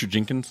 Richard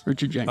Jenkins.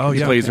 Oh, He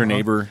yeah. plays her Uh-huh.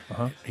 neighbor.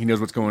 He knows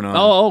what's going on.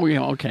 Oh,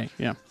 yeah, okay,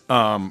 yeah.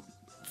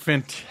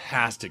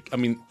 Fantastic. I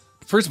mean,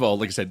 first of all,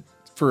 like I said,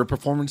 for a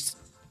performance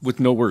with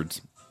no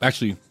words.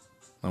 Actually,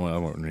 I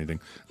won't read anything.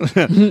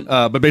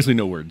 But basically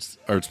no words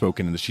are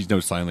spoken, and she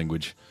knows sign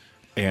language.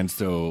 And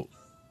so,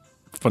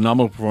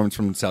 phenomenal performance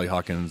from Sally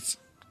Hawkins.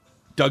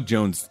 Doug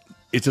Jones,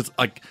 it's just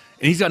like,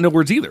 and he's got no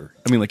words either.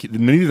 I mean, like,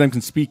 neither of them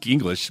can speak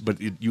English, but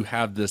you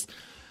have this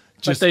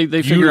just But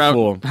they figure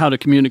beautiful- out how to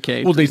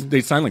communicate. Well, they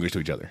sign language to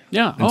each other.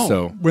 Yeah. And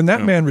so, When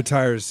that man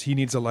retires, he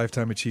needs a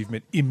lifetime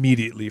achievement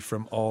immediately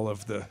from all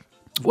of the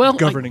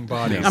governing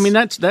bodies. I mean,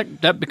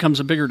 that becomes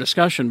a bigger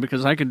discussion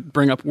because I could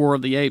bring up War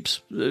of the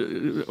Apes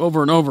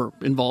over and over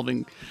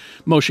involving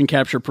motion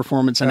capture,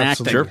 performance, and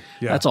Absolutely. acting. Sure.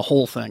 Yeah. That's a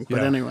whole thing.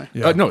 But Yeah. anyway,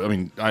 Yeah. no, I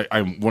mean,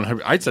 I'm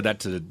 100. I said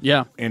that to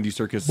Andy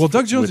Serkis. well,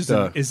 Doug Jones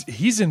with,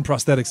 he's in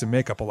prosthetics and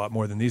makeup a lot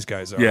more than these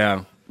guys are.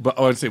 Yeah, but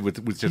I would say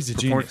with just He's a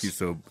performance genius. piece,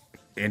 so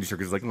Andy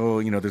Serkis is like,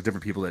 oh, there's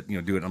different people that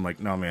do it. I'm like,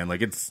 no, man,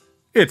 like it's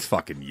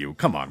fucking you.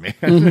 Come on, man.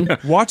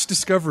 Mhm. Watch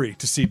Discovery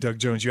to see Doug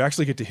Jones. You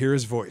actually get to hear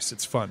his voice.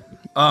 It's fun.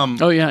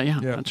 Oh yeah,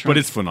 that's right. But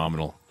it's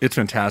phenomenal. It's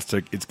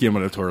fantastic. It's Guillermo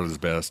del Toro's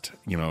best.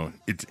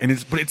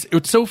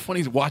 It's so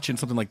funny watching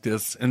something like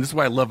this, and this is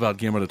what I love about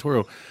Guillermo del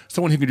Toro.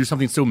 Someone who can do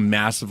something so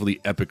massively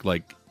epic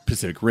like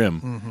Pacific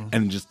Rim, Mhm.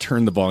 and just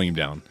turn the volume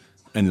down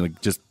and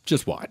like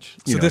just watch.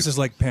 So this is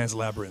like Pan's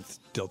Labyrinth,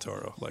 Del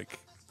Toro. Like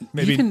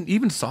maybe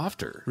even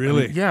softer.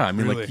 Really? I mean, yeah. I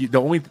mean, Really? like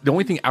the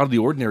only thing out of the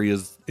ordinary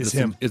is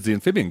him. Is the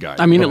amphibian guy.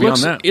 I mean, But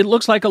beyond it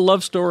looks like a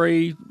love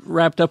story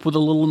wrapped up with a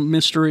little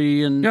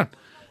mystery and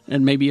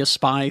maybe a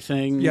spy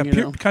thing. Yeah, you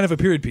know. kind of a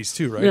period piece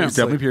too, right? Yeah. It's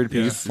definitely a period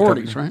piece.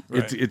 40s, right?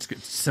 It's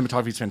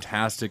cinematography's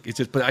fantastic. It's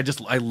just, but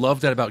I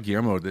love that about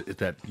Guillermo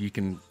that you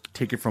can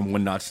take it from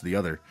one notch to the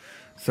other.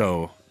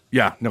 So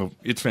yeah, no,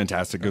 it's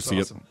fantastic. Go That's see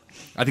awesome. it.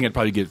 I think I'd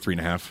probably give it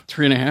 3.5.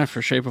 3.5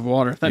 for Shape of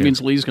Water. That Yeah.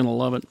 means Lee's going to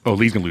love it. Oh,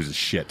 Lee's gonna lose his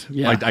shit.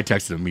 Yeah. I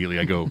texted him immediately.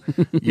 I go,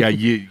 yeah,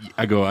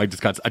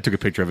 I took a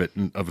picture of it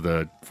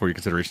for your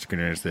consideration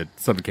screener. I said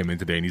something came in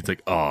today, and he's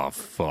like, oh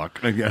fuck.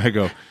 I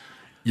go,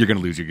 you're gonna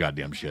lose your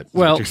goddamn shit.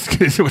 Well, what's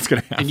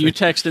gonna happen? And you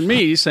texted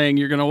me saying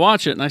you're going to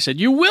watch it, and I said,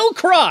 you will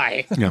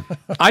cry. Yeah.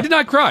 I did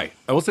not cry.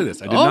 I will say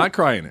this. I did Oh. not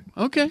cry in it.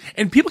 Okay.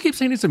 And people keep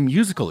saying it's a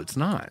musical. It's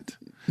not.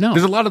 No.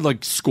 There's a lot of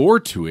like score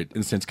to it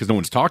in a sense because no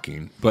one's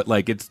talking. But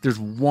like there's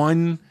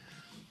one,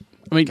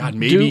 I mean, God,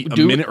 maybe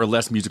do- a minute or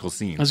less musical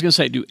scene. I was going to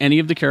say, do any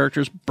of the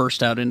characters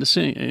burst out into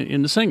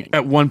singing?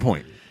 At one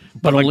point.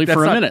 But like, only that's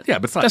for a not- minute. Yeah,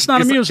 but That's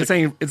not a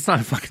musical. It's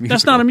not a fucking musical.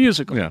 That's not a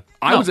musical. Yeah.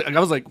 No. I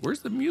was like, where's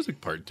the music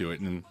part to it?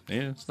 And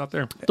it's not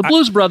there. The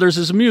Blues Brothers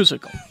is a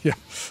musical. Yeah.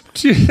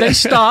 They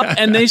stop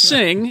and they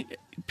sing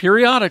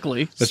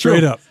periodically.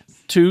 Straight up.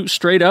 To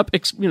straight up,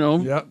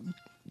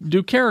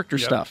 do character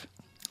Yep. stuff.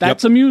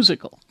 That's a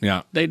musical.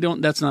 Yeah. They don't.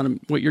 That's not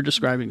what you're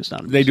describing. Is not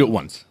a musical. They do it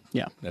once.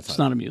 Yeah, That's it's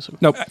not not a musical.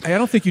 Nope. I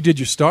don't think you did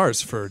your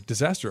stars for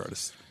Disaster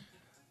Artist.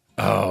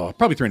 Oh,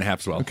 probably 3.5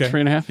 as well. Okay.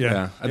 3.5.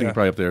 Yeah. I think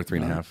probably up there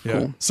 3.5. Yeah.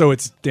 Cool. So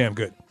it's damn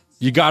good.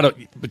 You gotta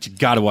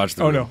watch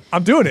the Oh movie. no,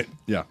 I'm doing it.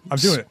 Yeah. I'm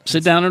doing it.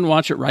 Sit down and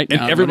watch it right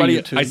And now. everybody,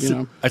 Go to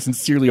YouTube, I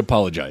sincerely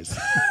apologize,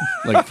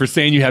 like for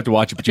saying you have to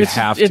watch it, but you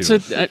have to.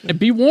 It's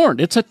be warned.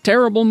 It's a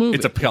terrible movie.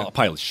 It's a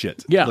pile of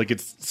shit. Yeah. Like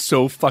it's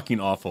so fucking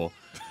awful.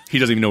 He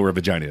doesn't even know where a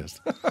vagina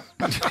is.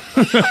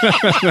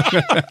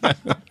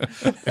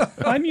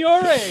 I'm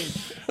your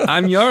age.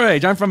 I'm your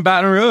age. I'm from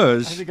Baton I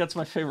Rouge. think that's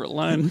my favorite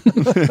line.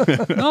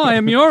 No, I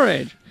am your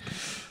age.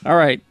 All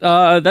right.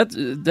 Well,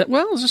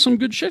 there's some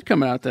good shit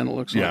coming out then, it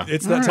looks Yeah. like.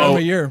 It's that time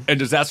of year. And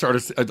Disaster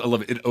Artist, I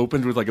love it. It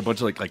opened with like a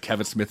bunch of like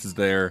Kevin Smith is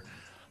there.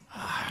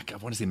 I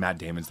want to say Matt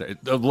Damon's there.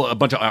 A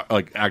bunch of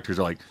like actors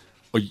are like,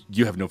 oh,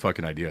 you have no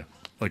fucking idea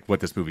like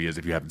what this movie is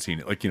if you haven't seen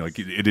it. Like, like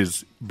it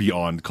is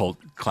beyond cult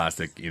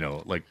classic,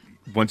 like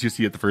once you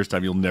see it the first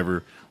time, you'll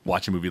never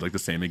watch a movie like the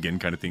same again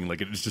kind of thing.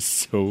 Like it is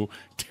just so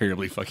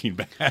terribly fucking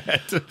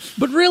bad.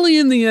 But really,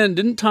 in the end,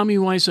 didn't Tommy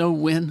Wiseau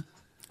win?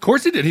 Of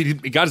course he did. He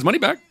got his money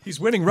back. He's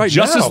winning right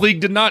Justice now. League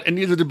did not, and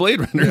neither did Blade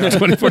Runner in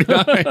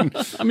 2049.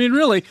 I mean,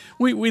 really,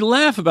 we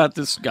laugh about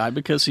this guy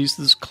because he's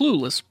this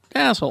clueless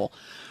asshole.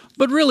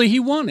 But really, he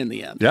won in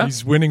the end. Yeah.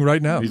 He's winning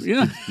right now.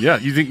 Yeah. Yeah,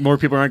 you think more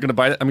people aren't going to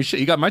buy that? I mean, shit,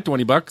 you got my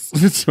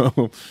 $20,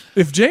 so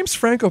If James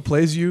Franco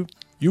plays you,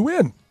 you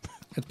win.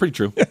 it's pretty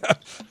true.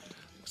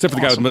 Except for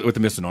the guy with the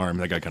missing arm.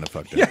 That guy kind of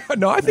fucked it. Yeah,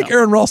 no, I think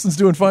Aaron Ralston's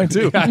doing fine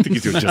too. I think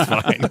he's doing just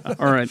fine.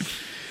 All right.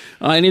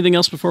 Anything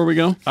else before we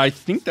go? I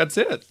think that's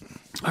it.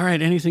 All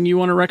right. Anything you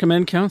want to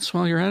recommend, Counts,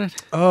 while you're at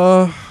it?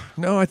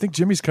 No, I think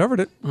Jimmy's covered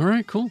it. All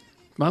right, cool.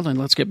 Well, then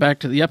let's get back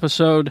to the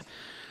episode.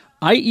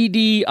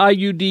 IED,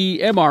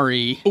 IUD,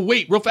 MRE. Oh,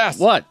 wait, real fast.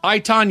 What? I,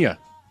 Tanya.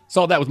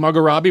 Saw that with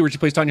Margot Robbie, where she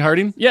plays Tanya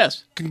Harding.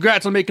 Yes.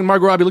 Congrats on making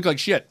Margot Robbie look like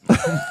shit.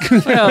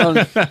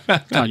 Well,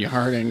 Tanya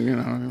Harding, you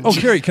know. Oh,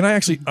 Gary, can I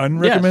actually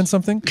unrecommend Yes.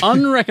 something?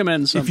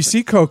 Unrecommend something. If you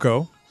see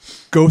Coco,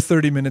 go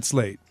 30 minutes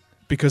late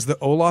because the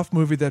Olaf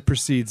movie that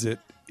precedes it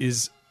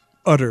is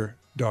utter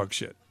dog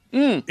shit.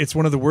 It's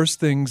one of the worst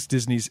things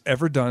Disney's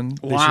ever done.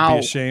 They should Wow. be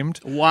ashamed.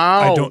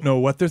 Wow. I don't know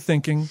what they're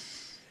thinking.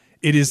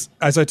 It is,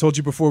 as I told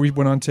you before we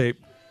went on tape,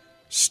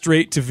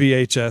 straight to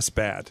VHS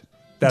bad.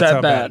 That's That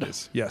how bad bad. it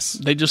is. Yes.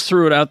 They just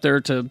threw it out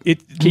there to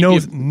keep No,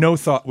 you- no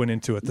thought went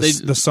into it.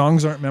 The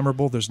songs aren't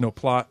memorable. There's no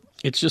plot.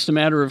 It's just a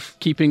matter of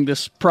keeping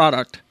this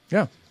product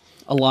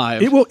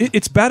alive.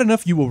 It's bad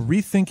enough you will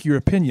rethink your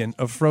opinion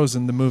of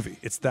Frozen the movie.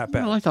 It's that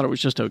bad. Well, I thought it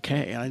was just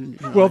okay.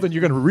 Well, then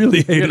you're going to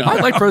really hate it. I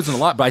like Frozen a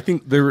lot, but I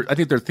think their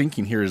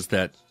thinking here is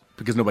that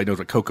because nobody knows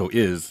what Coco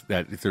is,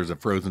 that if there's a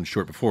Frozen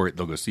short before it,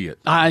 they'll go see it.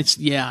 That's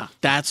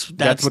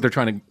what they're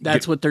trying to.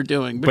 That's what they're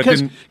doing But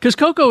because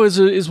Coco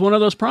is one of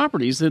those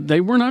properties that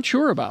they were not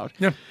sure about.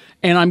 Yeah,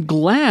 and I'm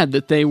glad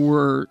that they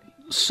were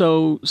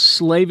so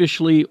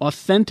slavishly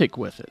authentic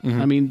with it. Mhm.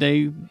 I mean,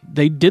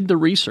 they did the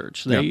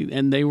research.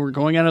 They were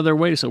going out of their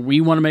way to say we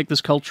want to make this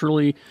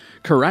culturally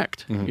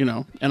correct. You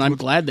know, and I'm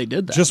glad they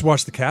did that. Just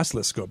watch the cast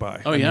list go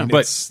by. Oh, I yeah. mean,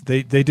 But-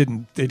 they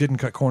didn't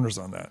cut corners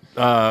on that.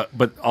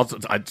 But also,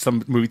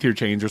 some movie theater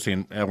chains are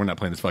saying we're not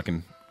playing this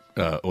fucking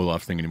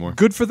Olaf thing anymore.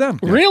 Good for them.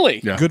 Really?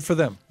 Yeah. Good for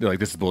them. They're like,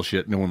 this is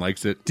bullshit. No one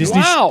likes it.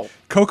 Disney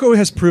Coco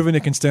has proven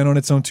it can stand on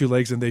its own two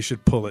legs, and they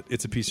should pull it.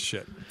 It's a piece of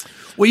shit.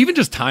 Well, even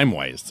just time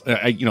wise,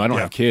 I don't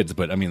have kids,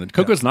 but I mean,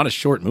 Coco's not a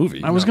short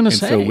movie. I was going to And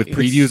say so with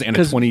previews and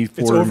a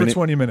 24 it's over minute,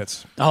 20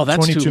 minutes. Oh, that's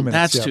 22 too. minutes.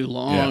 That's yeah. too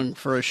long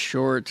for a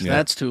short. Yeah.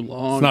 That's too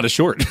long. It's not a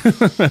short.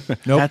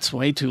 Nope. That's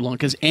way too long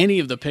because any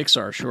of the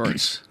Pixar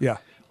shorts, Yeah.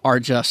 are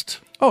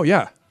just Oh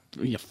yeah.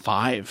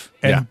 5.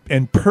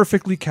 And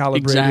perfectly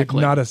calibrated.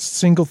 Exactly. Not a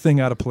single thing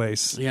out of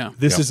place. Yeah.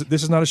 This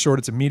is not a short.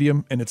 It's a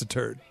medium, and it's a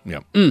turd. Yeah.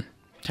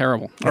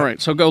 Terrible. All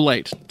right, so go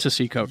late to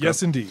see Coco.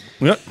 Yes, indeed.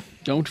 Yep.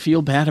 Don't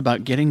feel bad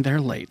about getting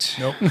there late.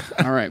 Nope.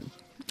 All right.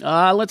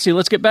 Let's see.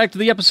 Let's get back to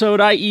the episode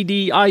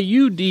IED,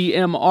 IUD,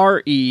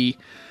 MRE.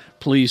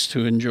 Please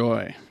to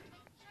enjoy.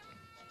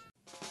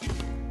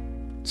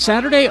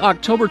 Saturday,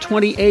 October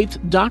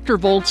 28th, Dr.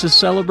 Volts is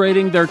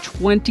celebrating their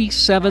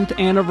 27th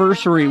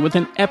anniversary with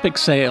an epic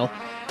sale.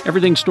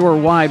 Everything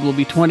store-wide will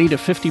be 20 to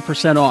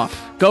 50%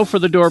 off. Go for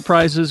the door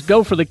prizes,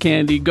 go for the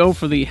candy, go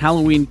for the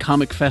Halloween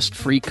Comic Fest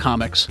free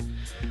comics.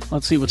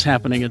 Let's see what's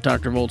happening at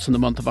Dr. Volts in the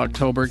month of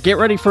October. Get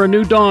ready for a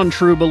new dawn,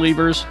 true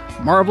believers.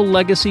 Marvel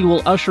Legacy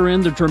will usher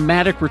in the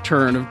dramatic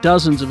return of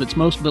dozens of its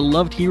most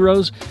beloved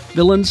heroes,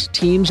 villains,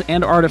 teams,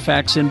 and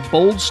artifacts in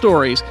bold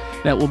stories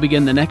that will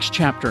begin the next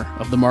chapter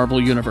of the Marvel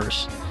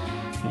Universe.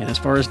 And as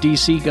far as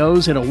DC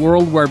goes, in a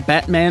world where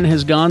Batman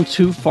has gone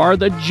too far,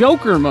 the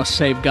Joker must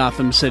save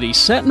Gotham City.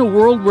 Set in a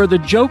world where the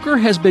Joker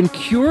has been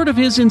cured of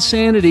his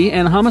insanity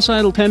and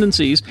homicidal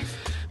tendencies,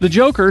 the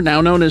Joker,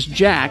 now known as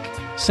Jack,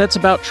 sets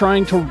about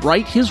trying to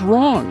right his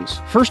wrongs.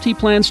 First, he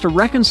plans to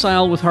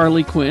reconcile with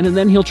Harley Quinn, and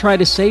then he'll try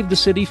to save the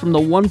city from the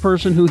one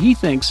person who he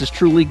thinks is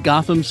truly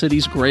Gotham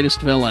City's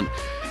greatest villain,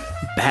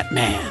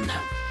 Batman.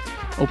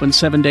 Open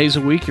 7 days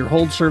a week. Your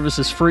hold service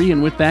is free,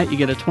 and with that, you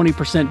get a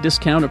 20%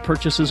 discount of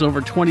purchases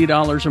over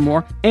 $20 or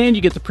more, and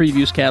you get the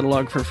previews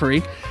catalog for free.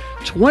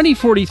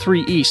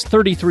 2043 East,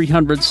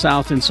 3300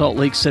 South in Salt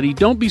Lake City.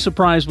 Don't be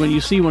surprised when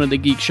you see one of the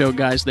Geek Show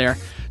guys there.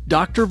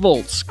 Dr.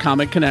 Volt's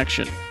Comic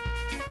Connection.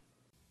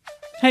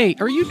 Hey,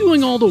 are you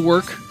doing all the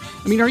work?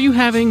 I mean, are you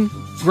having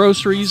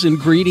groceries,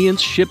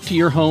 ingredients shipped to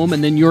your home,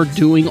 and then you're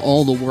doing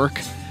all the work?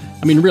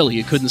 I mean, really,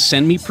 you couldn't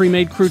send me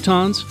pre-made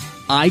croutons?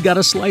 I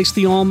gotta slice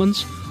the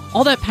almonds?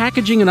 All that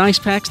packaging and ice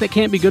packs, that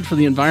can't be good for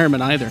the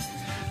environment either.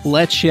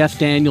 Let Chef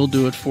Daniel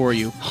do it for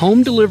you.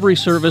 Home delivery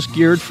service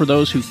geared for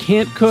those who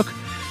can't cook,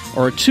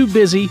 or are too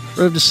busy,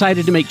 or have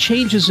decided to make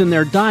changes in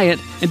their diet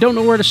and don't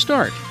know where to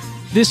start.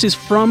 This is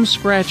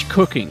from-scratch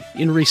cooking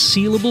in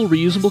resealable,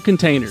 reusable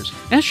containers.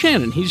 Ask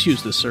Shannon, he's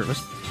used this service.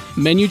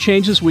 Menu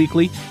changes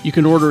weekly. You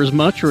can order as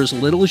much or as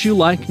little as you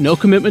like. No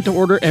commitment to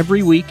order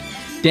every week.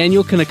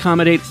 Daniel can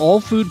accommodate all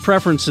food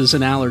preferences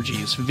and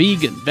allergies.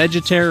 Vegan,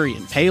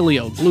 vegetarian,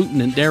 paleo,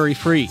 gluten, and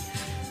dairy-free.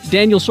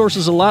 Daniel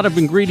sources a lot of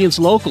ingredients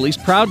local. He's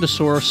proud to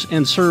source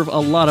and serve a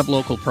lot of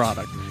local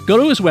product. Go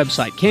to his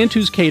website,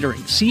 Cantus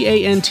Catering,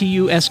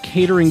 Cantus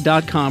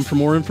catering.com for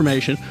more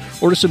information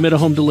or to submit a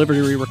home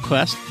delivery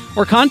request,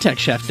 or contact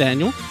Chef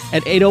Daniel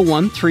at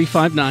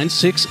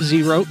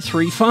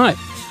 801-359-6035.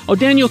 Oh,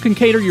 Daniel can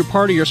cater your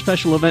party or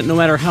special event no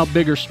matter how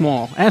big or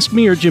small. Ask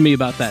me or Jimmy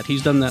about that.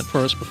 He's done that for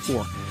us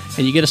before.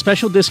 And you get a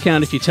special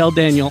discount if you tell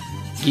Daniel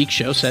Geek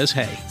Show says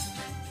hey.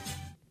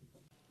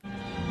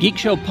 Geek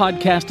Show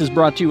Podcast is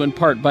brought to you in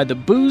part by the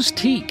Booze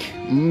Teak.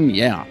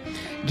 Yeah.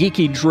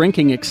 Geeky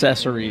drinking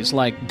accessories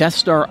like Death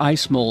Star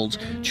ice molds,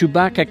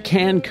 Chewbacca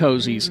can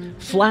cozies,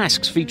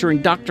 flasks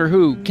featuring Doctor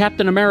Who,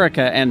 Captain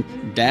America, and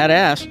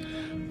Dad-ass,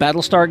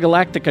 Battlestar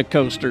Galactica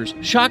coasters,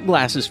 shot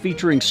glasses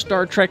featuring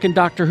Star Trek and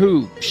Doctor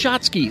Who,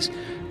 shot skis,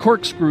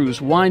 corkscrews,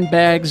 wine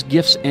bags,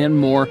 gifts, and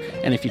more.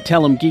 And if you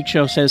tell them Geek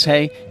Show says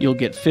hey, you'll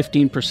get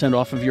 15%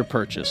 off of your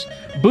purchase.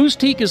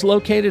 Boozteak is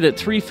located at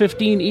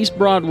 315 East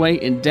Broadway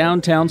in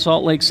downtown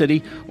Salt Lake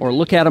City, or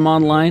look at them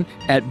online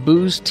at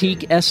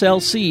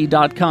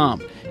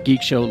boozteakslc.com.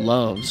 Geek Show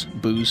loves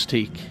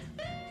Boozteak.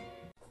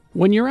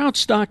 When you're out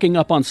stocking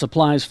up on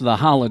supplies for the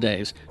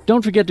holidays,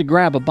 don't forget to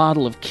grab a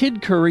bottle of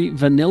Kid Curry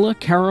Vanilla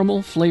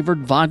Caramel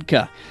Flavored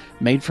Vodka,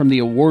 made from the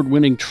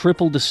award-winning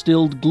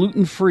triple-distilled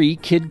gluten-free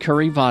Kid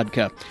Curry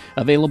Vodka.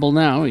 Available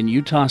now in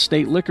Utah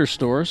State liquor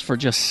stores for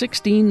just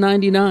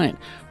 $16.99.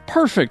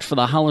 Perfect for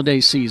the holiday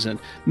season.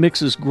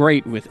 Mixes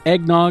great with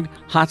eggnog,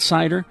 hot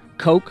cider,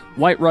 Coke,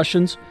 White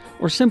Russians,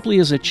 or simply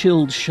as a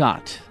chilled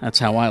shot. That's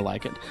how I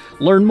like it.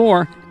 Learn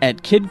more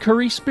at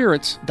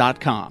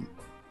kidcurryspirits.com.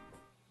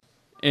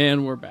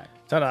 And we're back.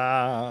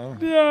 Ta-da!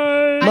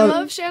 I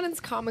love Shannon's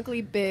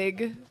comically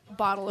big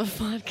bottle of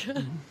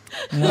vodka.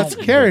 That's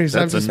Carrie's.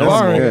 I'm just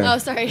borrowing. Oh,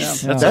 sorry.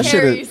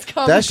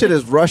 That shit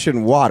is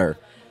Russian water.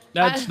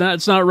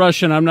 That's not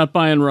Russian. I'm not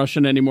buying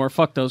Russian anymore.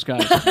 Fuck those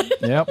guys.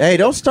 Yep. Hey,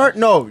 don't start.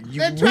 No,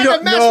 They're trying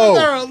to mess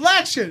with our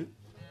election.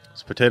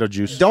 It's potato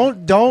juice.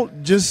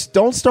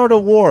 Don't start a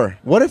war.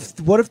 What if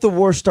the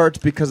war starts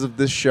because of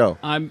this show?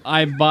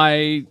 I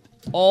buy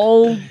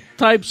all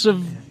types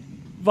of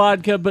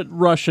vodka, but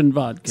Russian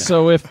vodka.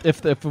 So if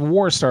the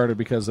war started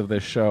because of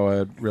this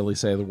show, I'd really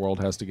say the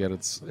world has to get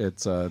it's It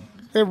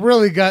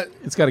really got.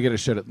 It's got to get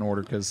its shit in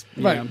order because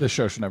Right. this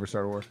show should never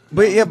start a war.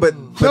 But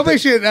Nobody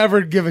should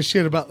ever give a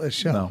shit about this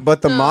show. No.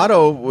 But the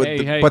motto would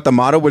Hey. but the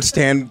motto would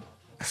stand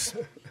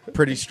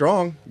pretty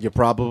strong. You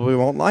probably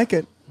won't like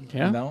it.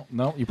 Yeah.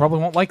 No, you probably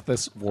won't like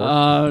this war.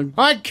 All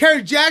right,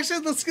 Carrie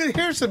Jackson, let's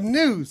hear some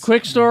news.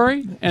 Quick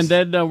story, and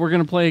then we're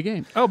going to play a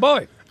game. Oh,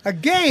 boy. A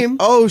game?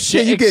 Oh,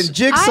 shit, you get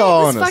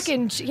Jigsaw on us.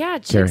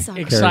 Jigsaw.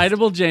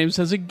 Excitable James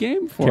has a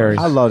game for us.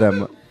 I love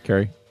that.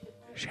 Carrie.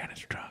 Shannon's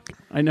drunk.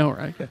 I know,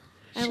 right?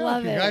 I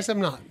love You it. guys, I'm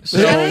not.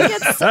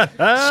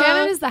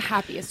 Shannon is the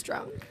happiest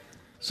drunk.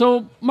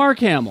 So, Mark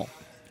Hamill.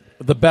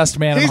 The best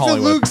man He's in the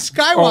Hollywood. Luke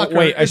Skywalker. Oh,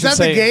 wait, I Is should that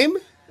say, the game?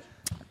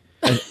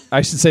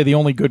 I should say the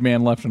only good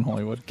man left in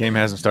Hollywood. Game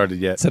hasn't started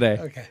yet. Today.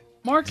 Okay.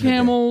 Mark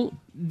Hamill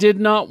did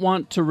not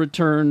want to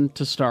return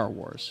to Star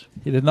Wars.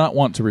 He did not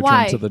want to return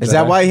Why? to the Is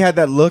that why he had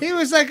that look He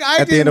was like,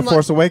 at the end of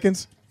Force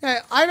Awakens? Hey,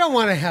 I don't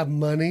want to have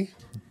money.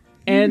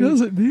 And He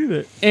doesn't need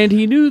it. And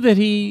he knew that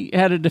he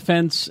had a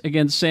defense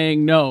against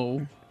saying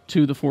no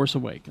to The Force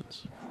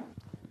Awakens.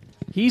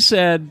 He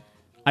said,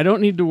 I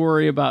don't need to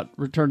worry about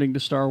returning to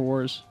Star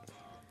Wars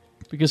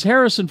because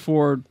Harrison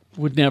Ford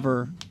would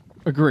never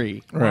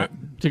agree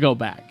to go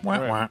back.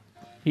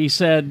 He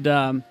said,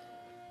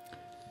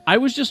 I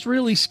was just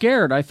really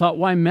scared. I thought,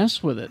 why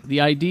mess with it?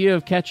 The idea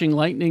of catching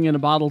lightning in a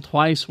bottle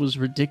twice was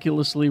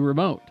ridiculously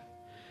remote.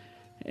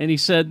 And he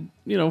said,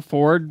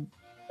 Ford,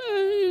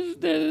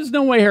 there's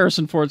no way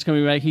Harrison Ford's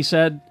coming back. He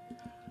said,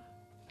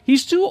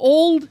 he's too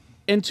old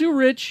and too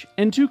rich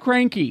and too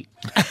cranky.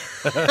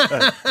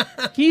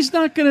 He's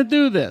not going to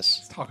do this.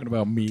 He's talking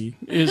about me.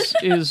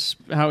 Is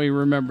how he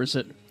remembers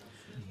it.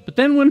 But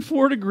then when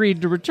Ford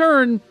agreed to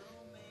return,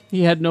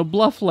 he had no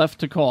bluff left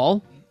to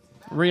call.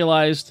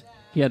 Realized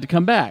he had to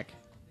come back.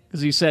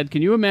 Because he said,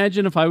 can you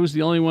imagine if I was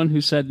the only one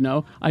who said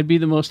no? I'd be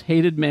the most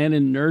hated man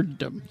in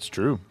nerddom. It's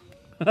true.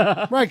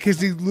 Right, because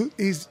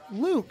he's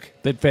Luke.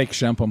 They'd fake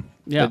shemp him.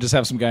 Yeah. They'd just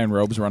have some guy in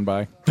robes run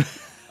by.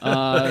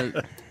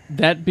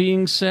 That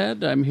being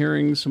said, I'm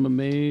hearing some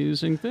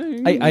amazing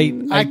things.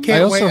 I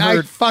can't wait. I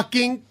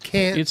fucking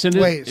can't It's in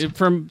wait.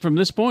 From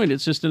this point,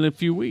 it's just in a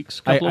few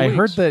weeks. I Couple of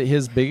heard weeks. that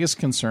his biggest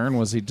concern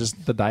was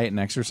the diet and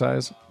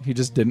exercise. He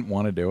just didn't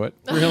want to do it.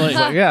 Really? He's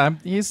like, yeah,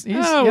 he's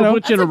we'll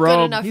put you in a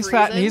robe. He's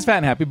fat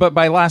and happy. But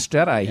by Last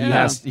Jedi,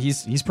 Yeah.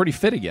 he's pretty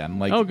fit again.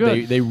 Like Oh,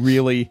 good. They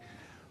really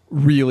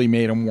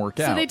made him work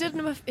So out. they did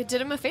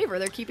him a favor.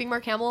 They're keeping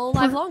Mark Hamill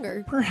alive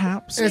longer.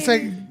 Perhaps. It's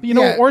like,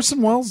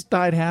 Orson Welles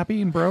died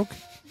happy and broke.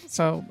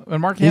 So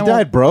and Mark He Hamill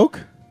died broke?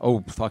 Oh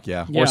fuck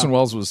yeah. Yeah. Orson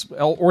Welles was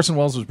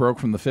broke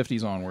from the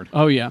 50s onward.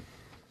 Oh yeah.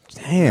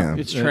 Damn.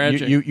 It's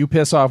tragic. You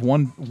piss off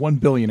one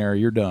billionaire,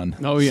 you're done.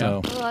 Oh yeah.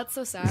 So- Oh, that's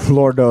so sad.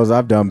 Lord knows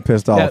I've done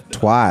pissed off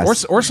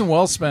twice. Orson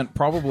Welles spent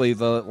probably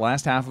the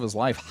last half of his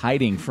life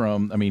hiding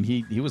from. I mean,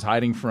 he was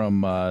hiding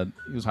from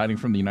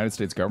the United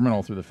States government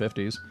all through the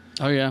 50s.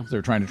 Oh yeah. They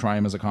were trying to try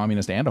him as a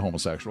communist and a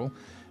homosexual,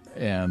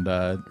 and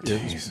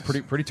it was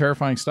pretty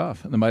terrifying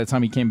stuff. And then by the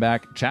time he came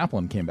back,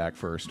 Chaplin came back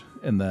first,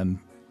 and then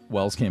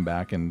Wells came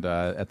back, and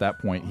at that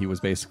point he was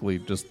basically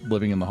just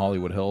living in the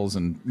Hollywood Hills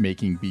and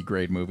making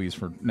B-grade movies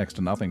for next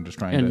to nothing, just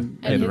trying to pay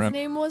And the his rent.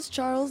 name was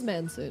Charles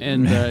Manson.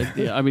 And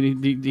yeah, I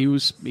mean, he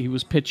was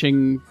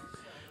pitching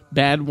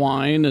bad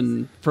wine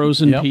and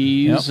frozen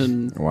peas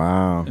and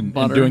wow, and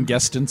butter. doing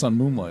guest stints on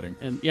Moonlighting.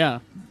 and yeah,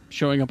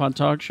 showing up on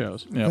talk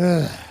shows.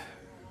 Yep.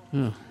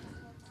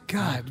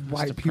 God,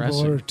 white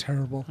depressing. people are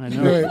terrible. I know.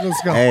 All right,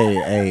 let's go.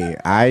 Hey,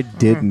 I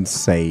didn't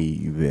say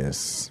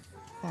this.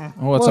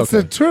 Oh, it's it's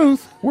okay. the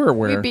truth. We're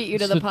aware. We beat you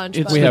to the punch.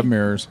 it's but- We have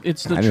mirrors.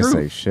 It's the I truth.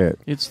 didn't say shit.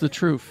 It's the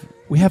truth.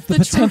 We have the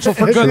potential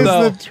for It good, is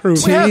though. the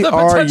truth. We have the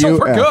potential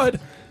for good.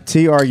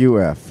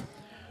 TRUF.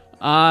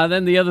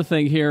 Then the other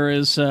thing here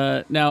is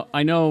now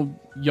I know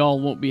y'all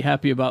won't be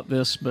happy about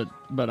this, but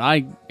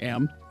I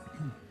am.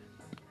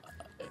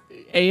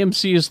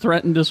 AMC has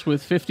threatened us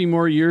with 50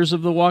 more years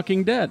of The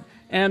Walking Dead,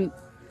 and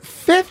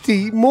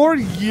 50 more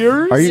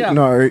years? Are you Yeah.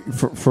 no are you-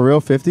 for real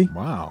 50?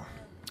 Wow.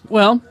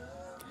 well,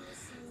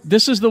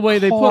 this is the way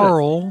they put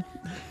Coral.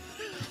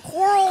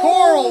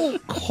 Coral.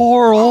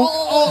 Coral.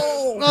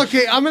 Oh,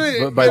 okay, I'm going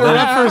to But by interrupt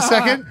then- for a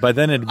second. By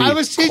then it'd be I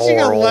was teaching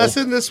coral. a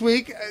lesson this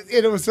week,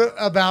 and it was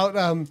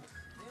about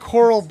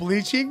coral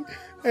bleaching.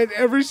 And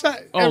every time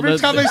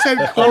I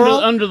said coral,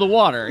 under the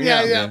water.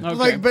 yeah. Okay.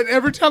 Like, but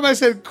every time I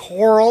said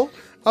coral,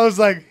 I was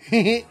like,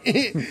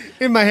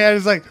 in my head,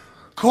 it's like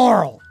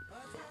coral,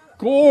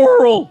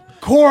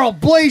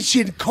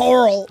 bleaching,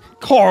 coral.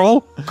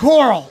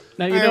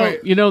 Now Anyway,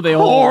 you know they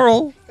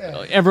all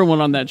everyone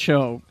on that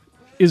show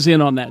is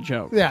in on that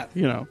joke. Yeah.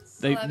 You know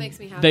they that makes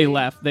me happy. they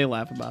laugh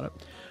about it.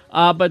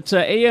 But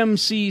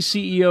AMC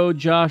CEO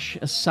Josh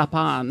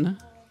Sapan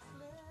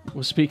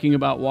was speaking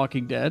about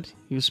Walking Dead.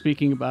 He was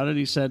speaking about it.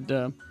 He said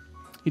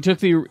he took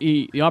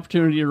the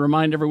opportunity to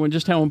remind everyone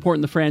just how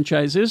important the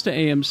franchise is to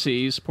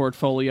AMC's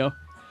portfolio.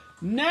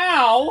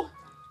 Now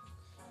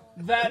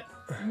that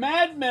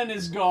Mad Men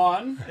is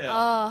gone,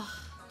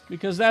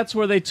 because that's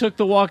where they took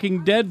the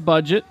Walking Dead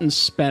budget and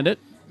spent it.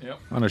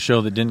 On a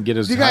show that didn't get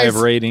as You high guys-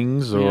 of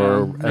ratings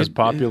or Yeah. as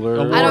popular.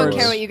 I don't Awards.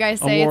 care what you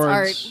guys say.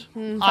 Awards. It's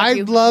art. Fuck I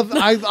you. love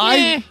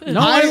I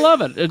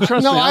love it.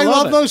 Trust no, me, I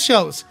love it. those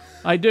shows.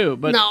 I do,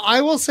 but Now,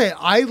 I will say,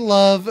 I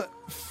love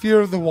Fear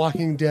of the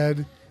Walking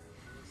Dead.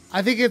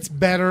 I think it's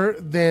better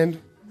than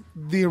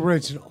the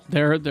original.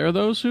 there are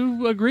those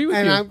who agree with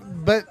And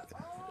you.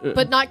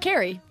 But not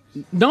Carrie.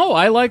 No,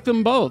 I like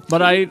them both, but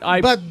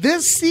but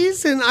this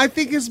season, I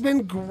think has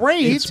been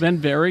great. it's been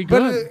very but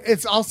good.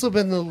 it's also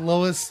been the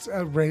lowest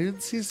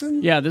rated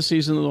season. Yeah, this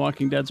season of The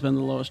Walking Dead's been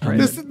the lowest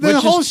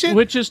rated.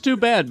 Which is too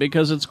bad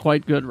because it's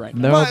quite good right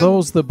now. There are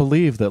those that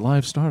believe that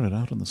life started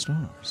out in the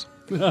stars.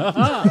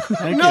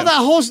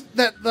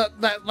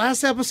 That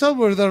last episode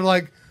where they're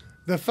like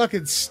the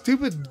fucking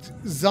stupid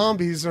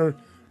zombies are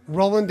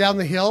rolling down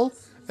the hill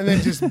and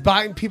then just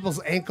biting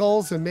people's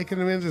ankles and making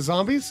them into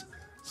zombies.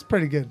 It's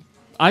pretty good.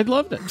 I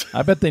loved it.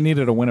 I bet they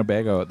needed a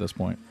Winnebago at this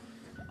point.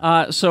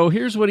 So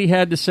here's what he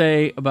had to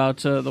say about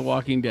The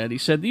Walking Dead. He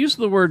said, the use of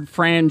the word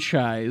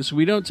franchise,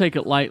 we don't take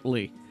it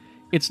lightly.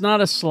 It's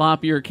not a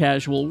sloppy or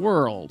casual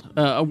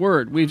a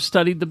word. We've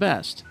studied the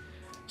best.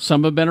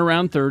 Some have been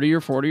around 30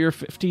 or 40 or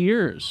 50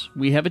 years.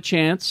 We have a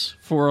chance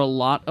for a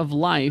lot of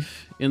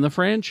life in the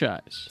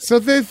franchise. So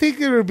they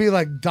think it would be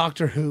like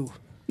Doctor Who.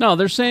 No,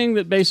 they're saying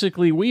that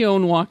basically we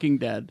own Walking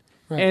Dead,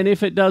 and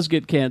if it does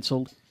get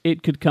canceled,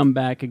 it could come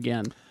back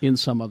again in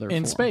some other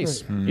In form.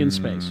 space. In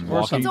space. Or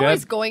It's something.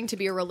 always going to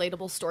be a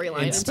relatable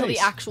storyline In until the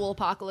space. actual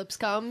apocalypse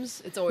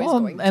comes. It's always Well,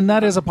 going to and be.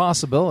 that is a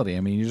possibility. I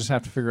mean, you just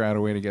have to figure out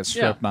a way to get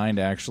Yeah. Strep 9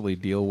 to actually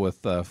deal with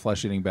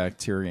flesh-eating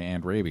bacteria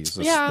and rabies.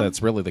 Yeah.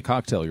 That's really the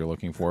cocktail you're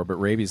looking for. But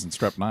rabies and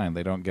Strep 9,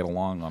 they don't get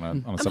along on a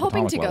I'm subatomic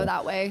hoping to level. go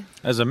that way.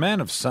 As a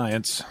man of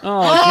science,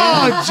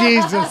 Oh,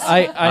 Jesus.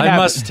 I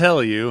must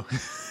tell you.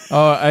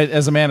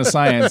 As a man of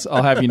science,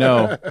 I'll have you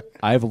know,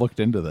 I've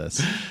looked into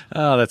this.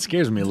 Oh, that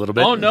scares me a little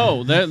bit. Oh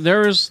no,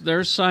 there's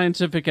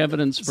scientific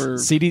evidence for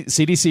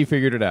CDC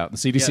figured it out. The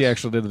CDC Yes.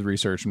 actually did the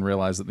research and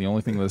realized that the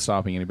only thing that's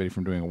stopping anybody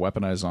from doing a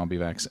weaponized zombie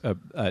vaccine,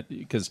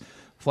 because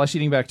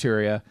flesh-eating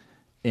bacteria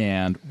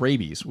and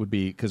rabies would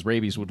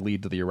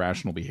lead to the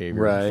irrational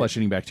behavior. Right.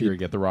 Flesh-eating bacteria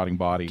get the rotting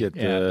body, Get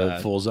the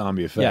full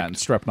zombie effect. Yeah, and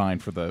Strep 9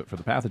 for the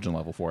pathogen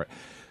level for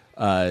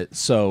it.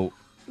 So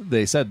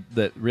they said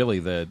that really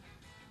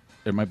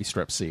it might be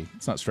Strep C.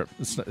 It's not Strep.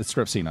 It's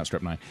Strep C, not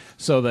Strep 9.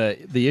 So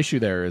the issue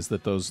there is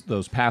that those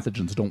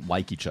pathogens don't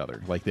like each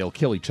other. Like they'll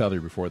kill each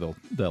other before they'll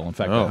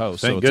infect the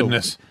host. Thank so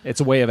goodness.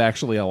 It's a way of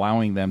actually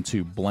allowing them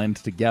to blend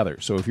together.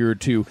 So if you were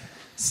to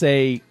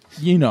say,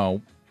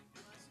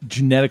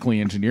 genetically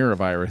engineer a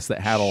virus that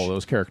had all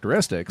those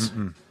characteristics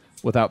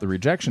without the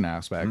rejection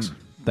aspects,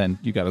 then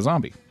you got a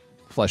zombie.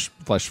 Flesh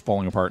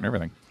falling apart and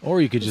everything.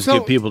 Or you could just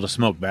get people to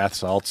smoke bath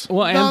salts.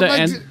 Well,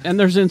 and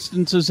there's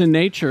instances in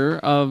nature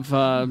of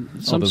some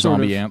the sort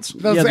zombie of ants.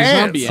 Those the ants.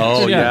 zombie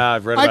ants. Oh, yeah,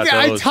 I've read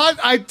about those.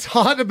 I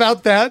taught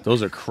about that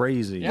Those are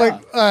crazy.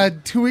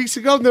 like 2 weeks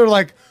ago. And they're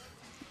like,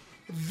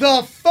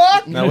 the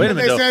fuck? Now, wait a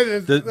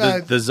minute. They Though.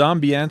 said, The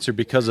zombie ants are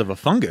because of a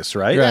fungus,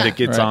 right? Yeah. That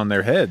gets Right. on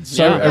their heads.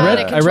 So Yeah.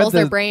 it controls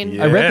their brain.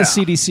 I read Yeah. the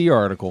CDC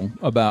article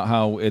about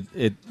how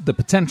the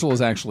potential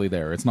is actually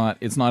there. It's not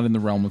in the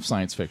realm of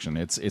science fiction.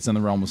 It's in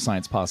the realm of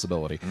science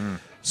possibility.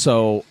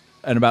 So,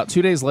 and about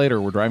 2 days later,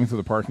 we're driving through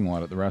the parking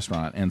lot at the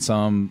restaurant, and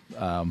some,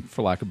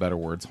 for lack of better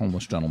words,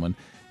 homeless gentleman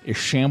is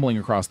shambling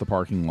across the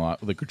parking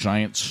lot with a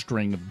giant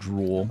string of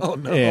drool. Oh,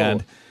 no.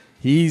 And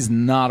he's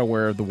not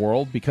aware of the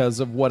world because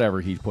of whatever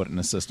he put in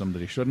his system that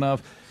he shouldn't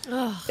have.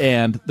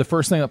 And the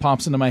first thing that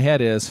pops into my head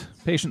is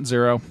patient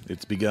zero.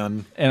 It's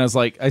begun. And I was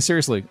like,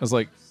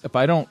 if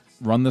I don't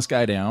run this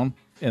guy down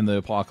and the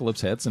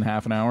apocalypse hits in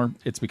half an hour,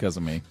 it's because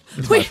of me.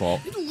 It's my fault.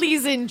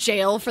 Lee's in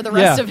jail for the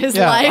rest of his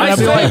life. I'll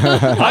be like,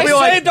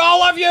 I saved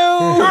all of you.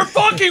 You're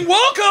fucking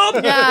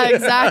welcome. Yeah,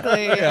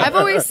 exactly. I've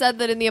always said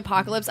that in the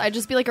apocalypse, I'd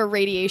just be like a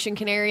radiation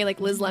canary, like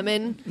Liz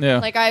Lemon. Yeah.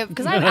 Like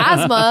because I have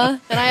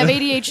asthma and I have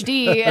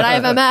ADHD and I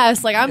have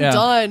MS. Like I'm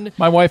done.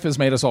 My wife has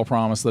made us all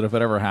promise that if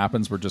it ever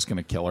happens, we're just going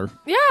to kill her.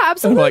 Yeah, And we're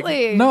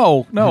absolutely.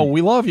 like, no,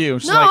 we love you.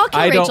 She's No, like, I'll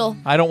kill Rachel.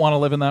 I don't want to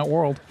live in that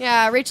world.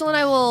 Yeah, Rachel and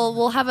I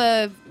will have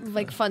a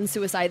like fun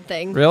suicide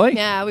thing. Really?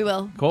 Yeah, we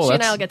will. Cool. She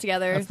and I will get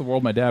together. That's the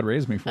world my dad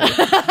raised me for.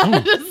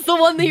 It's the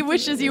one that he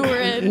wishes you were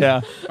in.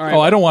 Yeah. Oh,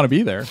 I don't want to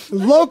be there.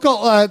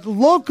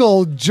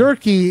 Local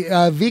jerky,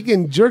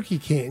 vegan jerky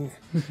king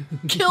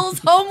Kills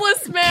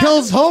homeless man.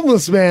 kills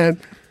homeless man,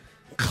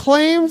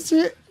 claims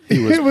it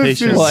was was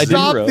patient. to Well, I did-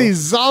 stop the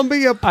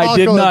zombie apocalypse. I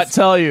did not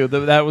tell you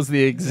that was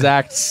the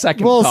exact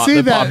second We'll thought see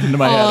that that popped into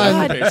my on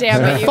head. God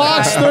damn it, you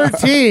Fox guys.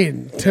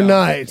 13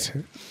 tonight.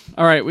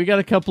 All right, we got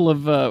a couple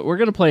of. We're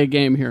going to play a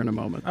game here in a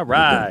moment. All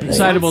right.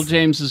 Excitable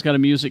James has got a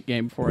music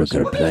game for us.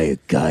 We're gonna play a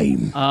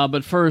game.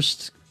 But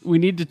first, we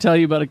need to tell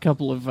you about a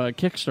couple of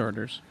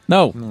Kickstarters.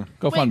 No,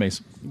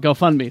 GoFundMe's.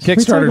 GoFundMe's.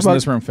 Kickstarters in about-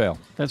 this room fail.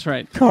 That's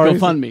right. Cars.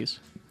 GoFundMe's.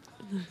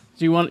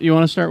 Do you want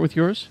to start with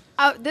yours?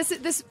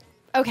 This.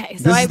 Okay,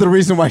 so This I is the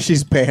reason why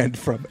she's banned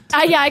from it.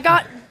 I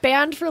got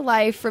banned for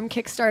life from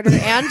Kickstarter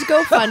and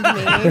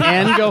GoFundMe.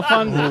 And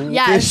GoFundMe.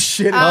 Yes. This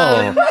shit.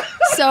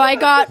 So I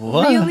got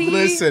really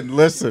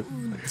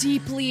Listen.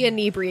 deeply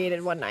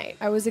inebriated one night.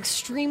 I was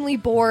extremely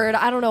bored.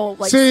 I don't know,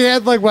 like So you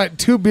had like what,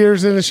 2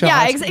 beers in a shot?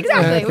 yeah, exactly,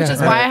 Okay. which is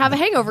why I have a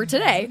hangover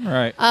today.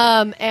 Right.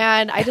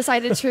 And I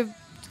decided to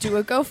do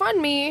a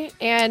GoFundMe,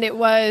 and it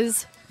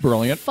was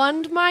Brilliant.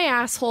 fund my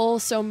asshole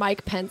so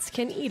Mike Pence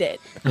can eat it.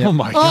 Oh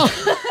my god.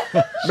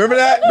 Remember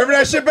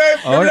that shit, babe?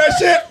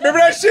 Remember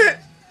that shit?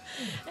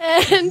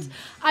 And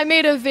I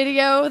made a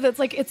video that's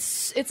like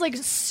it's like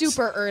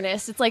super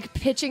earnest. It's like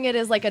pitching it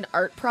as like an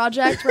art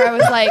project where I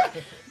was like,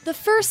 the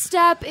first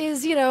step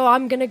is,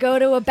 I'm gonna go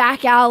to a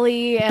back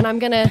alley and I'm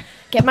gonna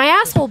get my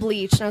asshole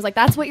bleached. And I was like,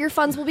 that's what your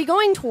funds will be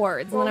going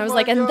towards. And then I was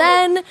like, and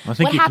then I think what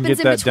you can happens get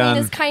in that between done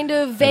is kind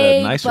of at a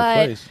vague, nicer but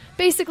place.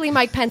 basically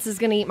Mike Pence is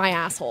gonna eat my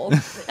asshole.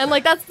 And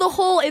like that's the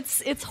whole.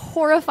 It's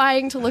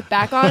horrifying to look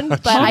back on,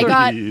 but I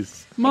got.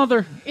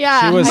 Mother.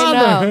 Yeah, She was- I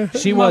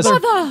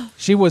know.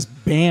 She was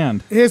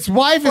banned. His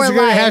wife For is going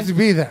to life. have to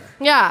be there.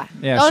 Yeah.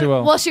 Yeah, she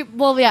will.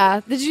 Well,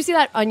 yeah. Did you see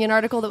that Onion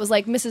article that was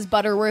like Mrs.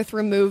 Butterworth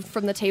removed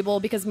from the table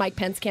because Mike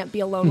Pence can't be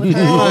alone with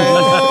her?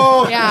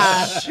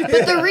 Yeah.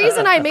 But the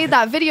reason I made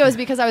that video is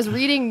because I was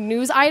reading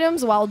news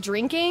items while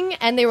drinking,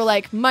 and they were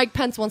like, Mike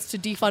Pence wants to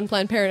defund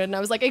Planned Parenthood. And I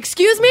was like,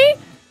 excuse me?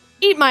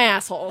 Eat my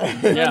asshole.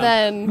 And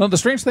then... No, the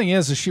strange thing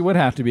is she would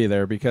have to be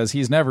there because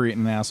he's never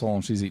eaten an asshole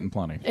and she's eaten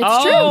plenty. It's true.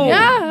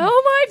 Yeah.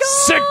 Oh, my God.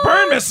 Sick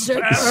burn,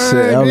 Mrs. Pence.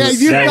 Yeah,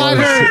 you got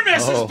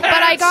her. But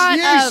I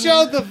got... You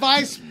showed the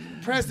vice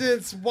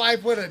president's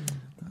wife what a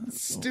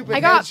stupid I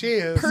head got she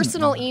is.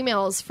 personal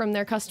emails from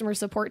their customer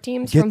support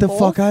teams Get from the both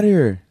fuck out of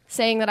here.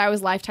 saying that I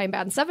was lifetime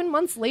banned 7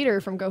 months later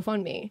from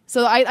GoFundMe.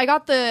 So I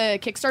got the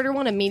Kickstarter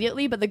one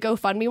immediately, but the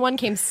GoFundMe one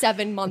came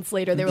 7 months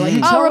later. They were like,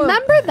 oh,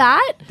 remember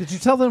that? Did you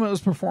tell them it was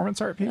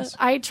performance art piece?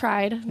 I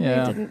tried.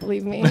 Yeah. They didn't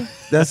believe me.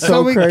 That's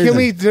So crazy. can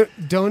we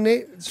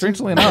donate?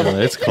 Strangely enough,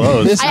 It's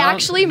closed. I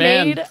actually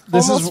man, made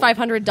this almost is-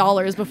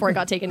 $500 before it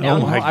got taken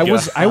down. my I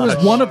was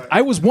one of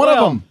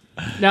them.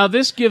 Now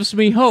this gives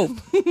me hope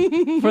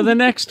for the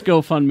next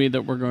GoFundMe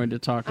that we're going to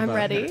talk I'm about.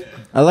 ready.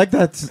 I like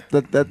that's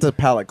a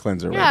palate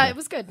cleanser. Yeah, right it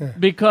was good.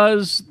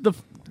 Because the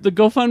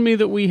GoFundMe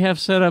that we have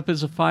set up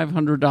is a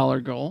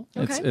 $500 goal,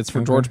 Okay. It's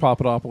for George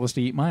Papadopoulos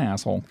to eat my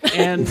asshole.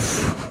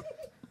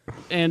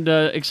 and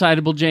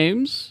Excitable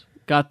James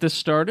got this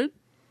started,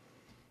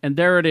 and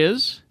there it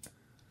is.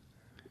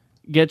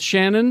 Get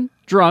Shannon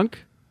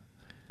drunk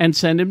and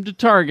send him to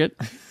Target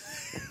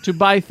to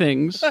buy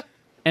things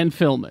and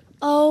film it.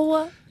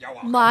 Oh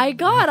my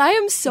God, I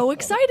am so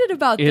excited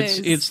about this.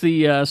 It's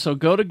the so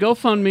go to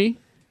GoFundMe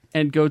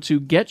and go to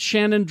Get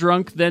Shannon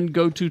Drunk, then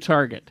go to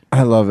Target.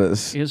 I love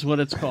this. Is what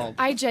it's called.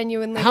 I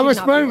genuinely How could much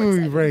not money be more have we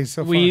excited. raised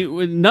so far?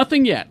 We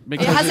nothing yet It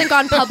because hasn't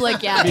gone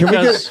public yet. Can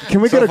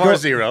we get a go,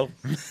 zero.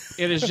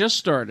 it has just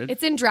started.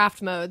 It's in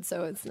draft mode,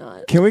 so it's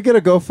not. Can we get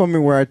a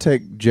GoFundMe where I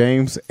take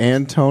James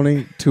and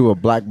Tony to a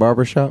black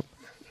barbershop?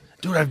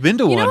 Dude, I've been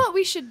to You one. know what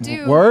we should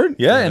do? Word?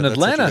 Yeah, in that's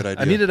such a Atlanta. good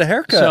I idea. needed a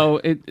haircut.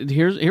 So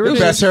here it is.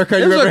 Best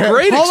haircut it you was ever a had.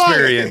 great Hold on.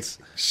 experience.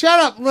 Shut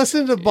up.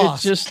 Listen to the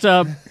boss. It's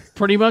just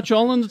pretty much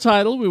all in the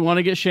title. We want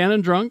to get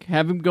Shannon drunk,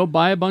 have him go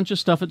buy a bunch of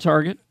stuff at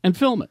Target, and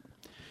film it.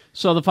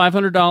 So the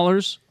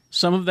 $500,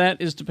 some of that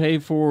is to pay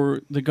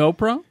for the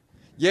GoPro.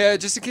 Yeah,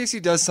 just in case he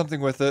does something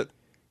with it.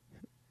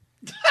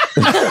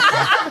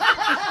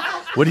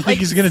 What do you think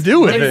he's going to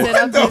do with Mix it? it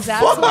up his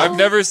asshole. I've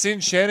never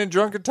seen Shannon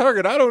drunk at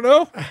Target. I don't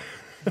know.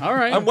 All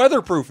right. I'm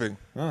weatherproofing.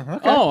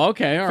 Oh,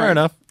 okay. All right. Fair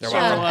enough.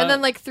 Yeah, and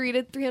then like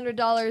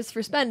 $300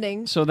 for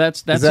spending. So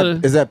that's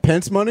Is that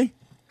Pence money?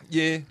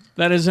 Yeah.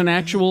 That is an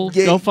actual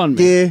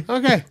GoFundMe.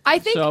 Okay. I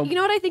think So- you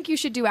know what I think you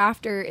should do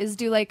after is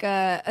do like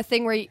a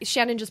thing where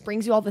Shannon just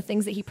brings you all the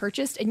things that he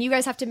purchased, and you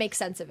guys have to make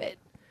sense of it.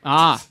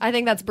 Ah, I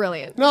think that's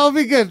brilliant. No, it'll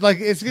be good. Like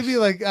it's gonna be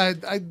like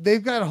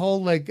they've got a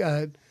whole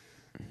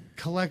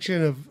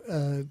collection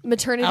of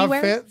Maternity wear?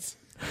 outfits.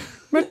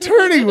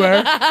 Maternity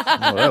wear.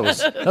 Oh,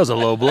 that was a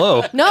low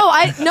blow. No,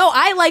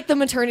 I like the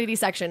maternity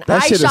section.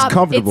 That I shit is shop,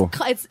 comfortable.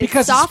 It's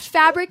Because soft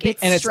fabric.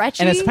 It's and it's-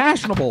 stretchy and it's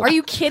fashionable. Are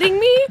you kidding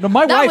me? No,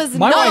 my that wife- was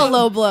my not wife- a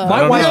low blow.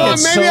 my wife No,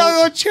 gets maybe so-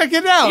 I'll go check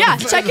it out. Yeah,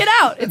 check it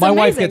out. It's my amazing.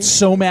 wife gets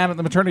so mad at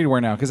the maternity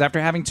wear now because after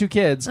having 2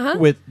 kids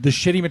with the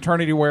shitty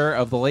maternity wear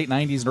of the late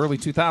 90s and early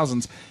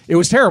 2000s, it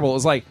was terrible. It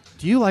was like,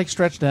 do you like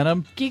stretch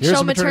denim? Geek Here's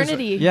Show a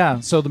maternity. Yeah,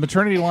 so the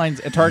maternity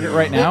lines at Target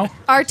right now.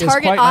 Our is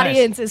target quite nice.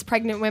 audience is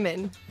pregnant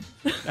women.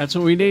 that's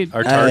what we need.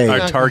 Our target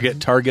audience. Our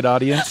target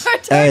audience.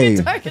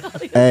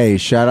 Hey,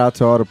 shout out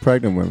to all the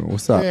pregnant women.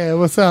 What's up? Yeah,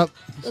 what's up?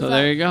 So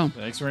there you go.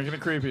 Thanks for making it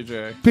creepy,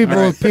 Jay. People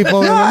with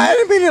people in No, I them.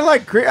 didn't mean it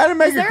like I didn't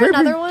make Is it there creepy.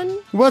 another one?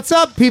 What's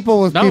up,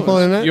 people with No, people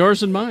in it?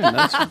 yours and mine.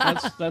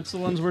 That's the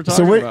ones we're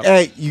talking So about.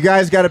 hey, you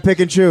guys got to pick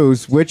and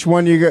choose which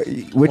one one you're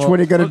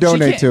going to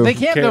donate to. They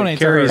can't donate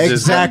to Carrie's her. is-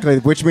 Exactly,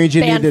 which means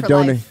you Banned need to for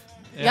donate. life.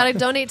 You gotta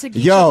donate to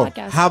Geek Yo, Show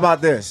Podcast. how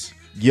about this?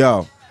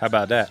 Yo, How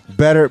about that?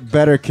 better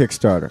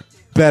Kickstarter.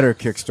 Better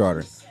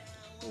Kickstarter.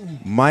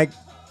 Mike,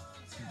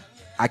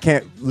 I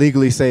can't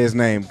legally say his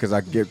name because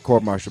I get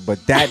court-martialed,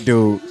 but that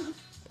dude,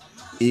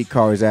 he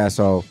called his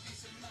asshole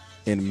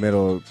in the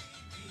middle of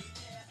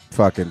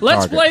fucking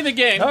Let's Target. play the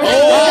game.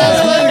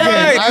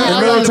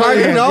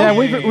 Yeah,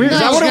 we've Is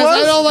that what it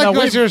was? I don't like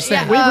what you're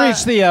saying. We've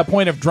reached the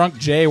point of drunk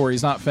Jay where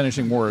he's not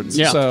finishing words.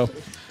 Yeah. So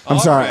I'm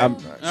sorry. right. I'm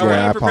What sorry.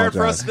 I I prepared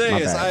for us apologize. today My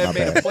is bad, I have my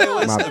made a bad.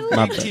 playlist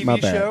My of Geek bad.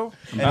 TV show.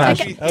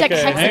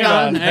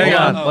 And Hang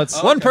on.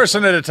 let's. One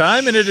person at a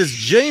time, and it is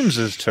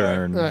James's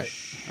turn. All right.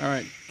 All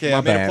right. Okay, My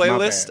I made bad, a my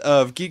playlist bad.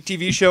 of Geek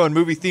TV show and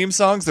movie theme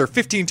songs. There are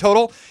 15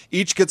 total.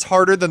 Each gets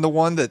harder than the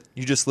one that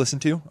you just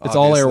listened to. It's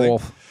all obviously.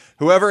 Airwolf.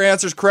 Whoever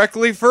answers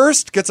correctly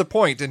first gets a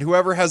point, and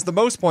whoever has the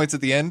most points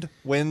at the end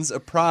wins a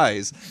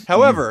prize.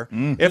 However,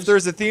 if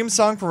there's a theme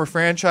song from a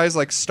franchise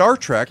like Star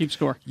Trek, Keep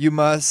score. you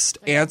must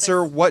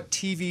answer what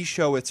TV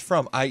show it's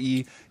from,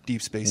 i.e.,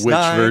 Deep Space Which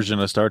Nine. version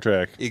of Star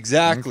Trek?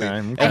 Exactly. Okay.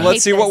 And I let's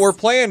hate see what this. we're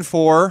playing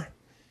for.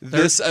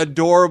 This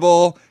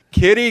adorable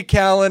kitty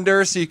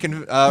calendar, so you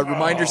can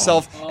remind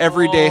yourself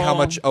every day how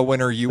much a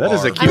winner you That are.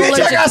 is a I'm cute. Bitch, I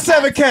allergic got to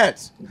 7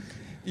 cats.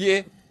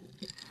 Yeah.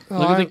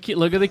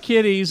 Look at the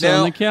kitties Now-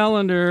 on the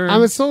calendar.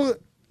 I'm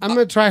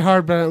gonna try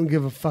hard, but I don't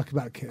give a fuck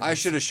about kids. I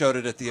should have showed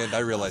it at the end. I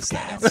realize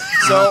that now.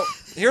 So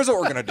here's what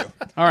we're gonna do.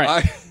 All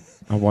right.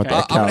 I want that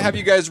I'm gonna calendar. have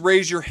you guys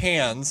raise your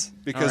hands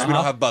because we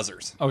don't have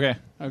buzzers. Okay.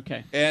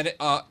 Okay. And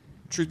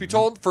truth be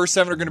told, first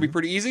 7 are gonna be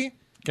pretty easy.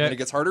 Okay. And it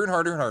gets harder and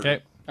harder and harder.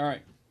 Okay. All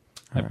right.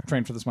 I've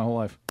trained for this my whole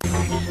life.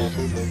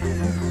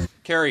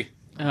 Carrie.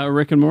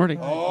 Rick and Morty.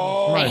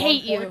 I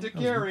hate you.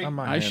 Carrie.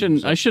 I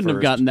shouldn't have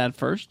gotten that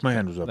first. My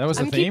hand was up. That was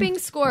the I'm theme. keeping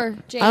score,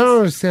 James. I don't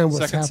understand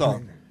what's Second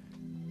happening.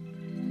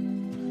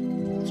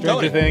 song.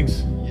 Stranger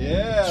Things.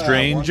 Yeah.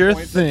 Stranger 1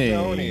 point for Things.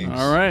 Tony.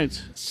 All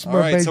right. All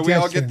right. So we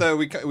all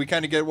Digestion. get we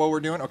kind of get what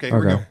we're doing. Okay. Here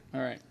we Okay. go.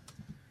 All right.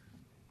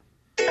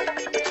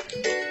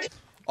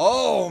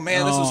 Oh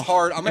man, this was Oh,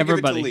 hard. I'm gonna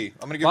everybody. give it to Lee.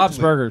 I'm gonna give Bob's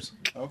it to Lee. Burgers.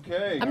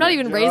 Okay. I'm not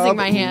even raising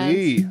my hand.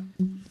 Lee.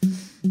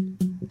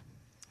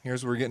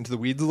 Here's where we're getting to the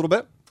weeds a little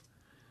bit.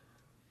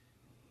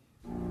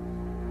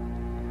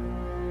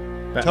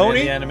 Batman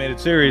Tony? the animated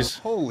series.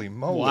 Holy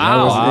moly!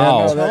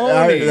 Wow. Yeah, no,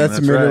 Tony. that's That's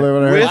immediately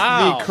what I heard. With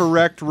Wow. the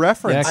correct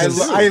reference.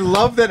 Yeah, I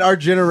love that our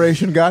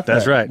generation got that.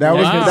 That's right. That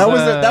was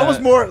Yeah. that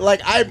was more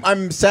like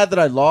I'm sad that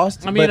I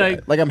lost. I mean,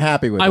 but, like I'm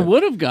happy with I it.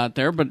 would have got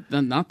there, but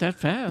not that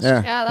fast. Yeah.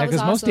 Yeah, that Yeah, was because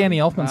awesome. most Danny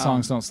Elfman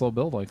songs don't slow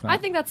build like that. I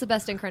think that's the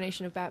best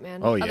incarnation of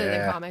Batman. Oh, Other than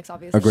yeah. comics,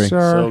 obviously. Agree.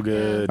 So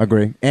good.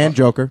 Agree. And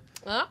Joker.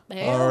 Oh,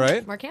 hey, All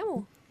right. Mark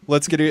Hamill.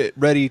 Let's get it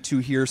ready to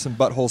hear some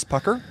buttholes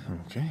pucker.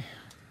 Okay.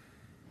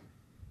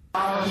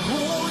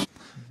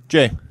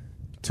 Jay.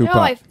 Tupac.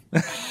 No, I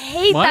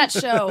hate What? that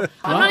show.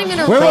 I'm not even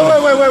gonna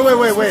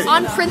Wait.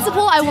 On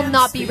principle, I will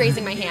not be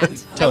raising my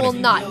hand. I will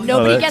not.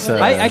 Nobody that's, gets this.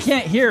 I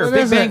can't hear. What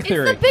Big is Bang it?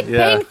 Theory. It's the Big Yeah.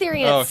 Bang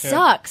Theory, and Oh, it okay.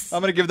 sucks.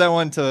 I'm gonna give that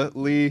one to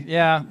Lee.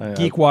 Yeah,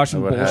 geek washing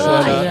I would have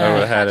bullshit. had it. I would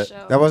have had it.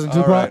 show. That wasn't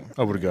All Tupac. right.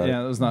 I would have got Yeah,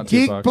 it. that was not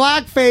Geek Tupac.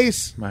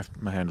 blackface.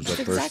 My hand was up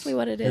That's first. exactly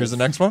what it is. Here's the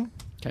next one.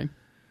 Okay.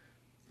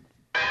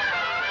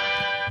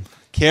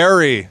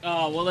 Carrie.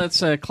 Oh well,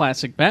 that's a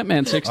classic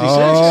Batman '66.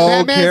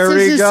 Oh, Batman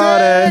Carrie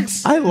got it.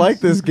 66. I like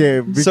this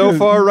game. So because-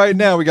 far, right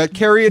now, we got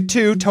Carrie at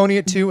 2, Tony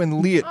at 2,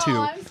 and Lee at 2.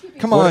 Oh, I was keeping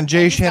Come score. on,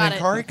 Jay, He's got Shannon, it.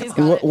 Kari. He's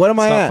Come got on. it. What am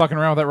I Stop at? fucking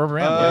around with that rubber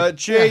band. boy.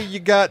 Jay, you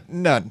got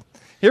none.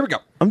 Here we go.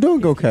 I'm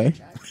doing okay.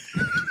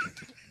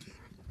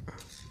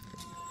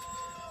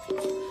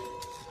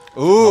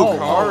 Ooh,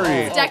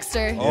 Kari.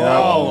 Dexter.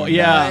 Oh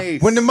yeah.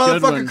 Nice. When the Good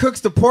motherfucker one. cooks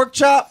the pork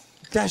chop,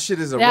 That shit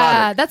is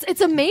erotic. Yeah,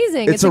 it's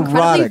amazing. It's It's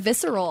incredibly erotic.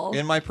 visceral.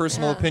 In my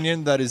personal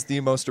opinion, that is the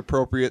most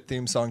appropriate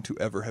theme song to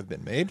ever have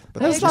been made.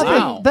 But That's that's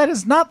not that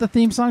is not the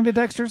theme song to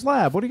Dexter's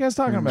Lab. What are you guys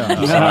talking about?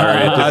 Sorry,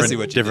 I see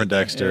what you different did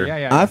there. Dexter.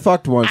 Yeah. I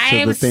fucked once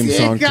to the theme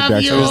song to Dexter.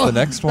 Here's the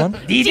next one.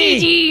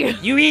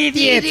 DD. You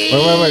idiot!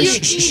 Wait.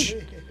 Shh.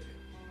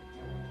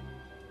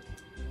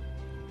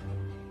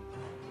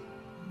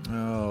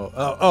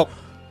 Oh,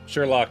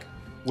 Sherlock.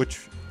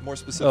 Which, more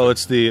specific? Oh,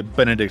 it's the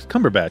Benedict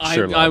Cumberbatch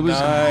Sherlock.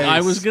 I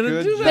was going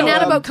to do that.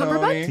 Banana Boat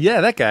Cumberbatch?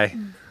 Yeah, that guy.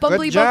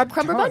 Bubbly Boat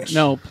Cumberbatch?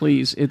 No,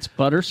 please. It's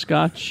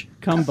Butterscotch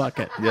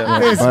Cumbucket. Yeah.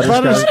 It's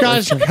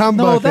Butterscotch Cumbucket.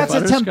 No, that's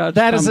Butterscotch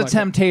that is a Cumbucket.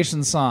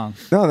 Temptation song.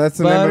 No, that's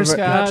the name of it.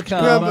 Butterscotch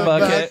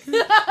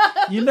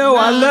Cumbucket. You know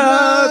I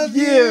love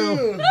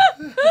you.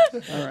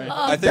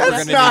 I think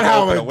That's not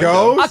how it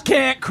goes. I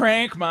can't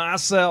crank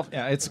myself.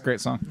 Yeah, it's a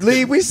great song.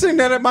 Lee, we sing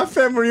that at my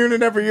family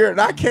reunion every year,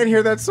 and I can't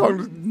hear that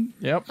song.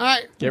 Yep. All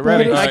right. Get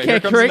ready. I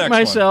can't crank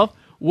myself.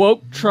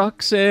 Woke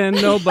trucks and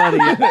nobody.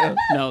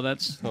 No,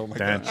 that's. Oh my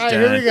god. All right,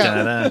 here we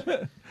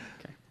go.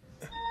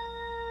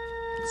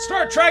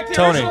 Star Trek, the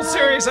Tony. original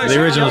series.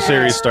 The original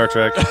series, Star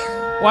Trek.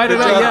 Why did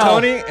Good I job, yell?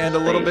 Tony, and a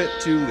little bit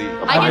to Lee.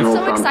 I get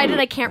so excited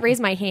I can't raise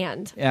my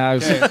hand. Yeah, I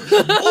was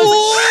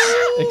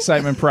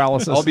excitement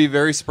paralysis. I'll be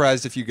very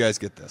surprised if you guys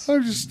get this.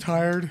 I'm just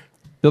tired.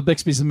 Bill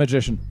Bixby's the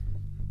magician.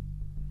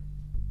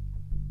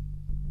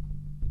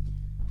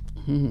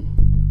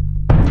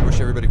 I wish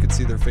everybody could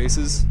see their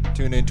faces.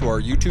 Tune into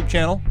our YouTube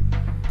channel.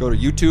 Go to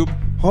YouTube.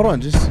 Hold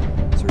on, just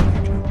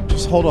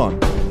hold on.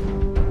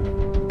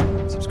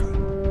 Subscribe.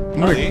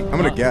 I'm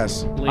gonna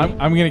guess. I'm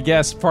gonna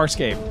guess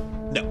Farscape.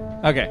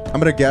 No. Okay. I'm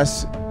gonna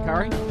guess.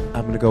 Kari?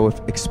 I'm gonna go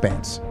with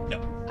Expanse. No.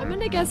 I'm going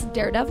to guess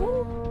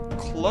Daredevil?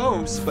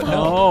 Close, but no.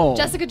 Oh.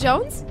 Jessica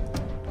Jones?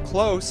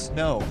 Close,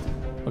 no.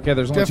 Okay,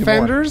 there's only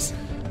Defenders?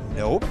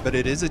 Nope, but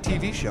it is a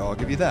TV show. I'll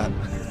give you that.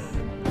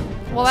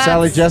 Well, that's...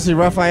 Sally Jesse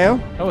Raphael.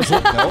 two more. Oh, is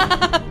it?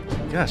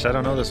 Nope. Gosh, I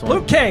don't know this one.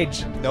 Luke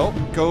Cage. Nope.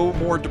 Go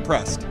more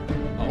depressed.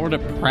 Or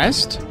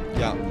depressed?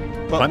 Yeah.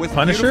 But with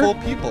Punisher? beautiful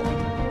people.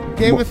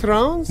 Game of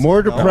Thrones?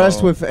 More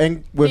depressed No. with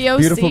The OC?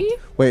 beautiful.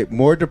 Wait,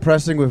 more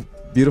depressing with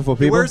beautiful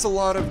He people. wears a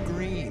lot of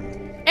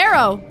green.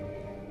 Arrow.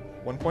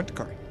 1 point to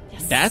Kari.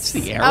 That's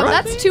the arrow?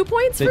 That's 2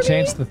 points They for me?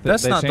 changed the.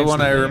 That's they not the changed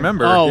one I name.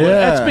 remember. Oh, Yeah.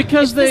 that's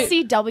because It's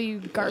they. the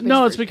CW garbage.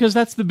 No, it's version. because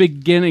that's the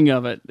beginning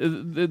of it.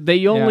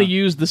 They only Yeah.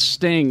 use the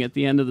sting at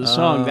the end of the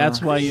song.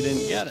 That's why you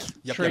didn't get it.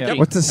 Yep, Tricky. yep, yep.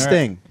 What's a All right.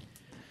 sting?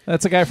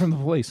 That's a guy from the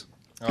police.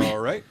 All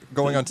right.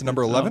 Going on to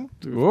number 11.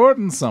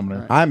 Gordon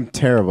Sumner. I'm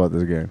terrible at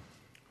this game.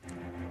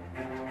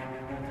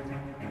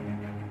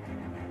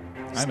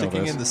 I know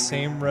Sticking this. in the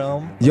same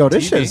realm. Yo, of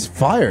this TV. shit is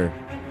fire.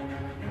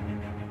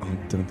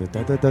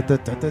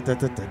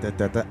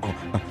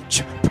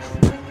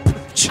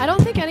 I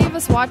don't think any of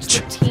us watched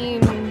the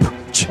teen.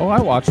 Oh, I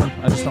watch him.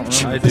 I just don't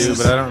remember. I do,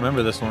 but I don't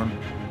remember this one.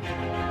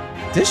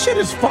 This shit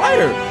is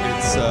fire.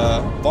 It's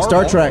Marvel.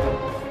 Star Trek.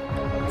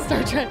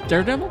 Star Trek.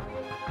 Daredevil?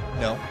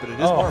 No, but it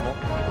is Oh. Marvel.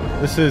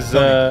 This is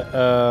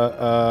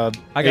I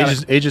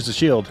got Agents of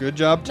Shield. Good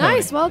job, Tony.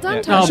 Nice. Well done,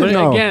 Yeah. No, Tony. but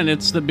know. again,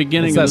 it's the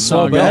beginning It's of that the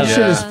song. slow That Yeah.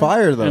 shit is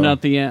fire though. And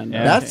not the end.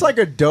 Yeah. That's like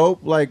a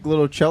dope like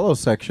little cello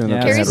section. Yeah.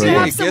 that they Gary's had gonna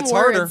right have some It gets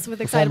words harder. with Full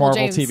Excitable Marvel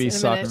James TV in a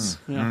sucks.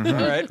 minute.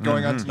 All right.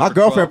 Going on to My number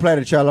girlfriend 12.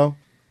 played the cello.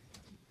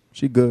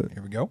 She good.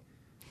 Here we go.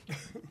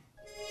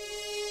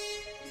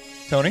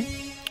 Tony?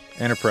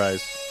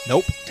 Enterprise.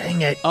 Nope.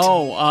 Dang it.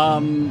 Oh,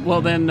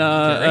 well then,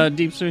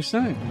 Deep Space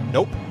Nine.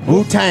 Nope.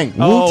 Wu Tang.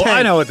 Oh,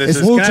 I know what this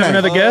is. Can I have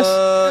another guess?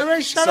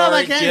 Everybody shut up,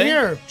 I can't Jay?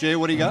 hear. Jay,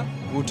 what do you got?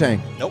 Wu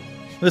Tang. Nope.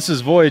 This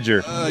is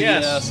Voyager.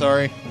 Yes. Yeah,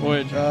 sorry.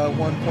 Voyager.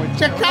 1 point.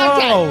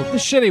 Oh, the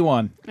shitty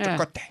one.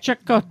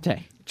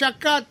 Chakotay.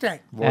 Chakotay.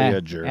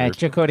 Voyager.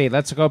 Chakotay,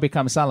 let's go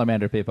become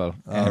salamander people.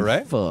 All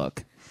right.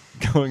 Fuck.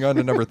 Going on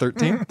to number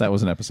 13. That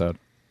was an episode.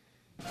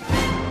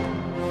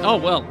 Oh,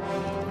 well.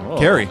 Oh,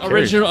 Carrie.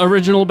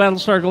 Original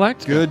Battlestar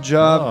Galactica. Good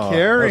job, Oh,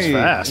 Carrie.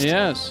 that was fast.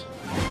 Yes.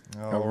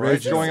 All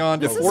right. Going on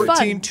to This is 14.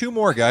 fun. 2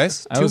 more,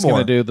 guys. I Two was more.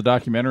 going to do the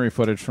documentary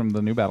footage from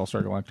the new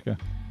Battlestar Galactica.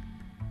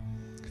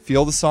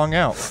 Feel the song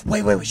out.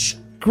 Wait. Shh.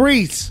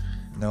 Grease.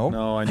 Nope.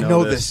 No, I know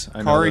know this. I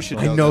know Kari this should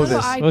one. I know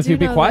this. I Well, if do you'd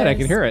be know quiet, I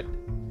this. could hear it.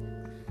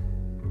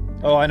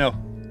 Oh, I know.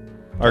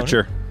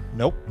 Archer.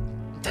 Nope.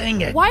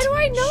 Dang it. Why do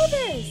I know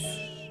this?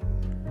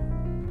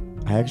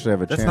 I actually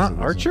have a That's chance. not at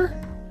this Archer?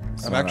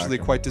 I'm actually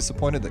quite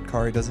disappointed that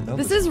Kari doesn't know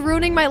This this. is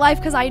ruining my life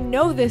because I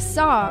know this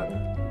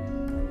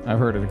song. I've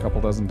heard it a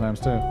couple dozen times,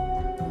 too.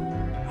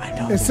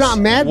 It's not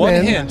Mad One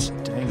Men. hint.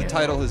 The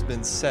title has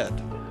been said.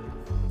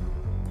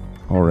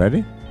 one.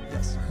 Already?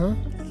 Yes.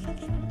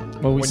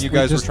 Well, When you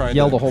guys just were trying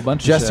yelled to a whole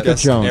bunch Jessica of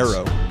shit. Jones.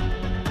 Arrow.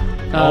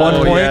 Oh, 1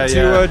 point yeah, to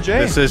yeah. Jay.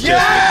 This is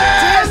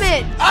Damn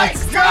it! I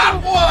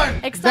got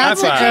one!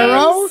 Excitable That's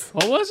James.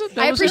 What was it?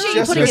 That I was appreciate you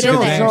Jessica putting it in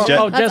Jones. there. Jones.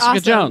 Oh, That's Jessica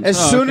awesome. Jones. As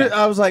Oh, soon okay. as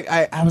I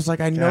was like,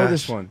 I know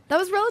this one. That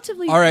was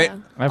relatively. All right. yeah.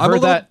 I've I'm a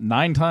heard little- that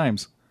 9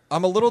 times.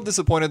 I'm a little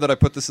disappointed that I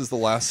put this as the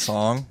last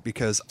song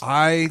because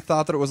I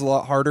thought that it was a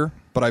lot harder.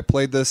 But I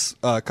played this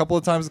a couple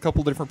of times, a couple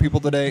of different people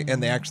today,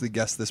 and they actually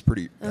guessed this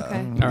pretty.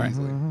 Okay. All right.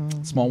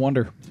 Small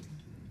wonder.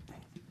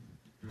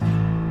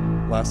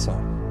 last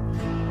song?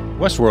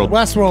 Westworld.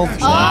 Westworld.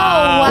 Oh,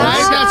 wow.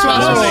 Right? That's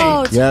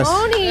Westworld. Yes.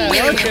 Tony.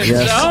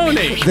 Yes.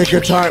 Tony. The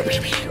guitar.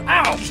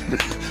 Ow!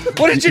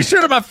 What did you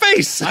shoot at my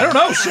face? I don't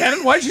know,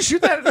 Shannon. Why'd you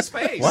shoot that in his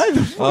face? Why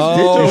the fuck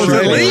Oh, did you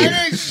shoot really? it?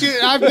 I didn't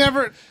shoot. I've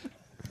never.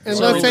 Unless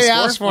So they the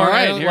ask score? for All it. I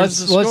right, don't- here's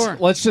the score.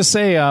 Let's just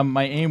say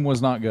my aim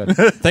was not good.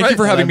 Thank you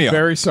for having me I'm on.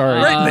 very sorry.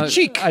 Right in the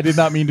cheek. I did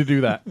not mean to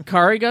do that.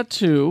 Kari got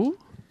 2.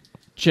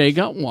 Jay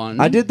got 1.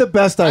 I did the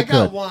best I I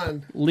got could.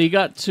 1. Lee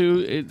got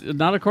 2.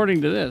 Not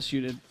according to this.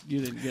 You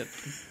didn't get.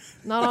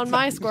 Not on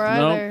my score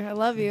Nope. either. I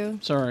love you.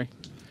 Sorry.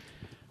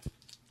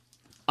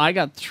 I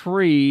got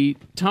 3.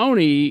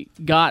 Tony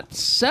got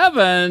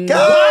 7.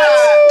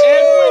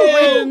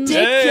 And wins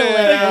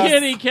the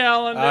kitty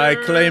calendar. I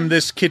claim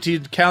this kitty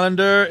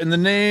calendar in the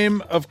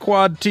name of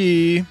Quad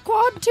T.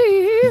 Quad T.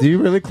 Do you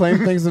really claim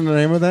things in the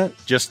name of that?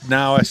 Just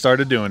now I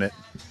started doing it.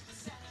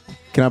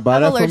 Can I buy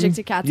I'm that from allergic you?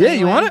 to cats. Yeah, anyway.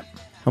 you want it?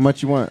 How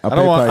much you want? I'll I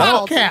don't pay want. price. I Fuck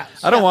don't,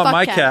 cats. I don't Yeah, want fuck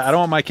my cats. cat. I don't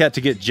want my cat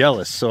to get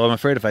jealous. So I'm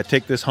afraid if I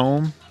take this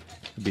home,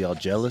 he'll be all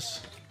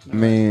jealous. I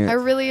mean, I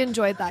really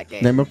enjoyed that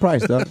game. name a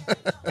price, though.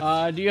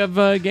 Do you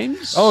have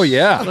games? Oh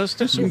yeah. Let's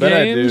do some You bet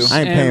I do. games. I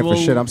ain't and paying we'll-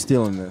 for shit. I'm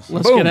stealing this.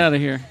 Let's Boom. get out of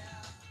here.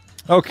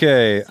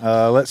 Okay,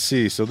 let's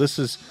see. So this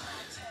is,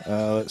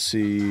 let's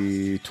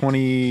see,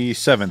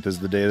 27th is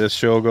the day this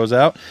show goes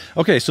out.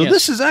 Okay, so Yes.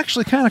 this is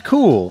actually kind of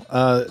cool.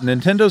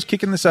 Nintendo's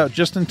kicking this out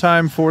just in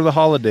time for the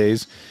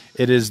holidays.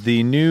 It is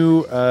the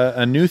new,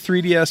 a new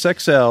 3DS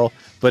XL,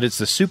 but it's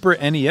the Super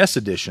NES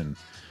edition.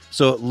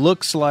 So it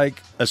looks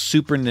like a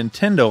Super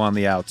Nintendo on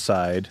the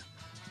outside,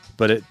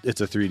 but it's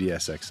a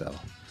 3DS XL.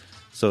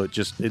 So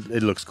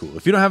it looks cool.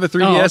 If you don't have a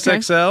 3DS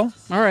okay.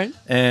 XL, All right.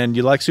 and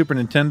you like Super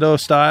Nintendo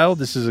style,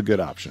 this is a good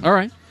option. All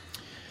right.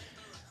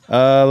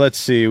 Let's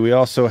see. We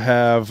also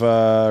have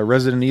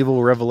Resident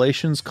Evil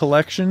Revelations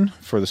Collection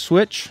for the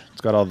Switch.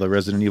 It's got all the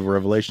Resident Evil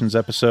Revelations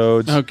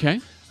episodes. Okay.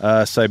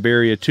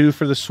 Siberia 2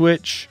 for the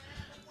Switch,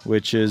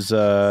 which is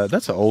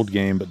that's an old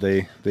game, but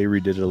they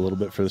redid it a little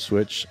bit for the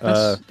Switch.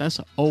 That's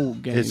an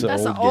old game. It's an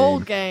That's old an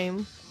old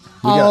game.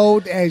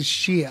 Old as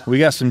shit. We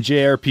got some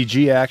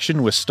JRPG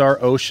action with Star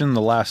Ocean: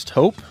 The Last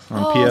Hope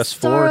on Oh, PS4.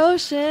 Star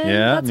Ocean.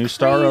 Yeah, That's new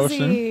Star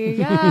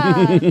crazy.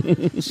 Ocean.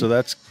 Yeah. So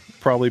that's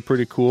probably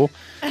pretty cool.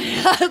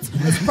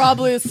 It's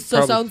probably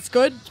sounds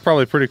good. It's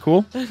probably pretty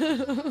cool.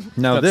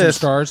 Now Got this some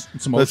stars,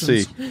 some let's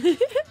oceans. see.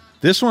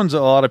 This one's a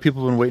lot of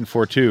people have been waiting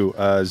for too.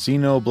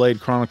 Xenoblade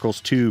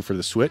Chronicles 2 for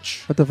the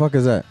Switch. What the fuck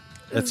is that?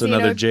 That's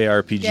another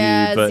JRPG,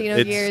 Yeah, but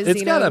Xenogears,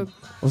 it's got a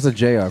What's a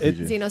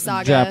JRPG?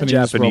 Xenosaga.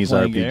 Japanese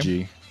role-playing RPG.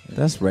 game.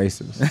 That's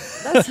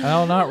racist.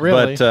 Well, not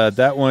really. But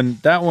that one,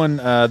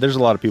 there's a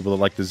lot of people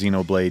that like the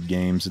Xenoblade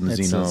games and the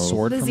It's a Xeno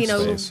sword The from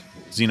Xeno- space.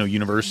 Xeno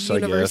universe, I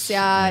Universe, guess.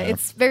 yeah.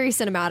 It's very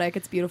cinematic.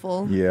 It's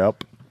beautiful.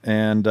 Yep.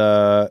 And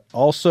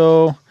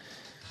also,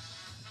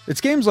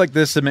 it's games like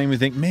this that make me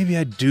think maybe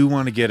I do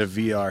want to get a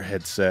VR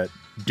headset.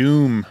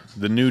 Doom,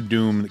 the new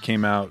Doom that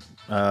came out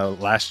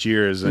last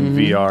year, is in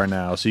VR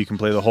now, so you can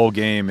play the whole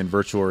game in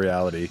virtual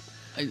reality.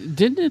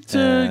 Didn't it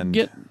And-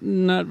 get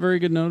not very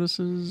good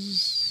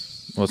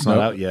notices? Well, it's not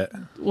out yet.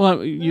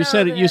 Well, you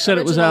said it was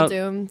Original out.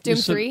 Doom. you Doom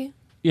said- 3?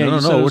 Yeah, no,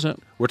 you said it was We're, out.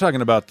 we're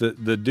talking about the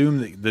Doom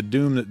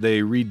that they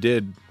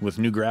redid with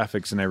new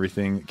graphics and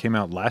everything. It came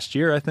out last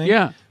year, I think.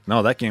 Yeah.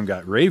 No, that game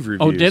got rave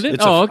reviews. Oh, did it?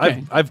 It's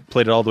okay. I've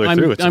played it all the way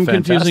through. It's I'm a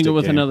fantastic confusing it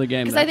with game. another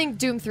game. Because then. I think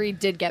Doom 3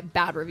 did get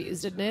bad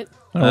reviews, didn't it?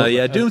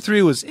 Yeah, Doom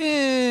 3 was We're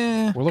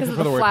looking Because for of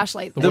the the word.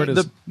 flashlight The thing. word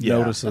is yeah.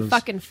 notices. The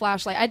fucking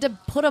flashlight. I had to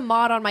put a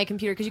mod on my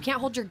computer because you can't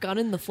hold your gun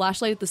and the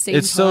flashlight at the same time.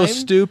 It's so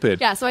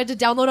stupid. Yeah, so I had to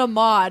download a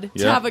mod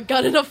to Yeah. have a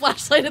gun and a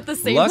flashlight at the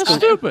same Luckily,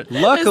 time.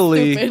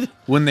 luckily It's stupid.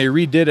 when they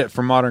redid it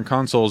for modern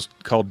consoles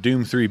called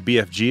Doom 3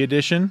 BFG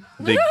Edition,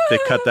 they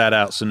cut that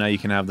out, so now you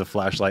can have the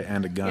flashlight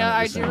and a gun Yeah, at the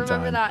I do same remember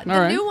time. that. All The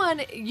right. new one,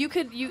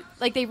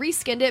 they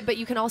reskinned it, but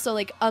you can also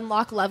like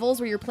unlock levels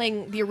where you're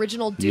playing the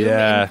original Doom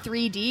Yeah. in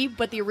 3D,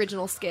 but the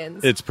original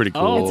skins. It's pretty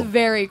cool. Oh. It's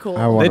very cool.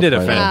 They did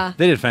play that.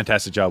 they did a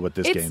fantastic job with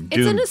this It's game. it's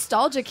Doom, a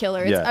nostalgia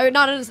killer. It's Yeah.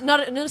 not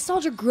a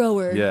nostalgia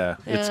grower. yeah,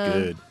 it's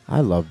good. I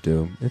love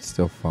Doom. It's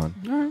still fun.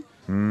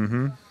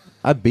 Mm-hmm.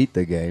 I beat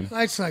the game.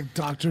 I just like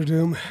Doctor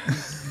Doom.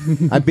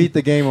 I beat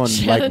the game on like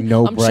Shannon,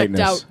 no I'm checked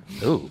brightness.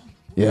 out. Ooh,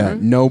 Yeah,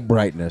 no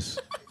brightness.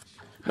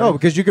 No,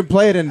 because you can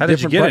play it in how did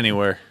you different get bright-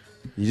 anywhere?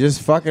 You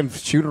just fucking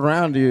shoot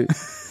around.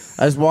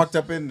 I just walked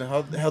up in,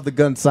 held the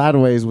gun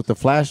sideways with the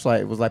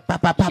flashlight. It was like,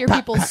 pop, pop, pop, Hear pop,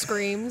 people's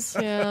screams.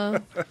 Yeah.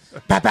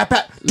 pop, pop,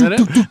 pop. Is that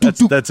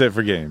it? That's it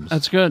for games.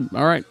 That's good.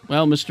 All right.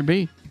 Well, Mr.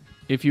 B,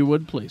 if you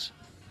would please.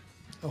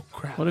 Oh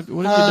crap! What have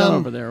you done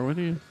over there? What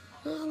do you?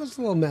 Oh, that's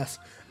a little mess.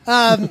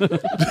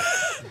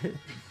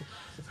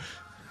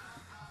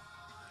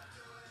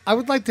 I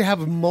would like to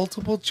have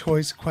multiple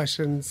choice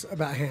questions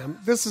about ham.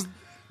 This is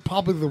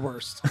probably the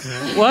worst.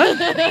 What?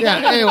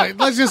 Yeah. Anyway,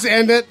 let's just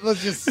end it.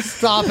 Let's just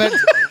stop it.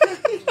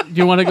 Do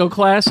you want to go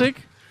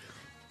classic?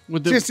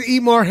 With the, Just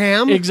eat more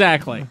ham.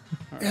 exactly.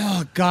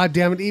 Oh God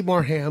damn it! Eat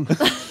more ham.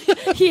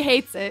 He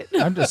hates it.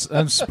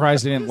 I'm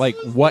surprised he didn't like.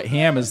 What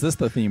ham is this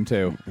the theme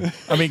to?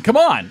 I mean, come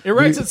on, it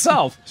writes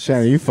itself.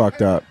 Shannon, you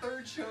fucked up.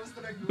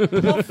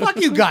 Well, fuck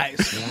you guys.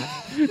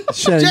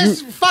 Shannon,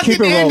 Just you fucking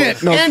keep it end rolling.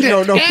 it. No, End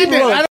no, it. no, keep End it it.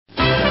 rolling.